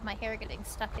tired of my hair getting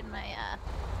stuck in my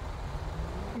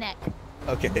neck.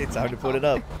 Okay, time to put it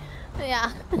up.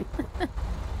 Yeah.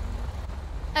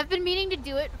 I've been meaning to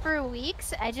do it for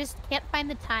weeks. I just can't find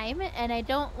the time, and I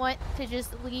don't want to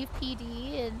just leave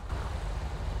PD and,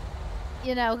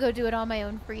 you know, go do it on my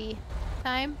own free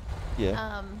time.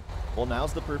 Yeah. Well,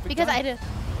 now's the perfect because time.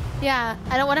 Yeah,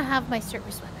 I don't want to have my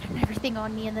service weapon and everything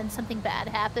on me, and then something bad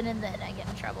happen, and then I get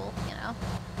in trouble, you know?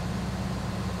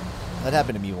 That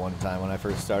happened to me one time when I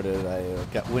first started. I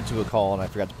went to a call and I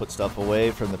forgot to put stuff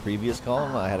away from the previous call.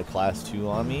 And I had a class 2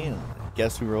 on me, and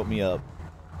guess who wrote me up?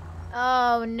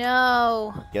 Oh,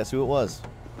 no. Guess who it was?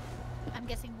 I'm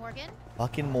guessing Morgan?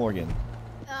 Fucking Morgan.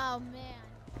 Oh, man.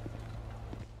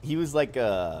 He was like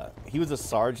he was a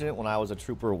sergeant when I was a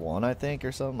Trooper 1, I think,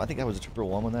 or something. I think I was a Trooper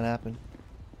 1 when that happened.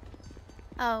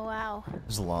 Oh, wow. It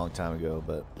was a long time ago,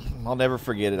 but I'll never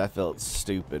forget it. I felt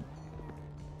stupid.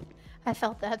 I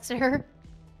felt that, sir.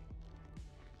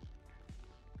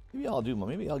 Maybe I'll do.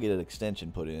 Maybe I'll get an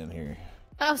extension put in here.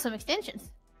 Oh, some extensions.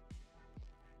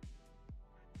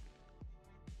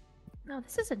 Oh,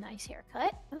 this is a nice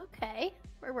haircut. Okay,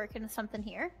 we're working with something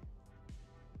here.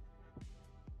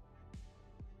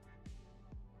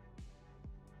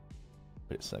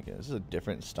 Wait a second. This is a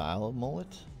different style of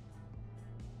mullet.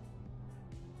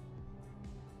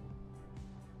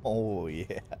 Oh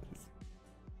yeah,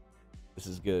 this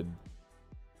is good.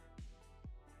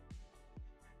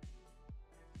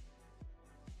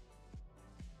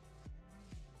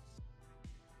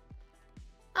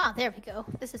 Ah, there we go.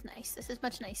 This is nice. This is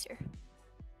much nicer.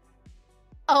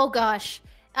 Oh gosh,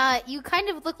 you kind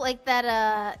of look like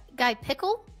that guy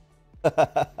Pickle.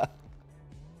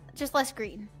 Just less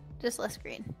green. Just less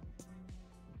green.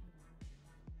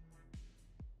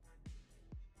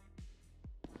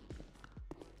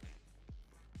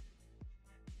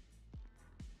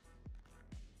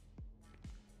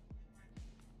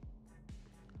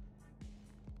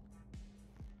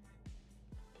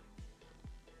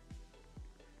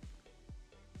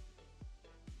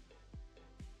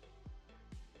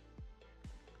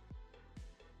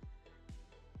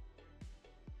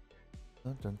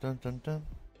 Dun, dun, dun, dun, dun.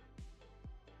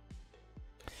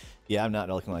 Yeah, I'm not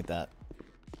looking like that.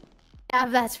 Yeah,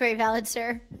 that's very valid,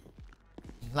 sir.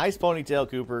 Nice ponytail,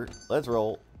 Cooper. Let's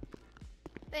roll.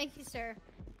 Thank you, sir.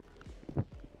 I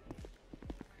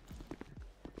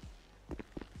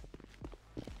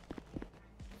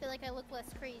feel like I look less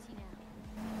crazy now.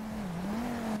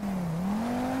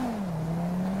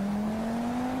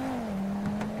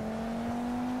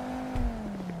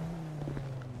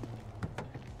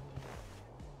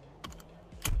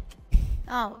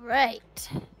 All right.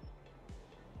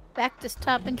 Back to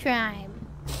stopping crime.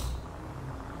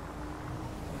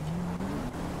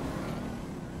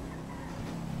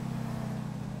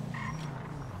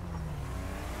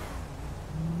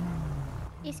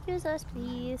 Excuse us,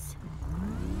 please.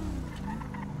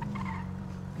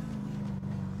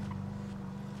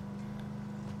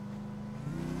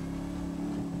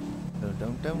 Dun,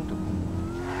 dun, dun, dun.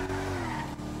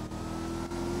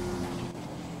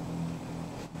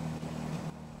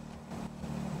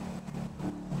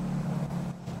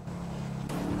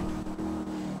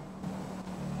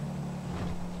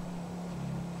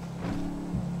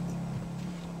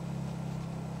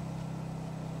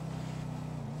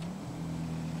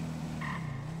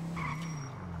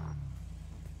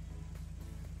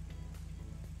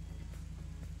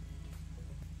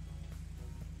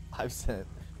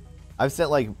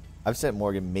 I've sent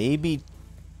Morgan maybe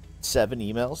 7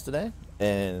 emails today,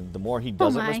 and the more he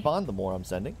doesn't respond, the more I'm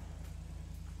sending.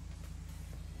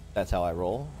 That's how I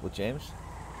roll with James.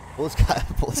 Pull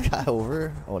this guy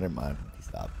over. Oh, never mind. He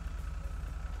stopped.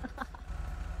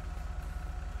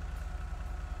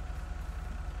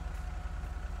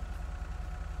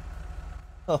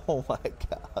 Oh my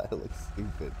god, I look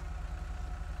stupid.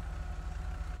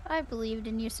 I believed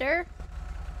in you, sir.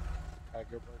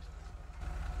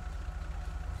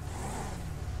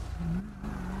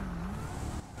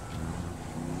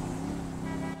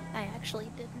 I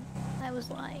actually didn't. I was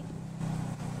lying.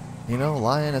 You know,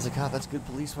 lying as a cop, that's good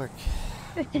police work.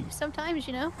 Sometimes,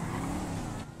 you know.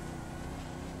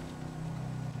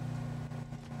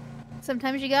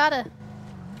 Sometimes you gotta.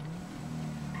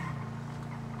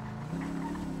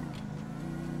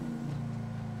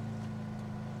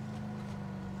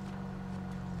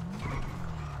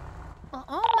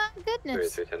 Oh my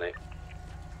goodness.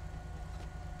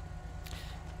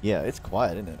 Yeah, it's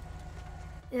quiet, isn't it?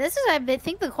 This is, I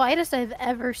think, the quietest I've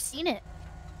ever seen it.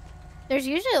 There's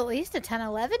usually at least a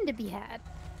 10-11 to be had.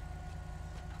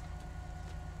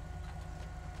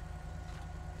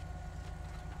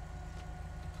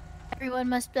 Everyone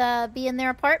must be in their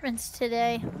apartments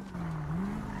today.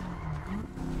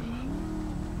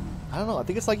 I don't know. I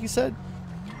think it's like you said.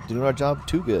 Doing our job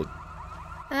too good.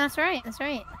 That's right. That's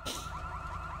right.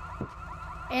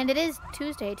 And it is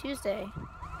Tuesday.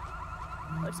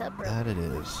 What's up, brother? That it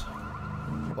is.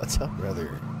 What's up, brother?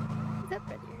 What's up,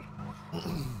 brother?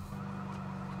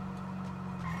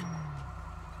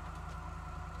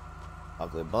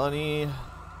 Chocolate bunny.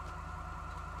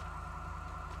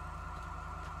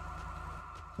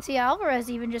 See, Alvarez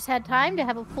even just had time to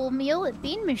have a full meal at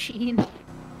Bean Machine.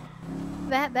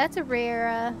 That's a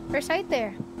rare sight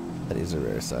there. That is a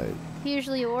rare sight. You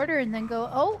usually order and then go,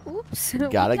 oh, oops.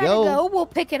 Gotta go. We'll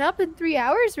pick it up in 3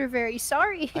 hours. We're very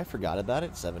sorry. I forgot about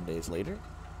it 7 days later.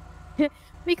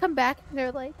 We come back and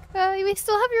they're like, we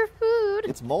still have your food.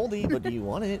 It's moldy, but do you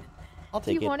want it? I'll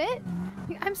take it. Do you want it?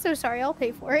 I'm so sorry. I'll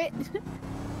pay for it.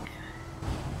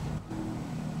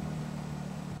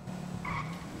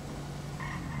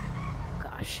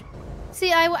 Gosh.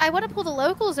 See, I want to pull the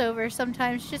locals over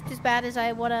sometimes just as bad as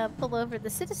I want to pull over the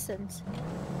citizens.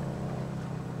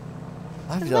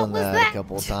 I've done that a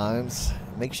couple of times.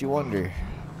 It makes you wonder.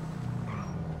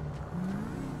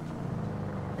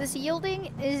 This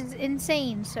yielding is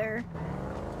insane, sir.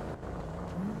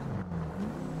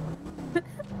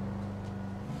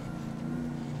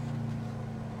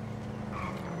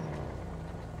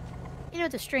 You know,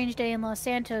 it's a strange day in Los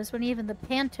Santos when even the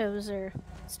Pantos are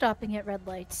stopping at red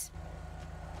lights.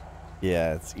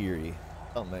 Yeah, it's eerie.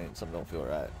 Oh man, something don't feel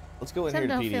right. Let's go in here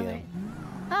to PDM. Right.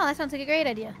 Oh, that sounds like a great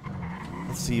idea.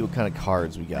 Let's see what kind of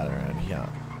cards we got around here.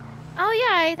 Oh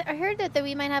yeah, I heard that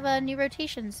we might have a new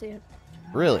rotation soon.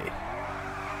 Really?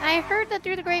 I heard that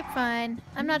through the grapevine.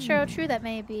 I'm not sure how true that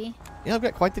may be. Yeah, I've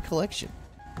got quite the collection.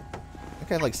 I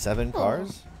think I have like 7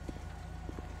 cars.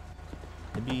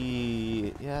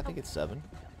 Maybe, yeah, I think it's 7.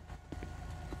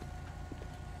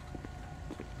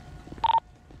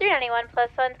 391 plus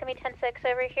 1's gonna be 10-6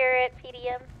 over here at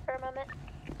PDM for a moment.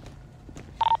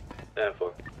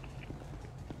 10-4.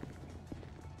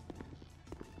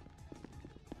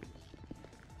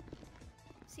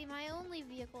 See, my only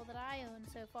vehicle that I own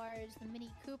so far is the Mini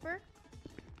Cooper.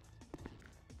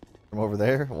 From over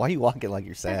there? Why are you walking like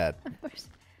you're sad? Of course.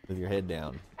 With your head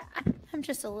down. I'm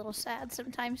just a little sad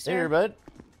sometimes, sir. Hey there, bud.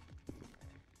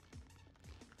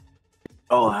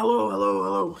 Oh,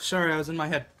 hello. Sorry, I was in my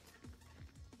head.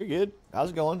 You're good.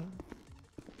 How's it going?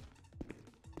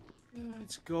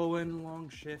 It's going. Long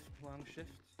shift.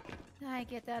 I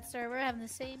get that, sir. We're having the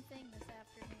same thing this afternoon.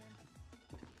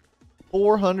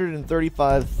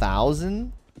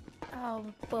 435,000? Oh,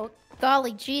 well,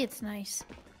 golly gee, it's nice.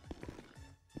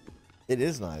 It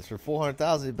is nice. For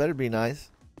 400,000, it better be nice.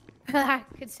 I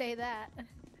could say that.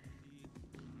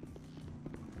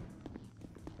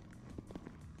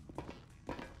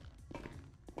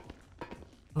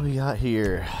 What do we got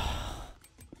here?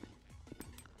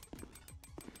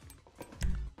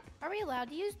 Are we allowed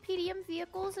to use PDM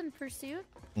vehicles in pursuit?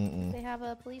 Mm-mm. They have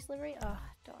a police livery? Oh,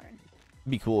 darn.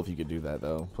 It'd be cool if you could do that,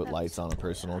 though. Put lights on a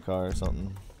personal car or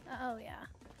something. Oh, yeah.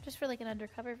 Just for, like, an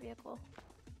undercover vehicle.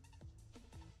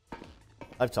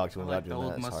 I've talked to him about the doing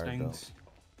old that. It's hard, Mustangs.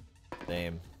 though.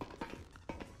 Damn.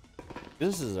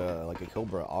 This is like a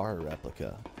Cobra R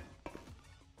replica.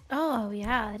 Oh,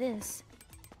 yeah, it is.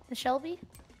 The Shelby?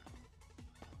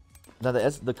 Now,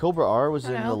 the Cobra R was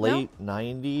in the late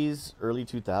 90s, early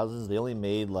 2000s. They only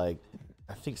made, like,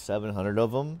 I think 700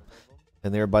 of them.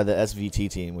 And they were by the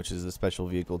SVT team, which is the special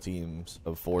vehicle teams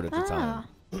of Ford at the time.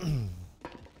 It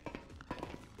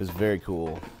was very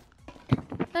cool.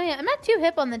 Oh, yeah. I'm not too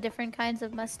hip on the different kinds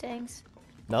of Mustangs.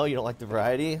 No, you don't like the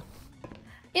variety?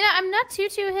 You know, I'm not too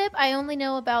hip. I only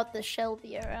know about the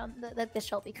Shelby around, the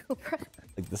Shelby Cobra.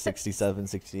 Like the 67,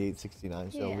 68,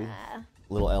 69 Shelby? Yeah.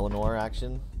 Little Eleanor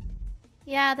action?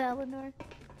 Yeah, the Eleanor.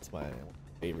 That's my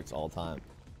Favorites all time.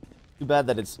 Too bad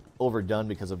that it's overdone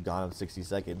because of Gone in 60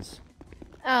 Seconds.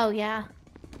 Oh yeah.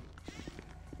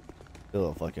 Still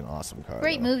a fucking awesome car.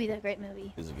 Great though. movie though. Great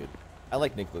movie. Is a good. I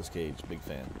like Nicolas Cage. Big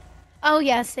fan. Oh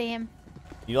yeah, same.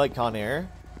 You like Con Air?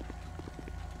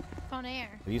 Con Air.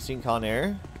 Have you seen Con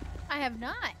Air? I have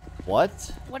not. What?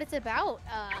 What it's about?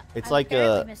 It's I'm like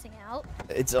barely missing out.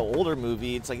 It's an older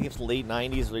movie. It's like it's late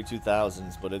 90s, early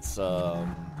 2000s, but it's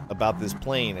about this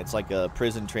plane. It's like a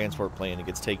prison transport plane. It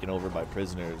gets taken over by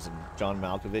prisoners, and John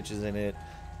Malkovich is in it,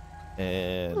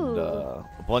 and a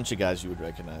bunch of guys you would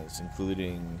recognize,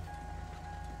 including.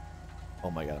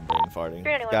 Oh my God, I'm brain farting.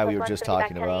 The guy we were just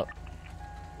talking about.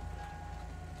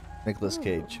 Nicolas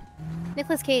Cage.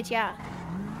 Nicolas Cage, yeah.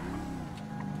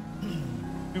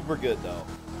 Super good though.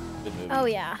 Good movie. Oh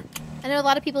yeah. I know a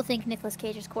lot of people think Nicolas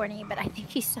Cage is corny, but I think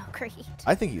he's so great.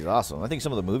 I think he's awesome. I think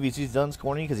some of the movies he's done's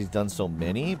corny because he's done so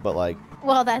many, but like.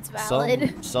 Well, that's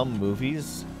valid. Some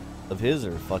movies of his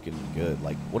are fucking good.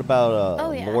 Like, what about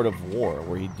Lord of War,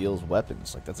 where he deals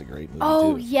weapons? Like, that's a great movie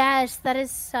Oh too. yes, that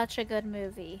is such a good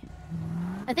movie.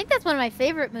 I think that's one of my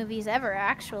favorite movies ever,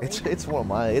 actually. It's one of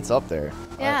my. It's up there.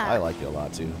 Yeah. I like it a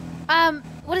lot too.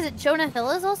 What is it? Jonah Hill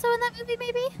is also in that movie,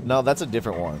 maybe? No, that's a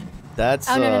different one. That's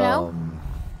Oh, no.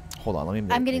 Hold on, let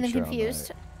me. I'm getting make them sure I'm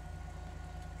confused. right.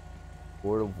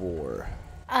 Lord of War.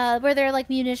 Where they're like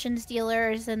munitions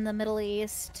dealers in the Middle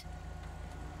East.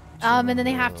 And then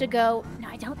they have to go. No,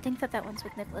 I don't think that one's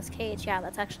with Nicolas Cage. Yeah,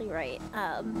 that's actually right.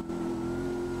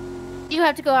 You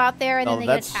have to go out there and then they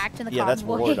get attacked in the convoy. That's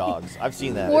War Dogs. I've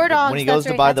seen that. War Dogs. When he goes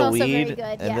to buy the weed, good,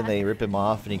 and then they rip him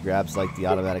off, and he grabs like the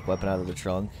automatic weapon out of the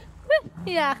trunk.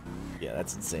 Yeah. Yeah,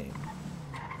 that's insane.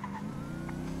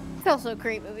 It's also a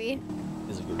great movie.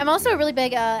 It's a good I'm also a really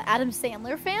big Adam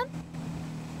Sandler fan.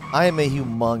 I am a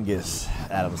humongous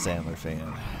Adam Sandler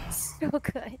fan. So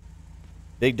good.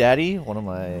 Big Daddy, one of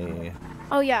my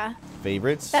Oh yeah.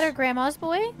 favorites. Better Grandma's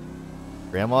Boy.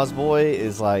 Grandma's Boy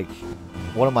is like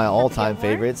one of my all-time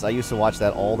favorites. I used to watch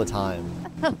that all the time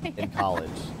in college.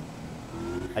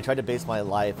 I tried to base my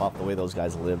life off the way those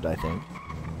guys lived, I think.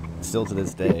 Still to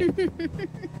this day.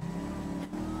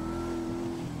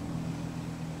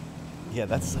 Yeah,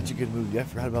 that's such a good movie. I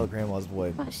forgot about Grandma's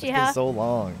Boy. It's been so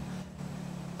long.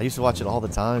 I used to watch it all the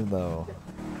time, though.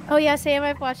 Oh yeah, Sam,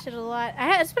 I've watched it a lot.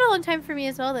 It's been a long time for me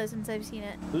as well, though, since I've seen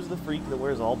it. Who's the freak that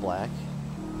wears all black?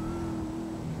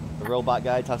 The robot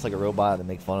guy talks like a robot and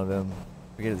make fun of him.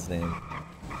 Forget his name.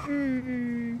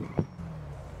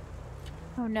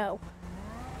 Oh no.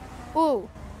 Ooh,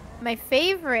 my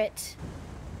favorite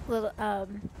little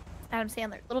Adam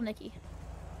Sandler, Little Nicky.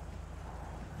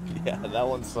 Yeah, that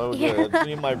one's so Yeah. good. It's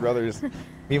me and my brother's,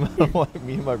 me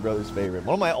and my brother's favorite.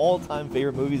 One of my all-time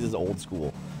favorite movies is Old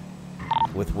School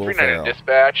with Will 39 Ferrell.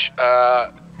 dispatch.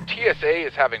 TSA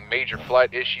is having major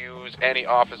flight issues. Any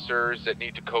officers that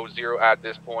need to code 0 at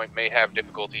this point may have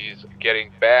difficulties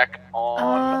getting back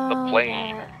on the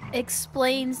plane. That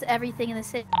explains everything in the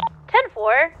city.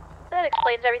 10-4. That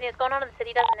explains everything that's going on in the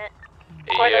city, doesn't it?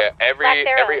 Or Yeah, the lack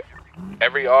thereof.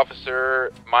 every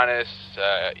officer minus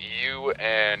you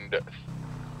and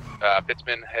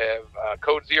Fitzman have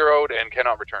code 0'd and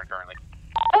cannot return currently.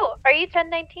 Oh, are you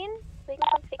 1019? We can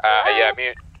come take Yeah,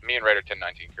 me and Red are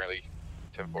 1019 currently.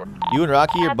 10-4. You and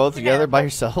Rocky are both together by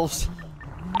yourselves?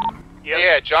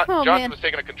 Yeah, Oh, Johnson man. was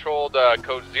taking a controlled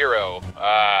code 0,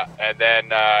 and then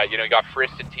he got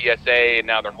frisked at TSA, and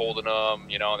now they're holding him.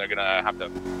 And they're gonna have to,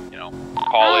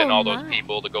 call in all those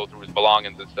people to go through his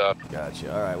belongings and stuff.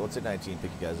 Gotcha. All right, what's at 19? Pick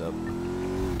you guys up.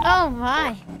 Oh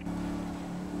my.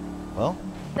 Well,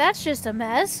 That's just a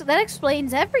mess. That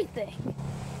explains everything.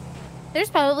 There's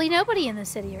probably nobody in the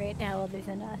city right now other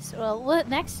than us. Well,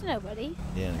 next to nobody.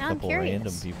 yeah, and a Now I'm couple curious.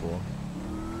 random people.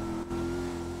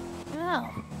 Wow.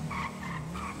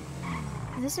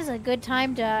 This is a good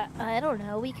time to, I don't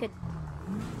know, we could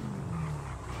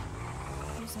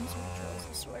do some sort of drills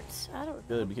of sorts. I don't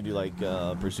know. Good. We could do like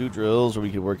pursuit drills, or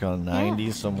we could work on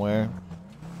 90s somewhere.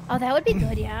 Oh, that would be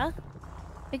good, yeah.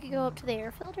 We could go up to the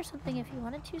airfield or something if you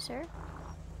wanted to, sir.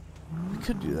 We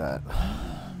could do that.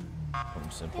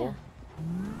 Something simple.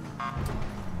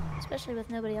 Especially with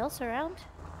nobody else around.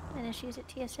 And issues at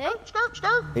TSA.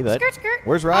 Hey, bud. Skirt, skirt.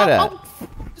 Where's Ride at? Oh,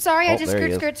 sorry, I Oh, just there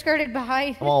he is. skirted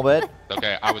behind. Come on, bud.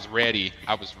 Okay, I was ready.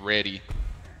 I was ready.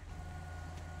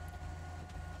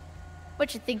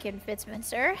 What you thinking, Fitzman,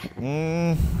 sir?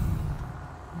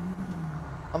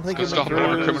 I'm thinking Just all the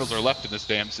more criminals are left in this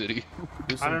damn city.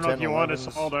 I don't know if you want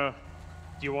us all to.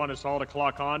 Do you want us all to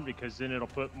clock on? Because then it'll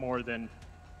put more than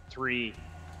 3.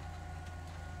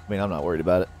 I mean, I'm not worried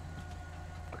about it.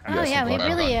 You Oh guys yeah, can we clock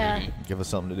really on. Give us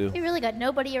something to do. we really got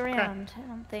nobody around. I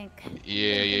don't think.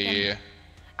 Yeah.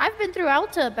 I've been through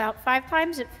Alta about 5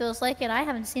 times, it feels like, and I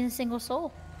haven't seen a single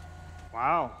soul.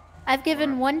 Wow. I've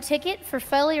given 1 ticket for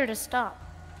failure to stop.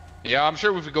 Yeah, I'm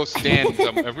sure if we go stand,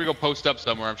 if we go post up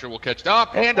somewhere, I'm sure we'll catch.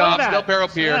 Stop, hand off, Del Perro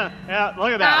Pier. Yeah,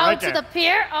 look at that, right there. To the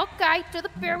pier? Okay, to the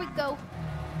pier we go.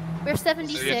 We're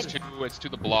 76. It's to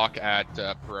the block at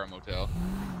Pereira Motel.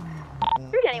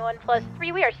 Route anyone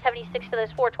 +3, we are 76 to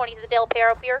this 420 to the Del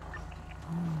Perro Pier.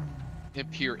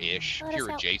 Pier-ish, pier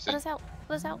adjacent. Let us out,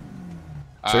 let us out.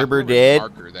 Server dead.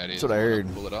 That is. That's what I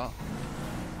heard. Pull it off.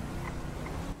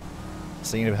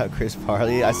 Singing about Chris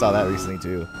Farley. I saw that recently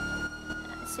too.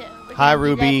 So, Hi,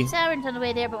 Ruby. Sirens on the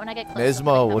way there, but when I get close,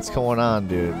 Nismo, what's going on,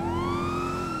 dude?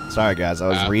 Sorry, guys. I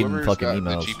was reading fucking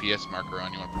emails. The GPS marker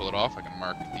on. You want to pull it off? I can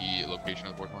mark the location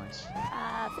of the 4th lines.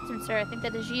 Fitzman, sir, I think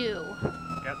that is you.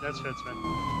 Yeah, that's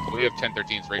Fitzman. We have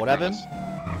 1013's right what in front happened?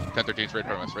 of us. 1013's right in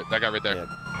front of us. Right, that guy right there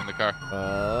in the car.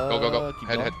 Go. Keep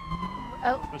Head, going. head.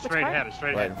 Oh, straight ahead,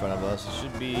 straight right ahead. in front of us. It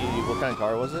should be. What kind of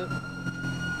car was it?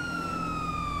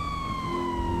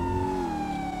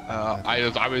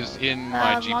 I was in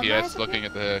my GPS looking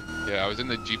at the. Yeah, I was in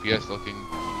the GPS looking.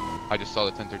 I just saw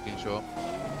the 1013 show up.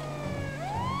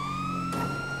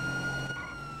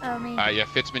 Oh, me. Yeah,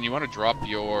 Fitzman, you want to drop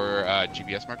your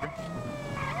GPS marker?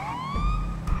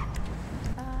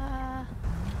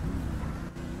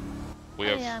 We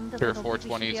have pair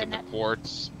 420s in the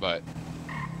ports, but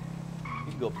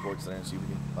You can go up to Port Center and see if we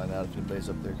can find out if anybody's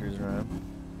up there cruising around.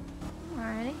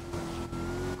 Alrighty.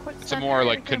 it's a more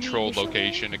like controlled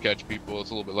location to catch people. It's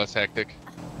a little bit less hectic.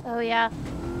 Oh yeah.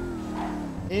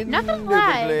 Not gonna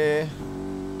lie. I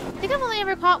think I've only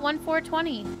ever caught 1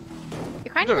 420.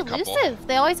 You're kind of elusive.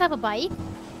 They always have a bike,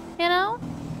 you know?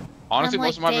 Honestly,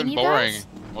 most of them have been boring. Guys?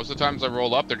 Most of the times I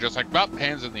roll up, they're just like, well,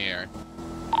 hands in the air.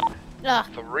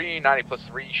 390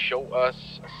 +3, show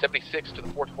us 76 to the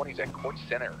 420s at Court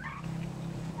Center.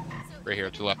 Right here,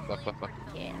 to left.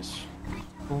 Yes.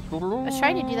 I was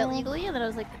trying to do that legally, and then I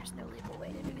was like, there's no legal way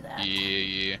to do that.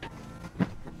 Yeah.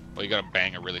 Well, you gotta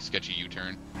bang a really sketchy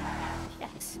U-turn.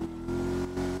 Yes.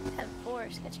 Have 4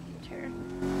 sketchy U-turn.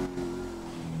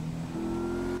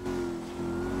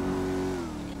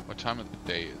 What time of the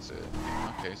day is it?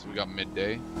 Okay, so we got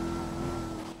midday.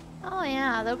 Oh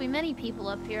yeah, there'll be many people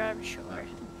up here, I'm sure.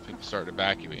 People start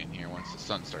evacuating here once the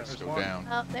sun starts to go down.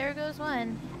 Oh, there goes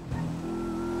one.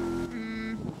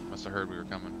 Must have heard we were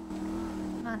coming.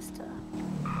 Must have.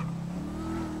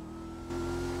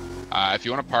 If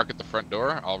you want to park at the front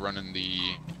door, I'll run in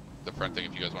the front thing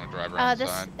if you guys want to drive around the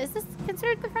side. Is this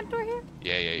considered the front door here?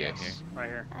 Yeah, Yes, here. right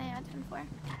here. Oh yeah, 10-4.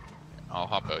 I'll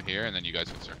hop out here, and then you guys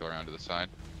can circle around to the side.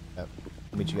 Yep.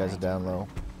 Meet you guys down low.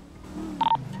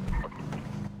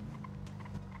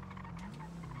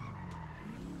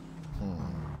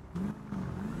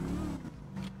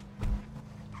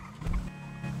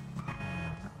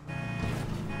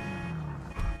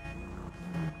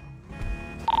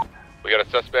 We got a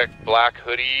suspect, black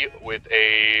hoodie with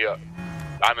a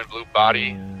diamond blue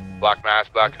body, black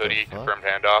mask, black hoodie, confirmed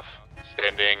handoff,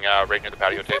 standing right near the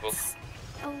patio tables.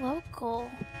 A local.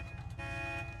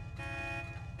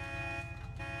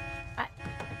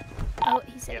 Oh,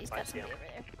 he said he's got somebody over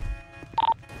there.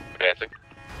 Advancing.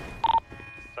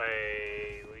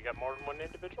 Say, we got more than one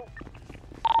individual?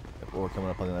 We're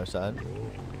coming up on the other side.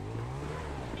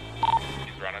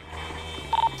 He's running.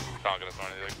 Talking us on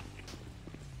anything.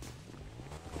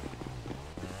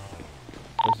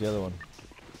 Where's the other one?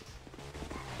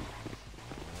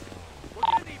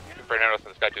 Confirmed handoff in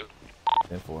the sky too.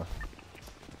 10-4.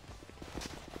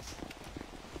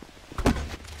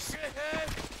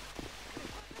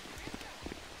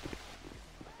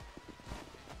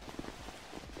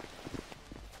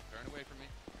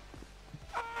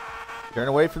 Turn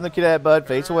away from the cadet, bud.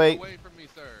 Face away.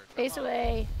 Face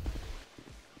away.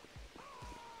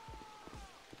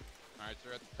 Alright,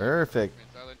 sir. Perfect.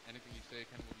 Anything you say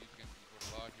can be used against you for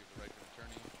the law. You have the right to an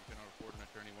attorney. You cannot afford an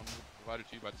attorney. One will be provided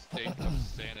to you by the state of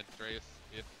San Andreas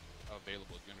if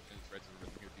available. Do you understand these rights as I've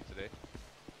written here to you today?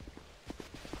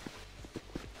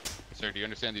 Sir, do you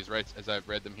understand these rights as I've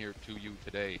read them here to you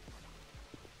today?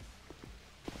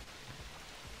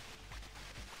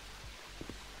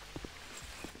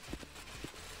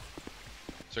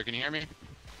 Sir, can you hear me?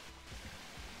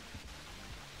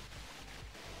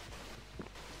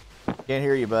 Can't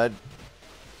hear you, bud.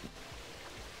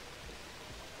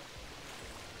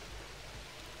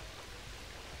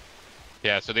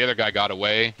 Yeah, so the other guy got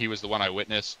away. He was the one I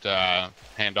witnessed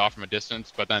hand off from a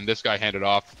distance, but then this guy handed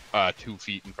off 2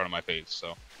 feet in front of my face,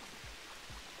 so.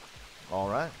 All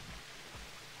right.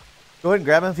 Go ahead and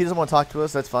grab him. If he doesn't want to talk to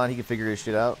us, that's fine. He can figure his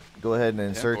shit out. Go ahead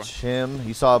and search him.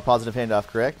 You saw a positive handoff,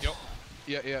 correct? Yep.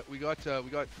 Yeah. We got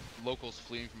locals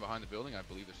fleeing from behind the building. I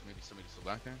believe there's maybe somebody still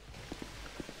back there.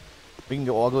 We can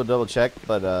go. I'll go double check,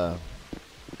 but I'm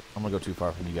gonna go too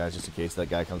far from you guys just in case that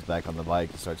guy comes back on the bike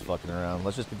and starts fucking around.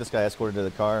 Let's just get this guy escorted to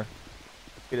the car.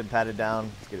 Get him patted down.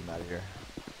 Let's get him out of here.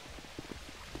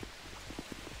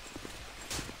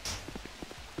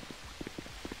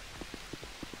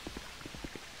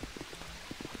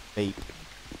 Eight.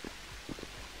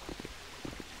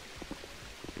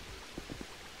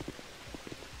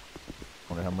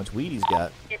 Wonder how much weed he's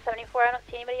got. You're 74. I don't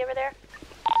see anybody over there.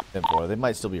 10-4. They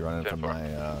might still be running from my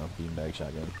beanbag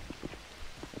shotgun.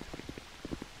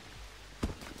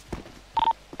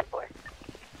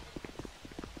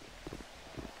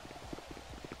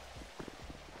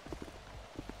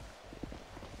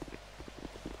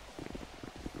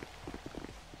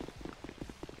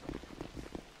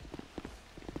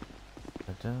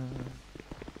 10-4.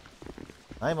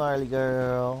 Hi, Marley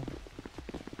girl.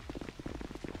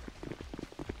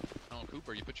 Oh,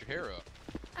 Cooper, you put your hair up.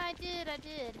 I did.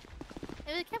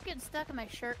 It kept getting stuck in my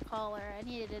shirt collar. I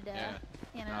needed to,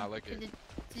 you know, I like it.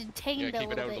 to tangle Yeah,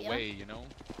 keep it out of bit, the way, you know?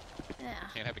 Yeah.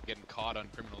 Can't have it getting caught on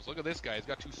criminals. Look at this guy. He's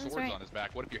got 2 swords right. on his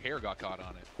back. What if your hair got caught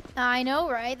on it? I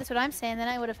know, right? That's what I'm saying. Then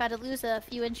I would have had to lose a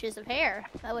few inches of hair.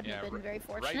 That would have been very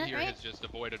fortunate, right? Here right? has just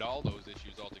avoided all those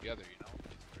issues altogether, you know?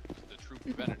 It's the true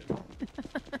preventative.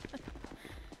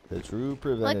 The true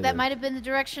preventative. Look, that might have been the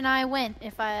direction I went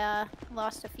if I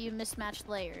lost a few mismatched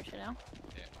layers, you know?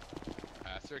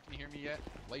 Yeah. Sir, can you hear me yet?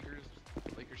 Lakers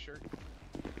shirt?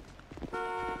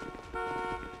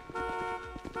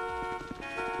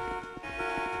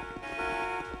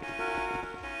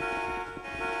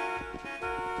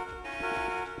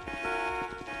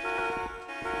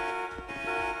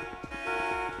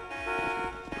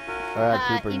 Alright,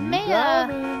 Cooper, you may have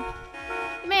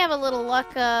a little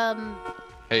luck,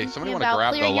 Hey, somebody want to about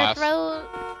grab the clearing your last... throat,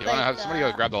 You want to have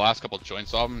somebody grab the last couple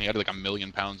joints off him? He had like 1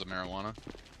 million pounds of marijuana.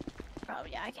 Oh,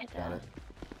 yeah, I can Got it.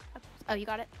 Oh, you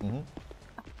got it? Mm-hmm.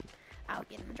 Oh, I'll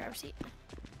get in the driver's seat.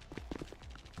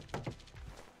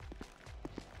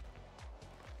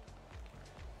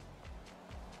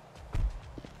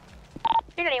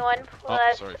 $391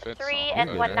 plus sorry, Fitz. 3 Oh, and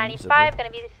okay. 195 gonna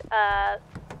be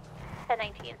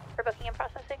 1019 for booking and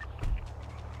processing.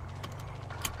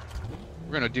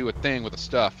 We're gonna do a thing with the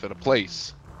stuff at a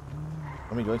place.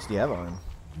 How many joints do you have on him?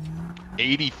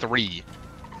 83.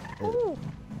 Ooh.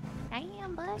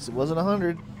 Damn, bud. It wasn't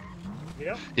 100.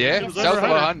 Yep. Yeah, was south over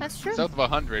of 100. 100. That's true. South of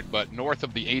 100, but north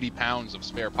of the 80 pounds of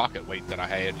spare pocket weight that I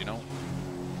had, you know.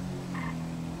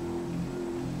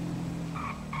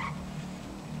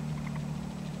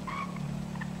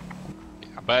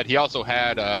 Yeah, but he also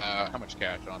had how much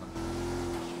cash on him?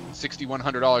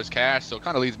 $6,100 cash, so it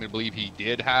kind of leads me to believe he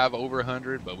did have over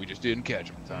 100, but we just didn't catch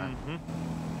him in time.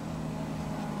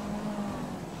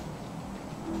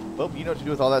 Well, you know what to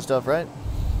do with all that stuff, right?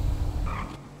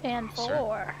 And 4.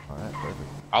 Alright, perfect.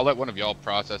 I'll let one of y'all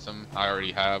process them. I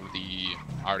already have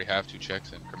 2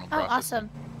 checks in criminal Oh, processing.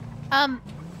 awesome.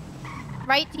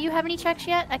 Right, do you have any checks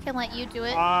yet? I can let you do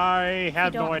it. I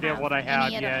have don't no idea have what I any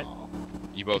have at yet. all.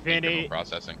 You both need Any- criminal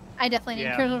processing. I definitely need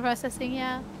Yeah. criminal processing,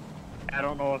 yeah. I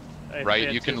don't know if Right,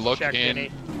 Fitz you can has look checked in.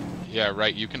 any. Yeah,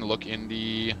 right. You can look in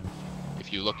the.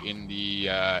 If you look in the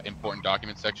important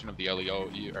documents section of the LEO,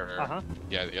 the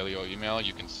LEO email,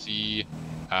 you can see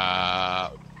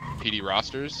PD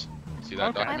rosters. See that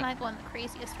I document? like going the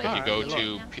craziest way.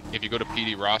 If you go to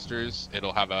PD rosters,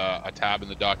 it'll have a tab in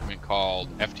the document called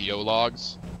FTO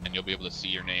logs, and you'll be able to see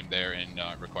your name there in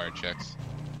required checks.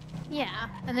 Yeah,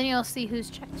 and then you'll see who's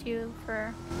checked you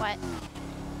for what.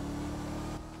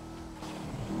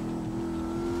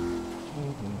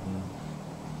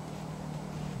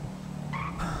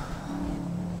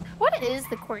 What is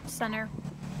the court center?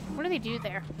 What do they do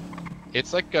there?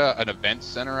 It's like an event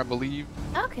center, I believe.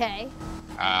 Okay.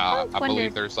 I wondered.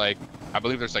 believe there's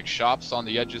like shops on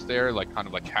the edges there, like kind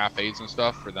of like cafes and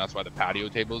stuff, and that's why the patio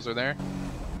tables are there.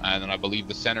 And then I believe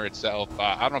the center itself,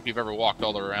 I don't know if you've ever walked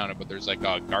all around it, but there's like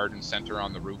a garden center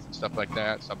on the roof and stuff like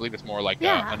that. So I believe it's more like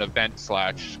an event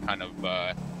slash kind of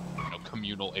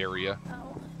communal area.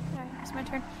 Oh, alright, it's my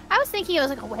turn. I was thinking it was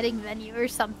like a wedding venue or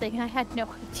something. I had no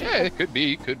idea. Yeah, it could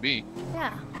be.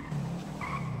 Yeah.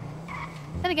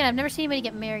 Then again, I've never seen anybody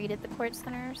get married at the court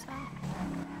center, so.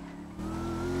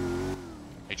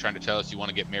 Are you trying to tell us you want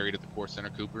to get married at the court center,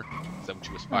 Cooper? Is that what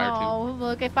you aspire Oh,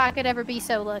 look, if I could ever be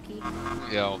so lucky. to?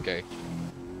 Yeah, okay.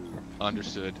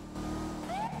 Understood.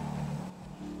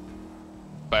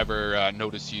 If I ever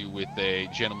notice you with a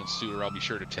gentleman's suitor, I'll be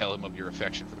sure to tell him of your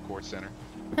affection for the court center.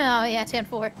 Oh, yeah,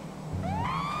 10-4.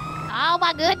 Oh,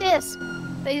 my goodness.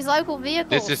 These local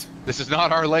vehicles. This is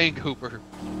not our lane, Cooper.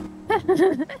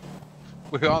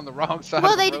 We're on the wrong side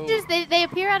Well, of the road. they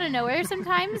appear out of nowhere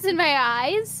sometimes in my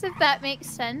eyes, if that makes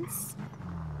sense.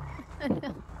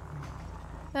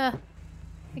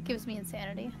 It gives me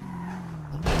insanity.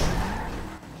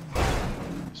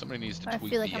 Somebody needs to I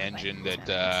tweak feel like the I'm engine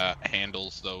that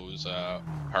handles those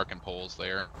parking poles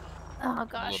there. Oh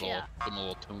gosh, Give them a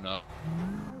little tune-up.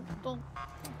 Don't.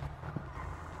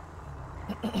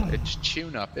 It's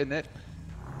tune-up, isn't it?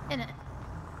 In it.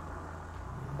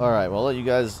 All right, well, I'll let you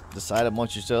guys decide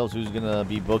amongst yourselves who's gonna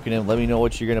be booking him. Let me know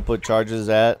what you're gonna put charges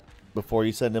at before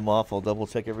you send him off. I'll double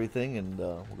check everything and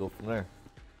we'll go from there.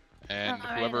 And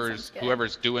Alright,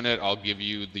 whoever's doing it, I'll give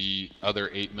you the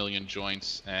other 8 million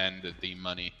joints and the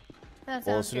money.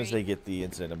 Well, as soon as they get the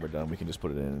incident number done, we can just put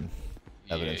it in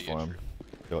evidence for him.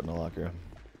 Throw it in the locker.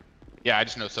 Yeah, I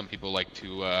just know some people like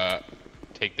to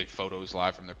take the photos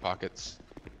live from their pockets.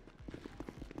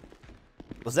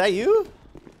 Was that you?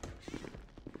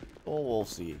 Oh, we'll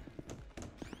see.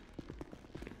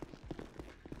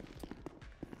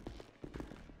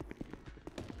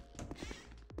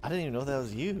 I didn't even know that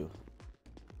was you.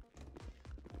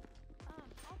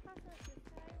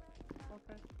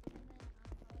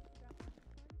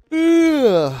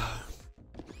 Ugh.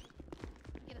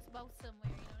 Get us both somewhere,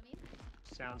 you know what I mean?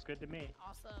 Sounds good to me.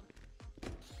 Awesome.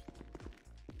 Alright,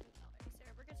 sir,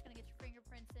 we're just gonna get your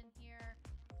fingerprints in here.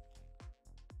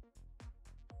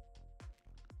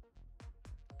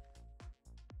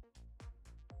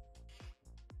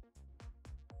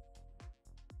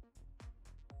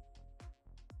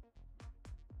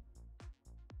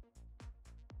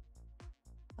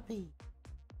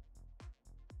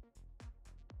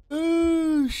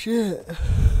 Oh shit.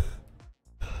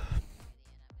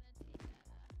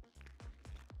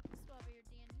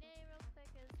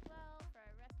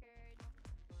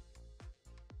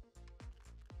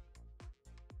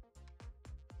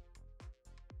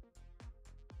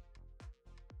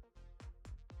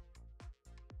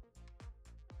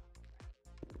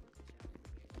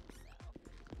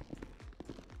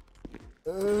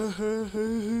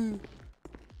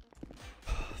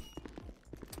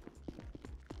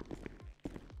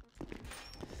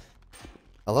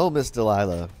 Hello, Miss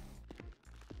Delilah.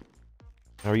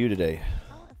 How are you today?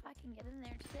 Oh, if I can get in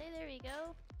there today, there you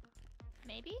go.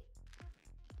 Maybe?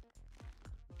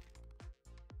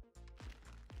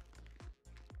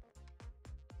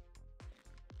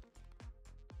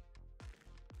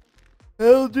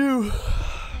 Hell do. And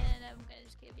I'm gonna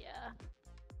just give you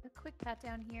a quick pat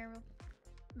down here.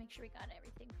 Make sure we got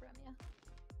everything from you.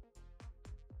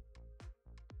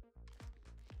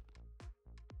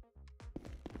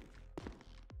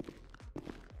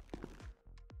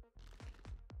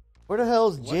 Where the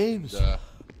hell's James? Did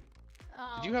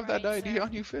you have that ID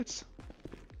on you, Fitz?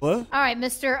 What? All right,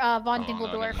 Mr. Von Oh, no,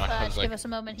 Dinkeldorf, never mind. I was just like, give us a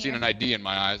moment seen here. an ID in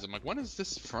my eyes. I'm like, when is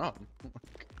this from?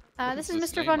 This is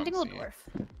this Mr. name Von I'm seeing? Dinkeldorf.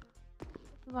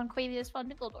 Von Quavius Von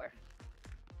Dinkeldorf.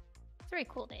 It's a very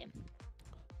cool name.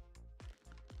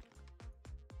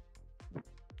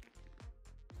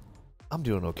 I'm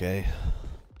doing okay.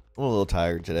 I'm a little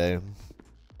tired today.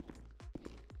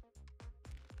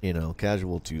 You know,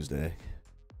 casual Tuesday.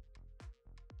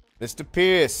 Mr.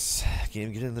 Pierce, can't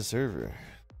even get in the server.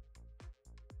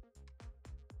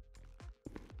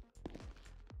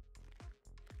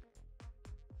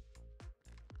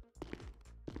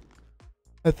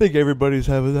 I think everybody's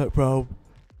having that problem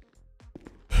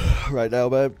right now,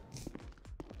 man.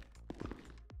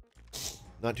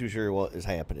 Not too sure what is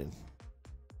happening.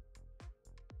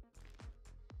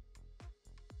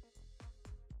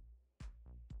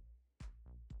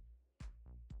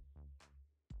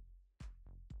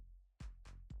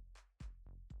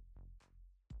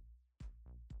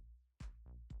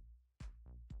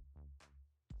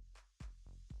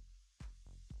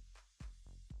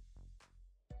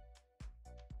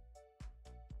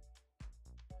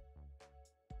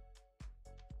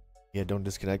 Yeah, don't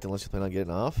disconnect unless you plan on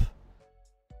getting off.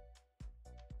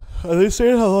 Are they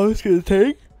saying how long it's gonna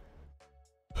take?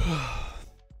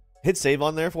 Hit save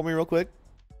on there for me real quick.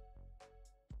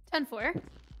 10-4.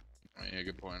 Yeah,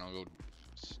 good point. I'll go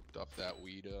stuff that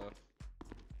weed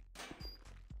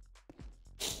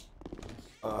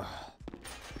up.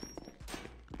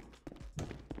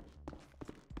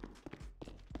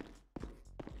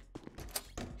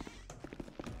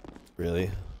 Really?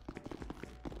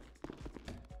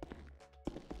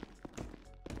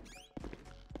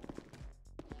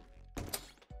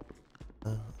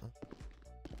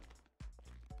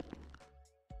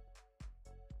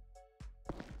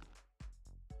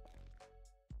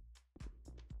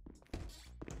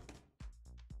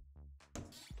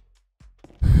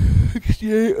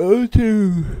 Oh,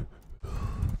 2.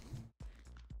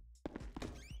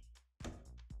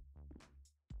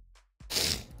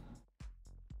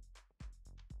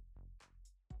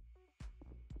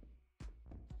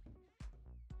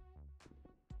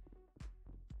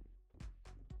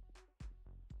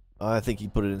 I think he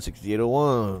put it in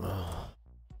 6801.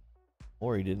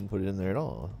 Or he didn't put it in there at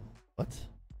all. What?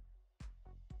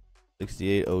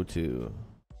 6802.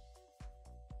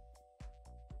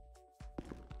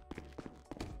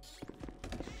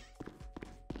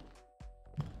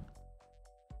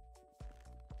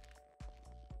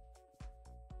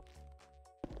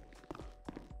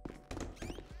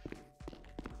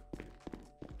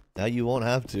 Now you won't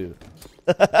have to.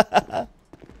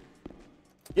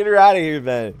 Get her out of here,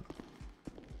 man.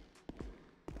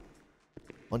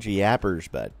 Bunch of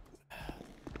yappers, bud.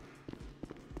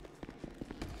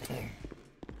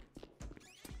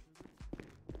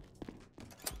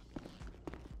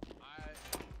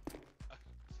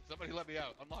 Somebody let me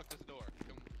out. Unlock this door.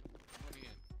 Come let me in.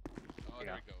 Oh,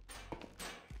 there we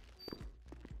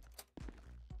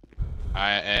go.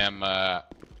 I am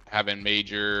having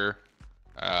major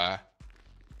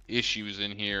issues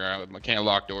in here. I can't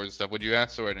lock doors and stuff. Would you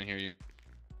ask? Sorry, I didn't hear you.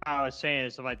 I was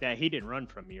saying stuff like that. He didn't run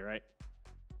from you, right?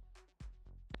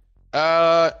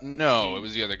 No, it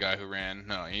was the other guy who ran.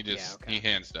 No, he just he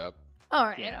handsed up. All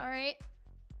right, all right.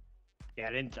 Yeah,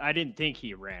 I didn't think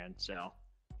he ran, so.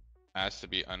 Has to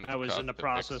be uncuffed. I was in the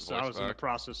process.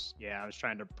 Yeah, I was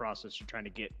trying to process. You're trying to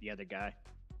get the other guy.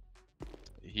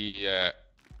 He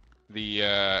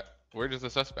where is the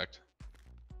suspect?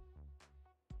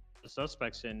 The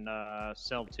suspect's in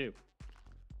cell 2.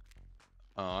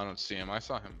 Oh, I don't see him. I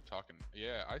saw him talking.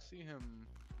 Yeah, I see him.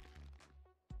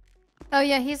 Oh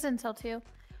yeah, he's in cell 2.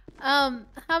 How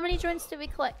many joints did we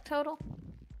collect total?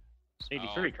 It's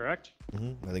 83, correct? I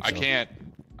think so.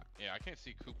 I can't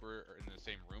see Cooper in the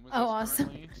same room as us awesome.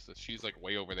 currently, so she's like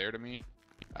way over there to me.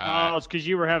 Oh, it's because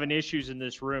you were having issues in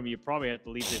this room. You probably have to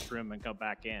leave this room and come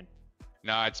back in.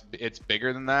 No, it's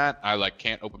bigger than that. I like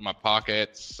can't open my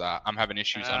pockets. I'm having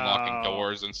issues unlocking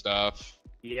doors and stuff.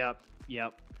 Yep.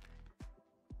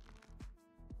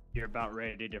 You're about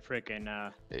ready to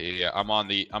frickin' Yeah, I'm on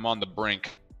the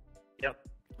brink. Yep.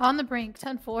 On the brink,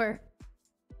 10-4.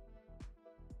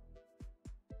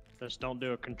 Just don't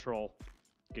do a control,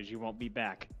 because you won't be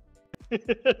back.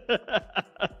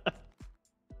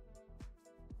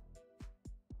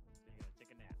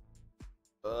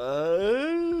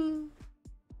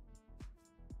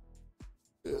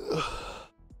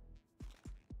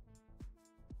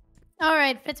 All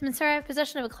right, Fitzman, sir, I have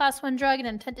possession of a Class 1 drug and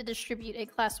intent to distribute a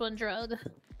Class 1 drug. Do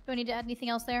I need to add anything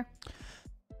else there?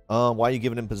 Why are you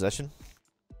giving him possession?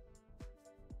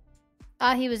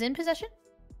 He was in possession?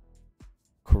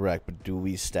 Correct, but do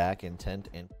we stack intent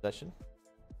and possession?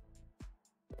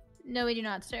 No, we do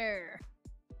not, sir.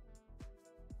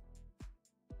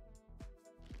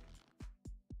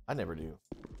 I never do.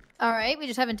 All right, we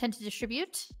just have intent to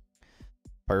distribute.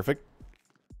 Perfect.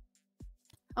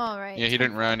 All right. Yeah, he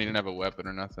didn't run. He didn't have a weapon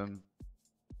or nothing.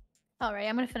 All right,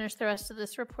 I'm going to finish the rest of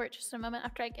this report just a moment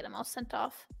after I get them all sent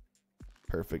off.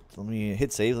 Perfect. Let me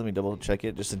hit save. Let me double check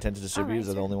it. Just intent to distribute. Is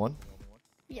that the only one?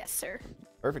 Yes, sir.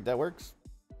 Perfect. That works.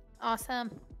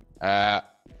 Awesome.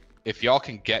 If y'all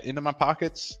can get into my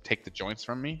pockets, take the joints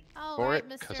from me for right, it,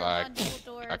 because I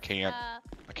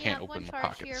can't open my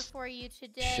pockets. Here for you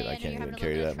today. Shit, I can't even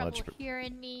carry that much.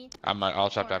 Hearing me. I might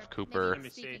also have to have Cooper. Let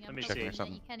me see.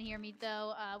 You can hear me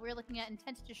though. We're looking at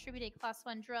intent to distribute a Class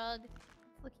 1 drug.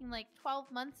 It's looking like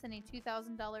 12 months and a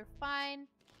 $2,000 fine.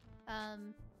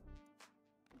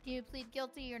 Do you plead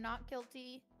guilty or not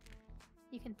guilty?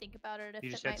 You can think about it if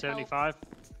you just it said might 75?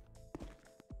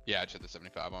 Yeah, I just had the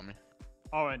 75 on me.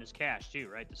 Oh, and it's cash too,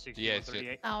 right? The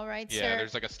 6138. All right, sir. Yeah,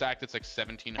 there's like a stack that's like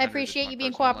 1,700. I appreciate you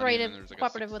being cooperative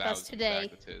with us today.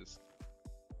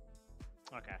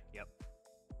 Okay. Yep.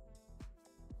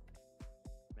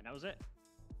 And that was it.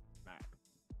 All right.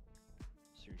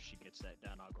 As soon as she gets that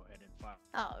done, I'll go ahead and file.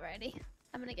 Alrighty.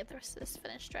 I'm gonna get the rest of this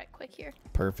finished right quick here.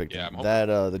 Perfect. Yeah, that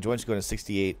the joint's going to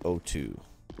 6802.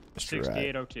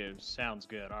 6802. Sounds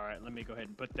good. All right, let me go ahead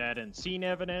and put that in scene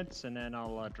evidence, and then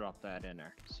I'll drop that in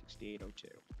there. 6802.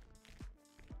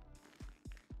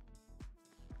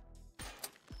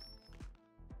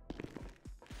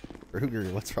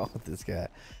 Ruger, what's wrong with this guy?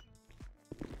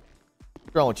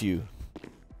 What's wrong with you?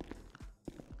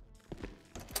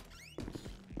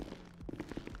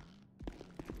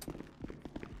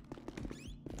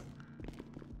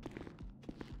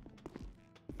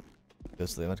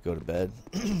 Guess they want to go to bed.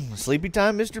 Sleepy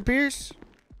time, Mr. Pierce?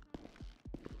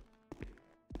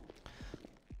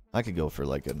 I could go for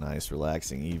like a nice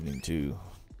relaxing evening too,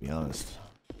 to be honest.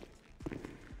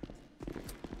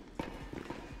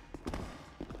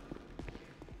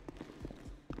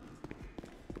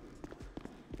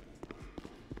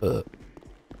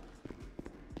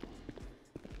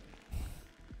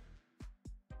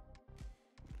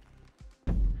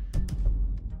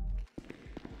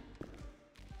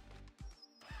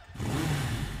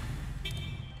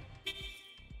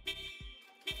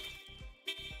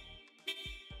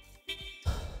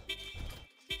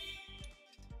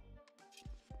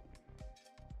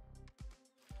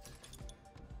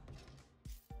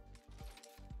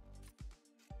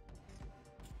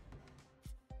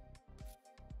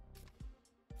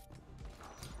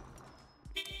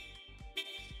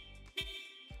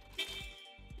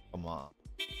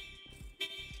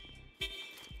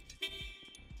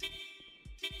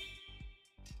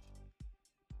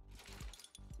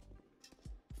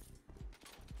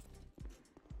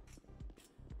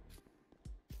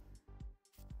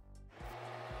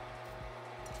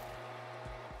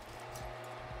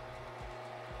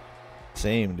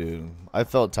 Same, dude. I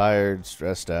felt tired,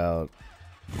 stressed out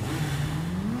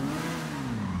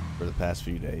for the past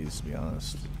few days, to be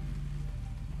honest.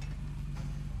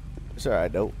 It's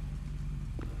alright, though.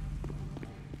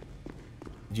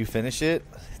 Did you finish it?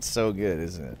 It's so good,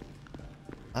 isn't it?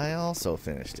 I also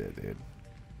finished it, dude.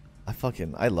 I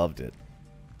loved it.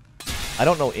 I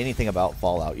don't know anything about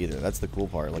Fallout either. That's the cool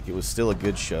part. Like, it was still a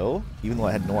good show, even though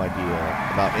I had no idea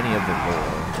about any of the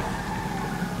lore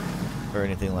or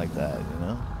anything like that, you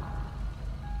know?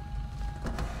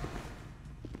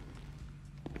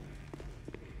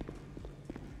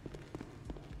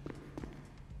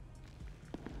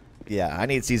 Yeah, I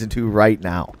need season 2 right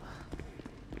now,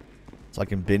 so I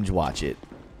can binge watch it.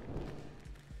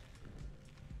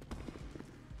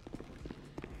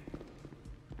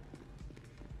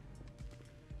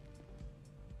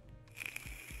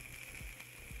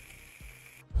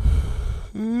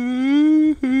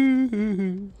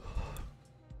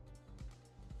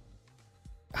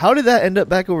 How did that end up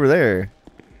back over there?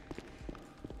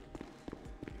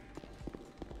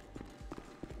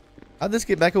 How'd this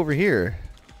get back over here?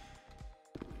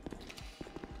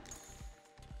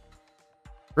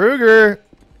 Kruger!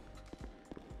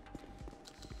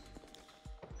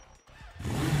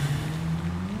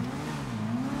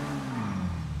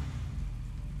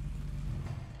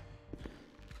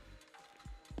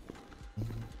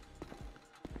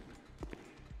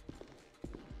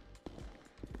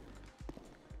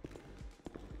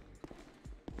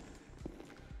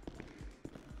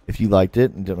 If you liked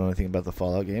it and don't know anything about the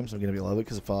Fallout games, I'm going to love it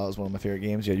because Fallout is one of my favorite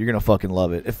games. Yeah, you're going to fucking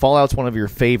love it. If Fallout's one of your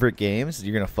favorite games,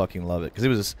 you're going to fucking love it.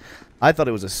 Because I thought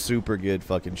it was a super good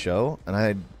fucking show, and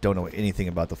I don't know anything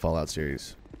about the Fallout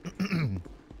series.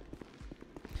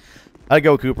 How'd it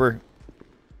go, Cooper?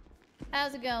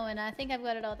 How's it going? I think I've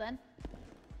got it all done.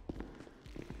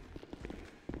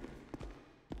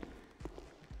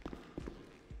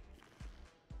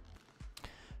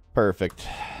 Perfect.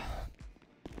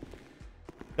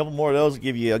 Couple more of those,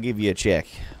 I'll give you a check.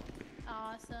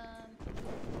 Awesome.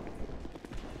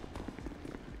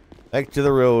 Back to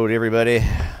the road, everybody.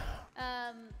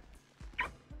 Where'd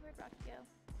Rocky go?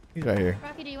 He's right here.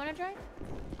 Rocky, do you want to drive?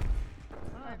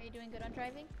 Or are you doing good on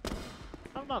driving?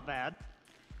 I'm not bad.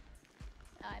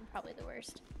 I'm probably the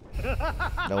worst.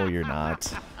 No, you're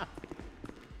not.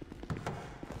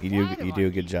 You do a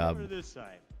good job. Over this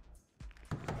side.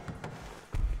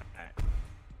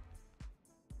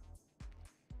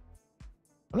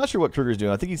 I'm not sure what Kruger's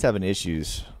doing. I think he's having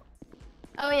issues.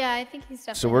 Oh yeah, I think he's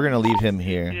definitely. So we're gonna leave him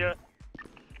here. Yeah.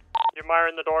 You're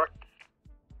miring the door.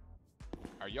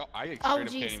 Are y'all? I straight up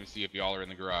can't even see if y'all are in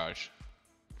the garage.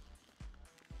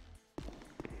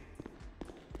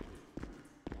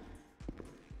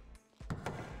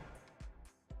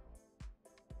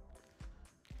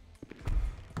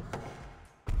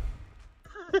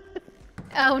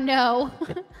 Oh no.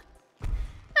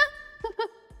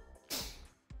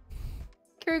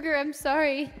 Kruger, I'm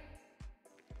sorry.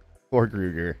 Poor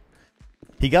Kruger.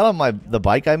 He got on the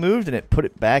bike I moved and it put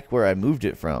it back where I moved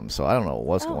it from, so I don't know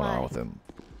what's going on with him.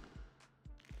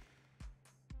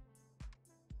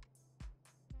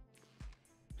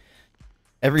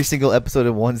 Every single episode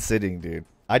in one sitting, dude.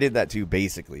 I did that too,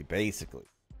 basically.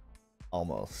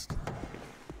 Almost.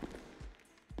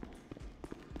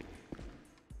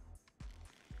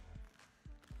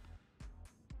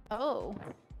 Oh.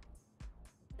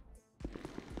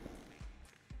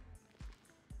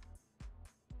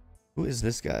 Who is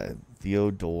this guy?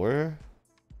 Theodore?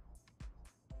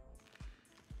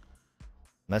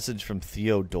 Message from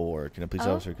Theodore. Can a police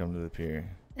officer come to the pier?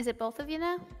 Is it both of you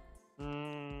now?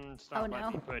 Stop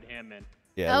letting me put him in.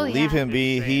 Yeah, leave him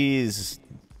be. He's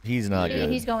not good.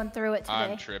 He's going through it today.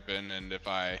 I'm tripping, and if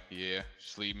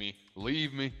just leave me.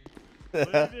 Leave me.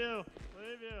 Leave you.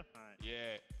 Alright.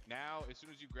 Yeah. Now, as soon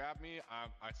as you grab me,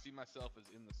 I see myself as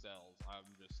in the cells.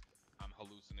 I'm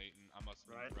hallucinating. I must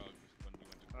have been drugged when we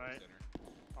went to the center.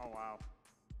 Oh wow.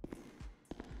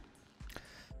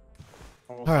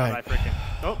 All right.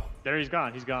 Oh, there he's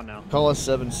gone. He's gone now. Call us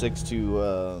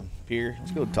 762 pier.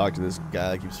 Let's go talk to this guy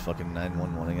that keeps fucking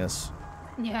 911ing us.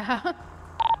 Yeah.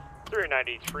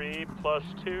 393 plus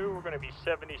 2. We're going to be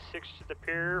 76 to the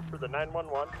pier for the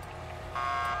 911.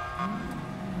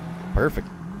 Perfect.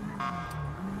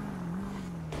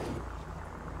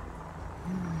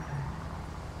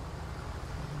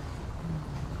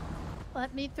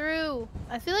 Let me through.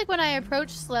 I feel like when I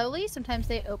approach slowly, sometimes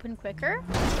they open quicker.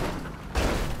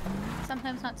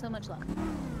 Sometimes not so much luck.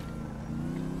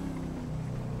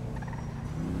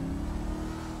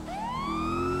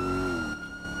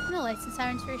 I'm gonna license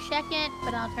sirens for a second,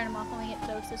 but I'll turn them off when we get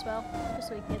close as well, just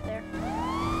so we can get there.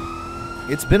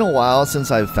 It's been a while since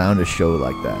I've found a show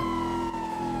like that.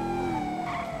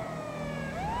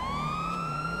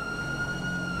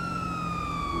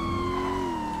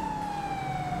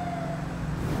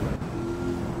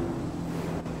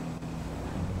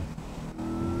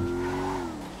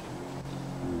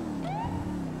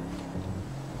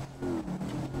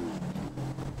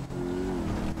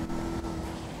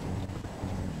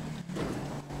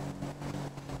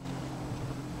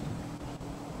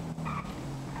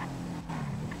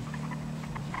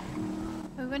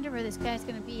 I wonder where this guy's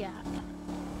gonna be at.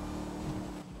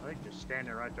 I think just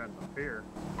standing right there in the pier.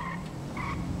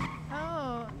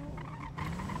 Oh,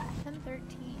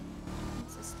 1013.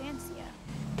 It's Estancia.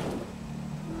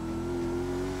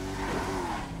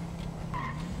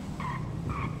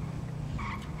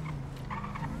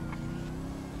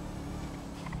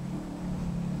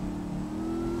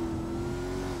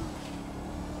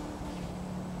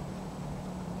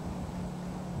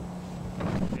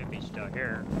 If he's still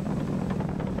here.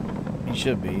 He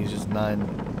should be. He's just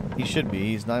 9. He should be.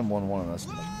 He's 911 on us.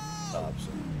 Stops.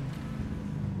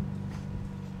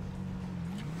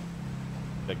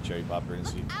 Big cherry popper and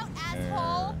see.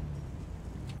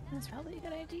 That's probably a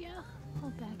good idea. I'll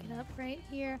back it up right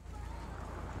here.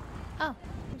 Oh,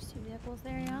 there's 2 vehicles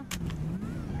there, yeah.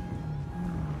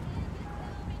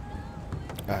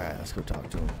 Alright, let's go talk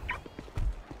to him.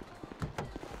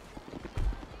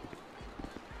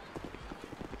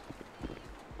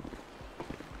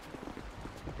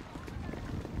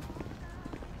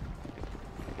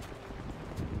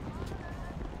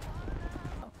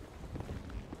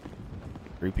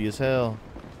 Creepy as hell.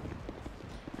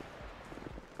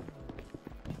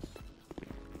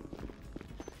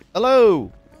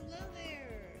 Hello. Hello there.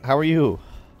 How are you?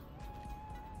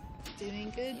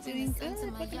 Doing good, doing good.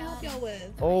 What can I help y'all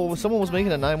with? Oh, someone was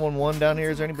making a 911 down here.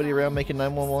 Is there anybody around making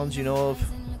 911s you know of?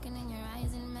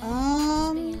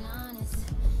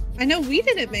 I know we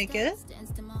didn't make it.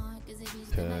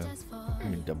 Okay. Let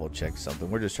me double check something.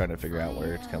 We're just trying to figure out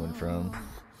where it's coming from.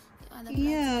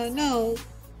 Yeah, no.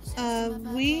 I'll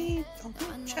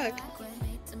check.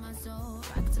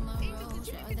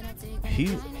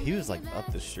 He was like up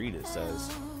the street, it says.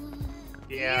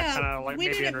 Yeah, kind of like we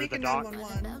maybe didn't under make the a dock.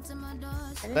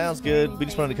 911. Sounds good. We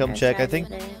just wanted to come check. I think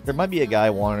there might be a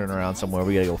guy wandering around somewhere.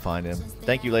 We gotta go find him.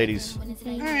 Thank you, ladies.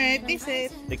 Alright, be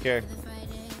safe. Take care.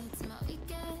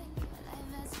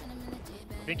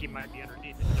 I think he might be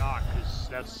underneath the dock, because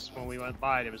that's when we went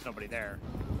by, there was nobody there.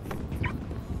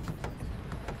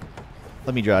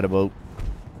 Let me drive the boat.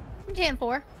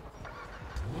 10-4.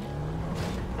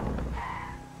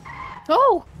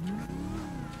 Oh!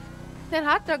 That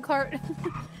hot dog cart. Did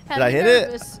I hit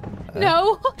it?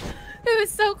 No. It was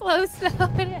so close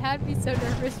though, and it had me so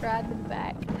nervous riding in the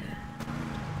back.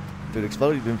 If it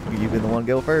exploded, you've been the one to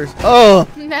go first. Oh!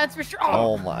 That's for sure.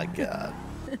 Oh my god.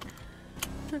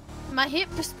 My hip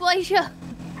dysplasia.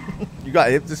 You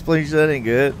got hip dysplasia? That ain't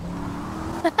good.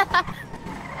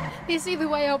 You see the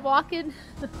way I'm walking?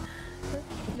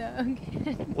 No, I'm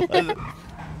kidding.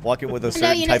 Walking with a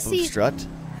certain type of strut?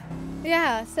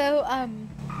 Yeah, so,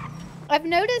 I've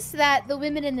noticed that the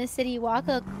women in the city walk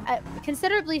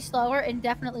considerably slower and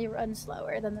definitely run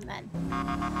slower than the men.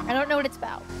 I don't know what it's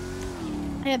about.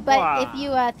 But if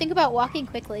you think about walking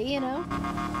quickly, you know,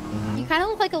 you kind of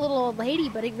look like a little old lady,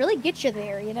 but it really gets you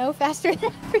there, you know, faster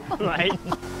than everyone else.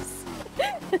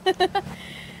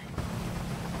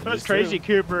 What's crazy,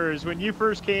 Cooper, is when you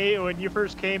first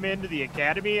came into the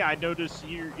academy, I noticed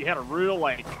you had a real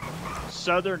like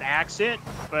southern accent,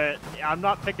 but I'm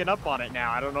not picking up on it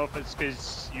now. I don't know if it's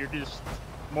because you're just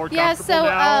more comfortable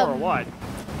now or what.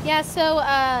 Yeah, so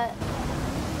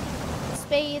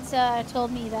Spades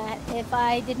told me that if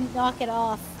I didn't knock it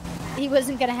off, he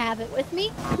wasn't gonna have it with me.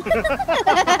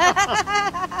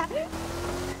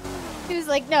 He was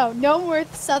like, no more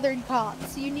Southern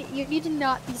cops. You need to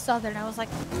not be Southern. I was like,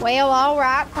 well, all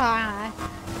right, fine.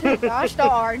 Gosh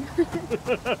darn.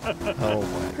 Oh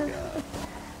my god.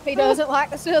 He doesn't like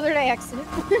the Southern accent.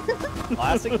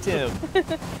 Classic Tim.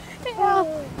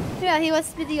 Yeah, he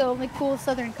must be the only cool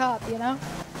Southern cop, you know?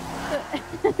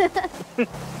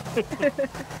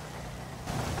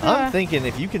 I'm thinking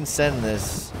if you can send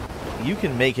this, you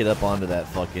can make it up onto that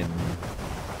fucking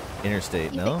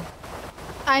interstate, no?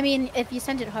 I mean, if you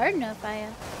send it hard enough,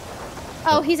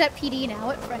 Oh, he's at PD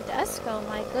now at front desk. Oh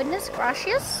my goodness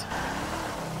gracious.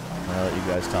 I'll let you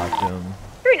guys talk to him.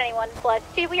 391 plus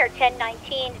 2, we are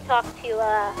 1019 to talk to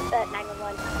that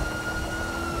 911.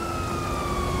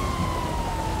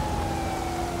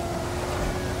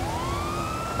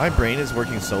 My brain is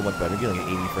working so much better. I'm getting like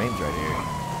 80 frames right here.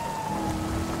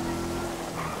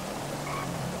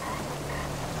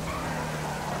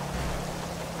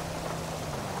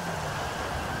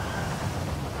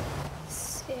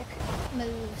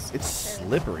 It's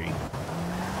slippery.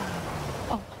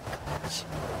 Oh my gosh.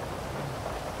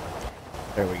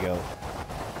 There we go.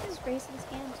 This is racing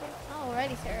scan too.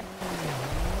 Alrighty, sir.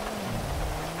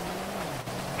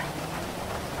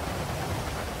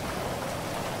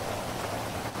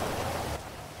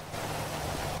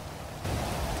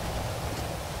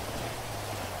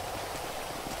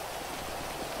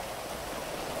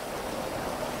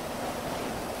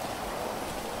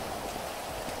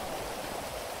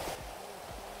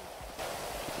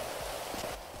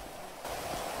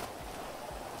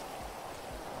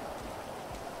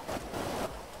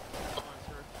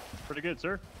 Pretty good,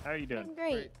 sir. How are you doing?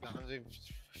 Great.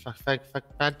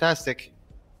 Fantastic.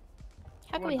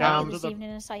 How can we help you this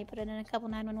evening? I saw you put in a couple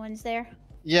 911s there.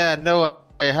 Yeah, no,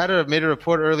 I made a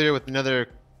report earlier with another.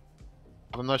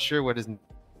 I'm not sure what is.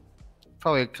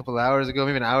 Probably a couple hours ago,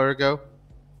 maybe an hour ago,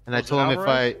 and I told him if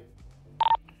I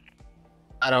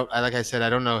don't. Like I said, I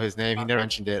don't know his name. He never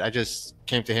mentioned it. I just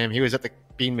came to him. He was at the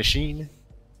bean machine.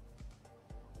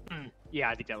 Yeah,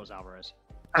 I think that was Alvarez.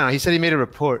 I don't know. He said he made a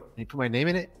report. He put my name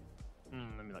in it.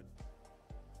 Let me look.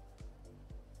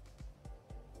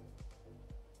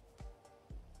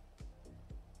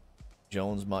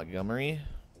 Jones Montgomery?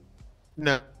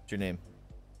 No. What's your name?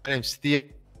 My name's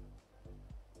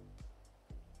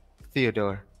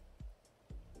Theodore.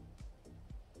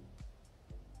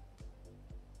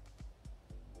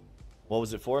 What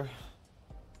was it for?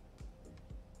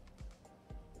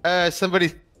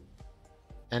 Somebody.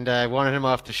 And I wanted him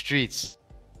off the streets.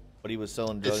 But he was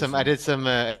selling drugs. I did some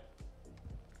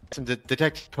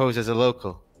detective pose as a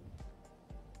local.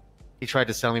 He tried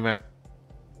to sell me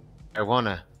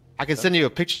marijuana. I can send you a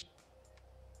picture.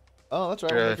 Oh, that's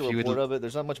right. We'll make a report of it.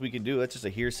 There's not much we can do. That's just a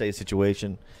hearsay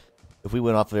situation. If we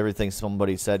went off of everything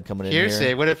somebody said coming in here.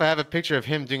 Hearsay? What if I have a picture of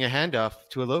him doing a handoff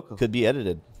to a local? Could be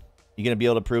edited. You going to be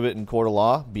able to prove it in court of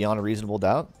law beyond a reasonable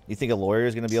doubt? You think a lawyer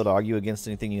is going to be able to argue against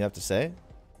anything you have to say?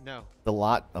 No. The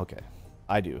lot? Okay.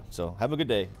 I do. So have a good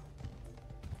day.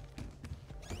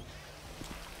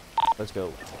 Let's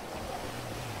go.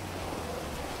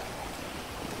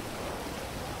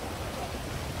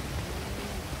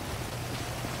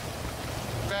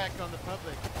 Back on the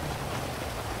public.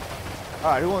 All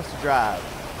right, who wants to drive?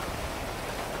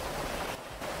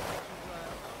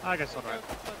 I guess I'll drive.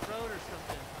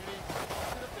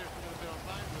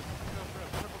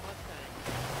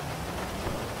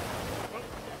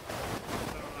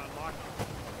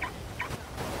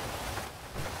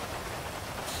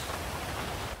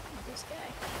 This guy.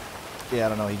 Yeah, I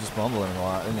don't know. He's just mumbling a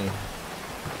lot, isn't he?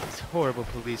 It's horrible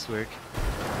police work.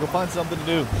 Go find something to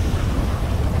do.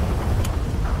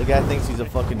 The guy thinks he's a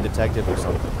fucking detective or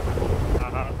something.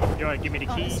 You want to give me the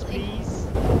keys, please?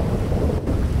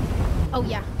 Oh,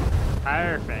 yeah.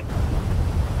 Perfect.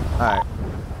 Alright.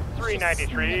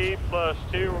 393 plus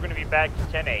 2, we're going to be back to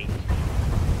 10-8.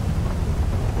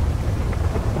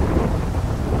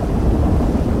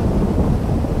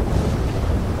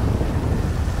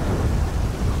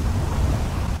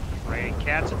 Raining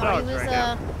cats and dogs right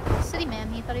now. He was city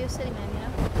man. He thought he was city man, you know?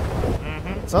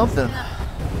 Mm-hmm. Something. Yeah.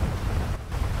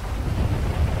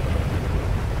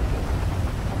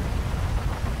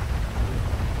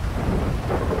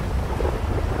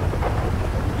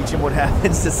 Teach him what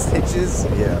happens to snitches.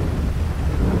 Yeah.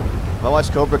 I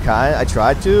watched Cobra Kai. I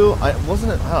tried to. I don't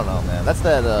know, man. That's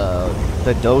that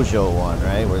the dojo one,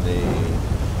 right? Where they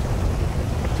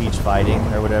teach fighting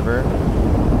or whatever.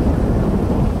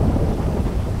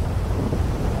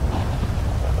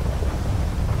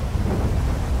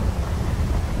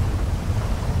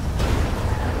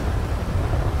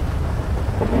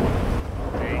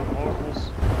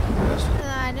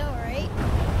 I know, right?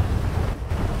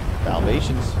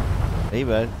 Salvations. Hey,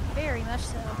 bud. Very much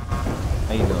so.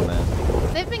 How you doing,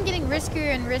 man? They've been getting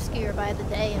riskier and riskier by the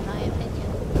day, in my opinion.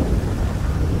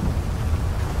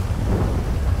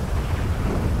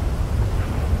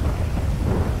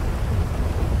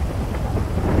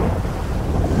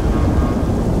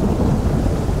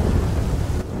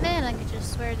 Man, I could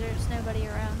just swear there's nobody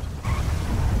around.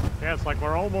 Yeah, it's like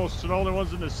we're almost the only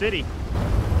ones in the city.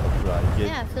 Right,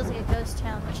 Yeah, it feels like a ghost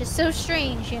town, which is so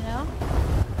strange, you know?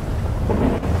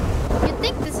 You'd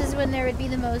think this is when there would be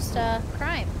the most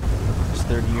crime. Just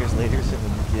 30 years later, sitting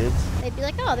with your kids. They'd be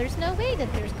like, oh, there's no way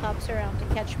that there's cops around to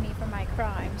catch me for my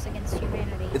crimes against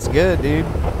humanity. It's good, dude.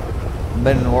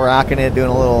 Been rocking it, doing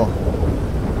a little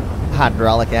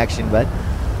hydraulic action, bud.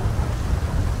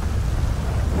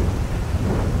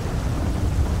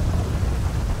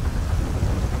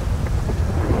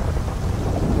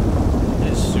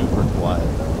 It is super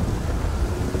quiet, though.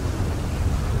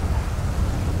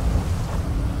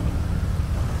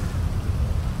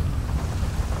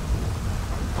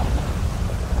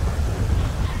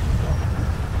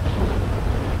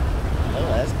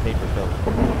 test paper coat.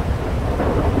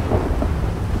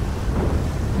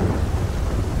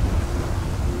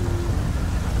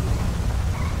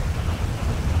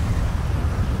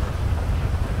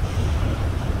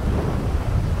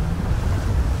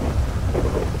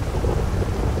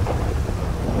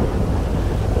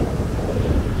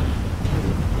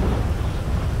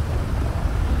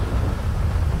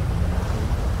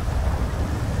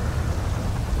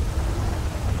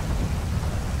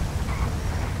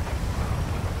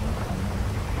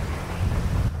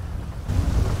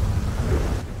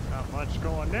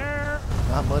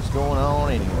 Not much going on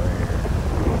anywhere.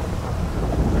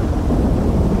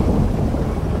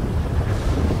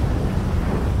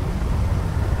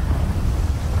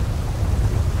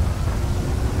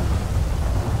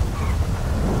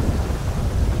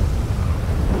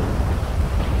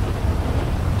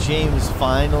 James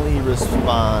finally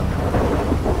respond.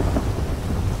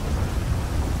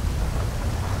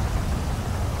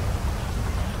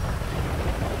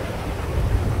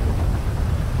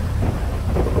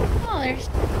 There's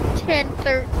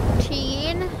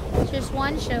 1013. Just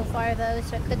one so far though,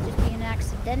 so it could just be an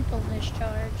accidental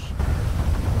discharge.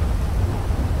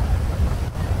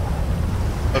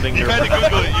 You had to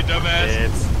Google it, you dumbass.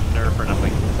 It's nerf or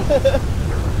nothing. I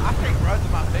think Rudd's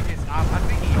my biggest. I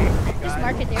think he hates me, guys. Just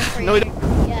mark it there for No, you.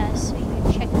 Yeah, so you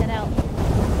can check that out.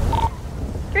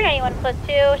 391 plus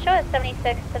 2. Show us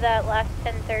 76 to that last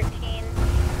 1013.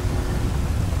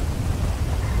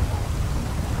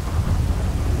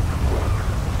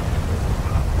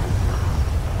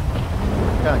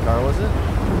 What kind of car was it?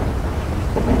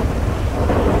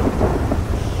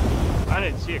 I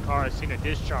didn't see a car, I seen a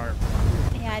discharge.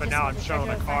 Yeah, but now I'm showing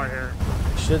a car here.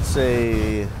 Should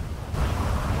say.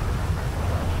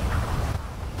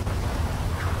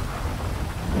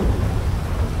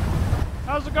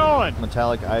 How's it going?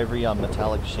 Metallic ivory on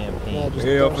metallic champagne.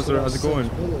 Hey officer, how's it going?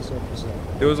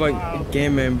 There was like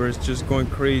gang members just going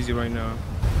crazy right now.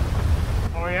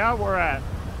 Oh yeah, where at?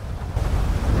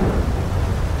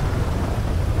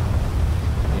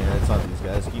 Yeah, it's not these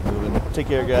guys. Keep moving. Take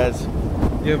care, guys.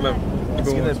 Yeah, man.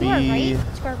 It's gonna be.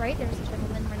 To our right, there's a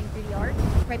gentleman running through the yard.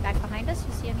 Right back behind us.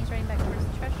 You see him? He's running back towards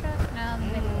the trash truck.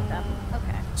 Maybe with them.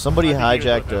 Okay. Somebody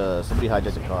hijacked a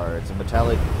car. It's a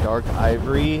metallic dark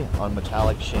ivory on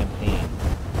metallic champagne.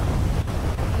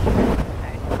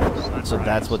 Okay. So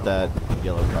that's what that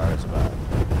yellow car is about.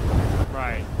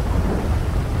 Right.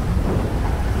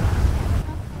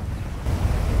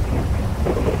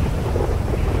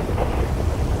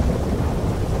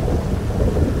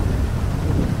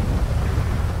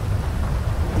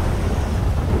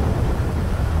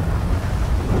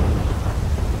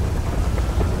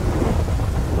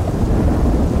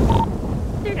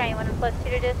 Plus 2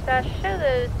 to dispatch. Show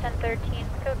those 1013s,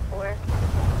 code 4.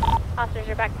 Officers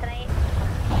are back tonight.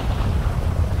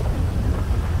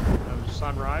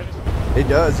 Sunrise? It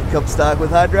does. It comes stock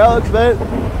with hydraulics, man.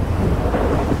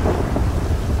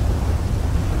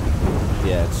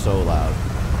 Yeah, it's so loud.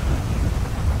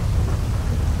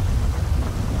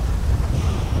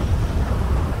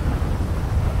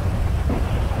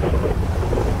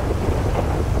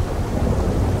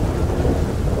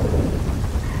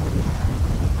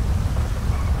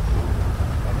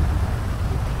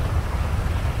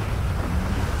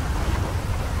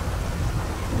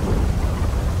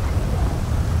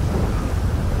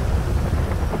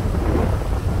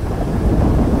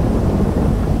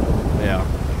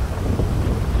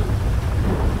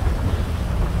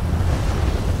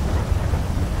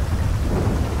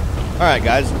 Alright,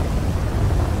 guys.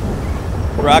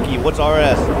 Rocky, what's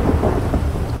RS?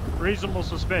 Reasonable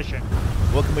suspicion.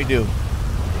 What can we do?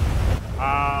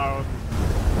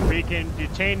 We can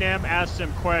detain them, ask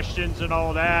them questions and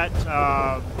all that.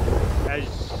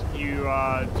 As you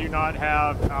do not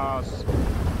have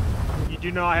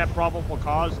probable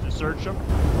cause to search them.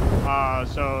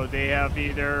 So they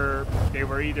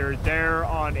were either there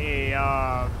on a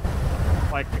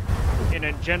like in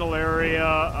a general area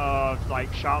of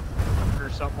like shop or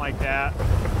something like that,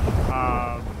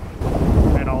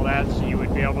 and all that. So you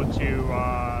would be able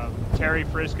to Terry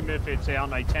frisk them if it's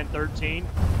on like 1013.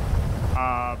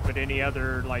 But any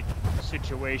other like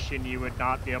situation you would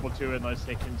not be able to unless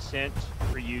they consent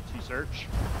for you to search.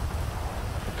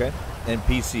 Okay. And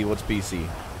PC, what's PC?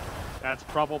 That's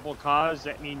probable cause.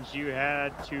 That means you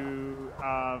had to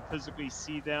physically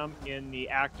see them in the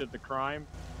act of the crime.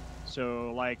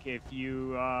 So like if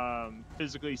you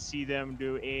physically see them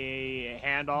do a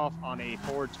handoff on a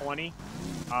 420,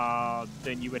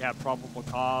 then you would have probable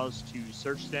cause to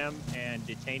search them and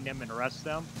detain them and arrest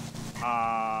them.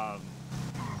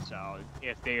 So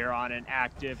if they are on an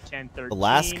active 1013, The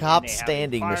last cop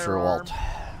standing, Mr. Walt.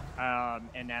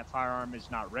 And and that firearm is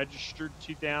not registered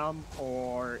to them,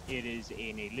 or it is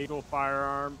an illegal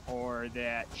firearm, or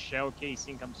that shell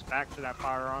casing comes back to that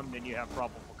firearm, then you have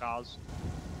probable cause.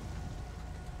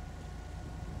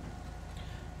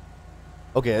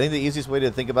 Okay, I think the easiest way to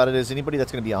think about it is anybody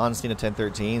that's going to be on scene at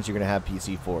 1013s, you're going to have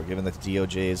PC4, given that the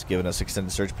DOJ has given us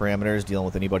extended search parameters dealing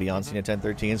with anybody on scene at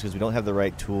 1013s, because we don't have the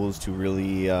right tools to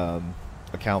really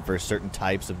account for certain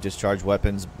types of discharge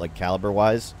weapons, like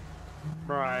caliber-wise.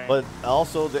 Right. But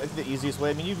also, the easiest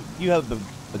way, I mean, you have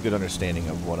a good understanding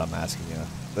of what I'm asking you.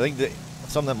 I think that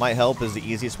something that might help is the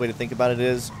easiest way to think about it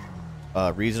is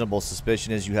reasonable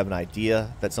suspicion is you have an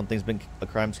idea that a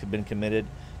crime's been committed.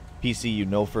 PC, you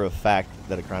know for a fact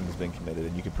that a crime has been committed,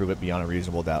 and you can prove it beyond a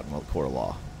reasonable doubt in a court of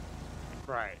law.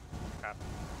 Right. Okay.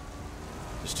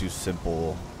 Just two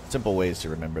simple ways to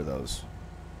remember those.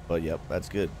 But yep, that's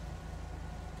good.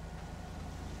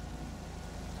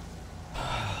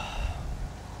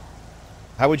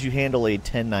 How would you handle a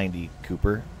 1090,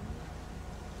 Cooper?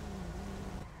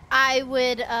 I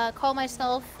would call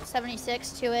myself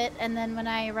 76 to it, and then when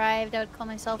I arrived, I would call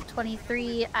myself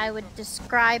 23. I would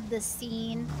describe the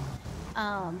scene.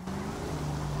 Oh,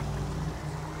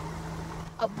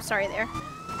 sorry there.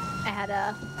 I had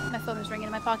my phone was ringing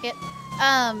in my pocket.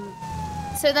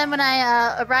 So then when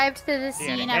I arrived to the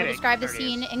scene, I would describe the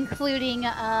scene, including,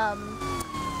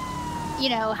 you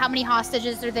know, how many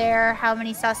hostages are there, how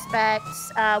many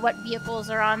suspects, what vehicles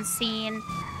are on scene.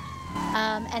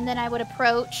 And then I would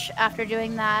approach after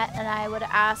doing that, and I would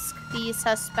ask the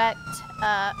suspect,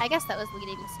 I guess that was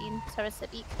leading the scene, so to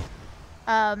speak.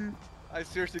 I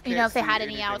seriously can't you know, if they see had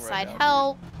any anything outside right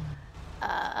now,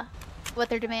 help, what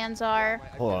their demands are.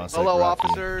 Hold on a sec. Hello, Rocky.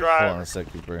 officers. Hold on a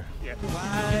sec, Cooper. Yeah.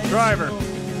 Driver.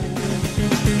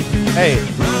 Hey.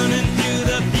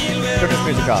 Turn this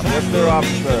music off. Yes, sir,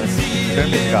 officer.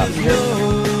 Turn the music off.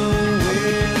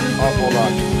 Oh, hold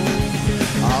on.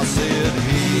 I'll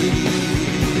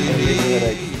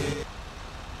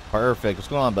Perfect. What's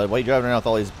going on, bud? Why are you driving around with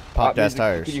all these popped-ass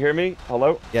tires? Can you hear me?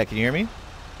 Hello? Yeah, can you hear me?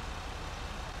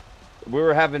 We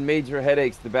were having major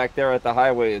headaches back there at the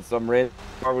highway, and some random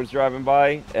car was driving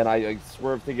by, and I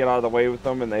swerved to get out of the way with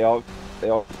them, and they all.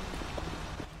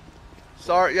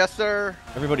 Sorry, yes, sir.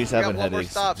 Everybody's We got having one more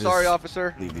headaches. stop. Just Sorry,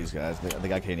 officer. Leave these guys. The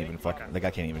guy can't even the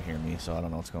guy can't even hear me, so I don't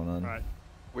know what's going on. Right.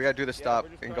 We gotta do the stop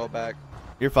and go back.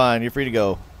 You're fine. You're free to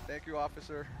go. Thank you,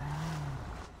 officer.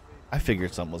 I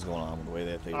figured something was going on with the way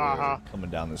that they were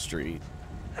coming down the street.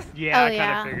 Yeah, I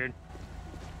kind of figured.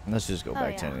 Let's just go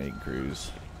back 10 and cruise.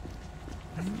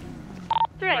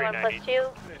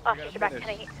 391+2, officers are back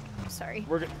 10-8. Sorry.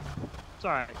 We're good.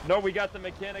 Sorry. No, we got the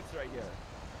mechanics right here.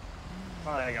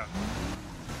 Oh, there you go.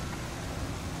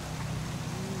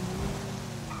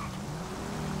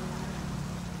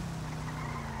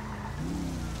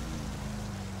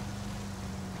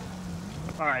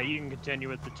 Alright, you can continue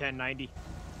with the 1090.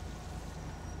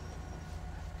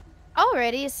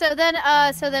 Alrighty, so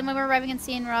then when we're arriving on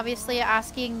scene, we're obviously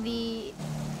asking the,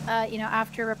 you know,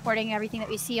 after reporting everything that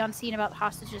we see on scene about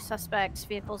hostages, suspects,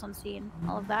 vehicles on scene,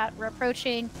 all of that, we're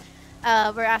approaching.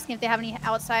 We're asking if they have any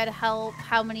outside help,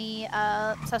 how many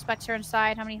suspects are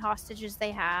inside, how many hostages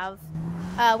they have,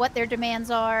 what their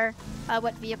demands are,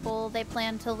 what vehicle they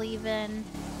plan to leave in.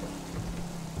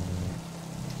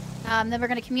 Then we're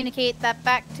going to communicate that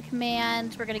back to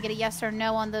command. We're going to get a yes or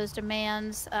no on those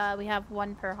demands. We have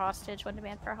one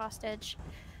demand per hostage.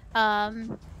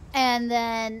 And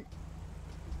then,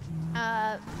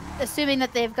 assuming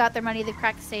that they've got their money, they've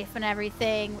cracked the safe and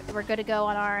everything, we're good to go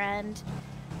on our end.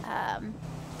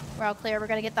 We're all clear. We're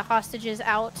going to get the hostages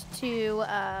out to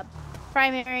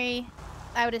primary.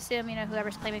 I would assume, you know,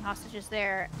 whoever's claiming hostages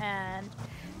there. And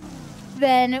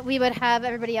then we would have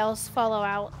everybody else follow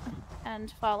out.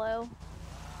 And follow.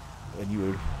 And you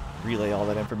would relay all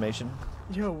that information?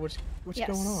 Yo, what's Yes.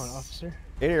 going on, officer?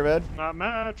 Hey there, bud. Not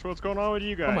much. What's going on with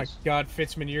you guys? Oh my God,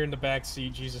 Fitzman, you're in the back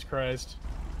seat. Jesus Christ.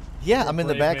 Yeah, You're a I'm in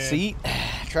the brave back man. seat,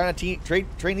 trying to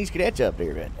train these cadets up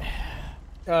there, man.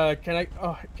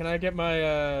 Can I get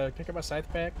my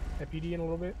scythe back at PD in a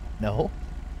little bit? No.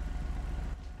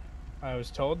 I was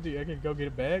told I could go get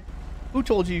it back. Who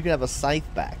told you you could have a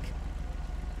scythe back?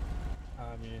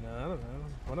 I mean, I don't know.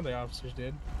 One of the officers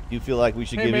did. You feel like we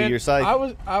should Hey, give man, you your scythe?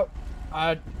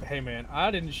 Hey man,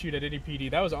 I didn't shoot at any PD.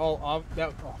 That was all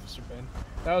Officer Ben.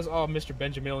 That was all Mr.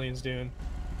 Benjamilian's doing.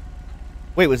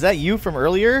 Wait, was that you from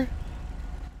earlier?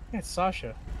 Yeah, it's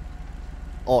Sasha.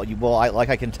 Oh,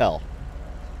 I can tell.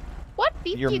 What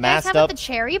beef You're do you guys masked have up? with the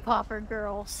cherry popper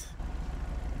girls?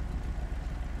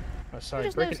 Oh, sorry,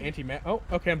 just breaking noticed. anti-mask. Oh,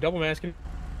 okay, I'm double masking.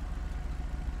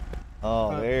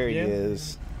 Oh, there he yeah.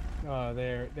 is. Oh,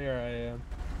 there I am.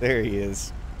 There he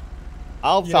is.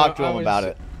 I'll talk to him about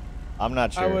it. I'm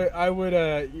not sure. I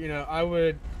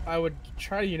would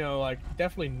try to, like,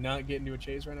 definitely not get into a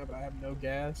chase right now, but I have no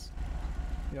gas.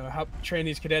 Help train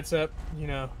these cadets up, give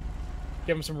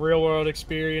them some real world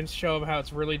experience, show them how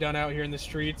it's really done out here in the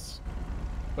streets.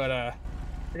 But, I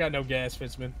got no gas,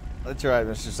 Fitzman. That's right,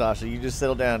 Mr. Sasha. You just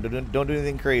settle down. Don't do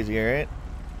anything crazy, all right?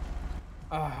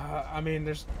 I mean,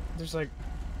 there's like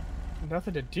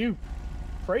nothing to do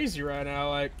crazy right now.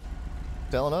 Like,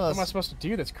 telling us. What am I supposed to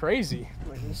do that's crazy?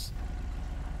 Like,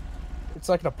 it's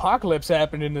like an apocalypse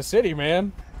happened in the city,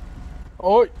 man.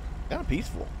 Oh, kind of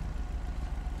peaceful.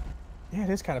 Yeah, it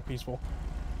is kind of peaceful.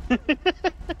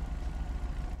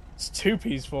 It's too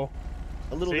peaceful.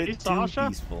 A little bit too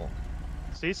peaceful.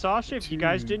 See, Sasha, if you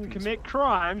guys didn't commit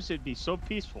crimes, it'd be so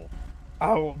peaceful.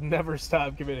 I will never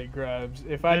stop committing crimes.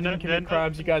 If I didn't commit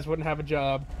crimes, you guys wouldn't have a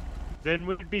job. Then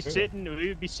we'd be sitting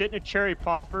at cherry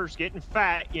poppers, getting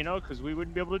fat, because we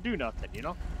wouldn't be able to do nothing,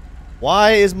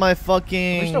 Why is my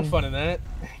fucking... There's no fun in that.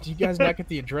 Do you guys not get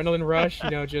the adrenaline rush?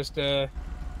 Just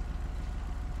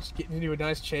getting into a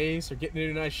nice chase or getting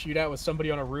into a nice shootout with somebody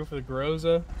on a roof of the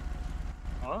Groza?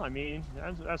 Well, I mean,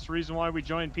 that's the reason why we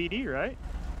joined PD, right?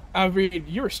 I mean,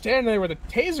 you were standing there with a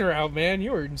taser out, man.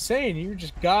 You were insane. You were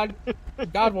just God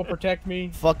will protect me.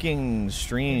 Fucking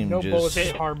stream no just... bullets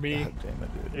can harm me. God damn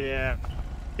it, dude. Yeah.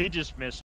 He just missed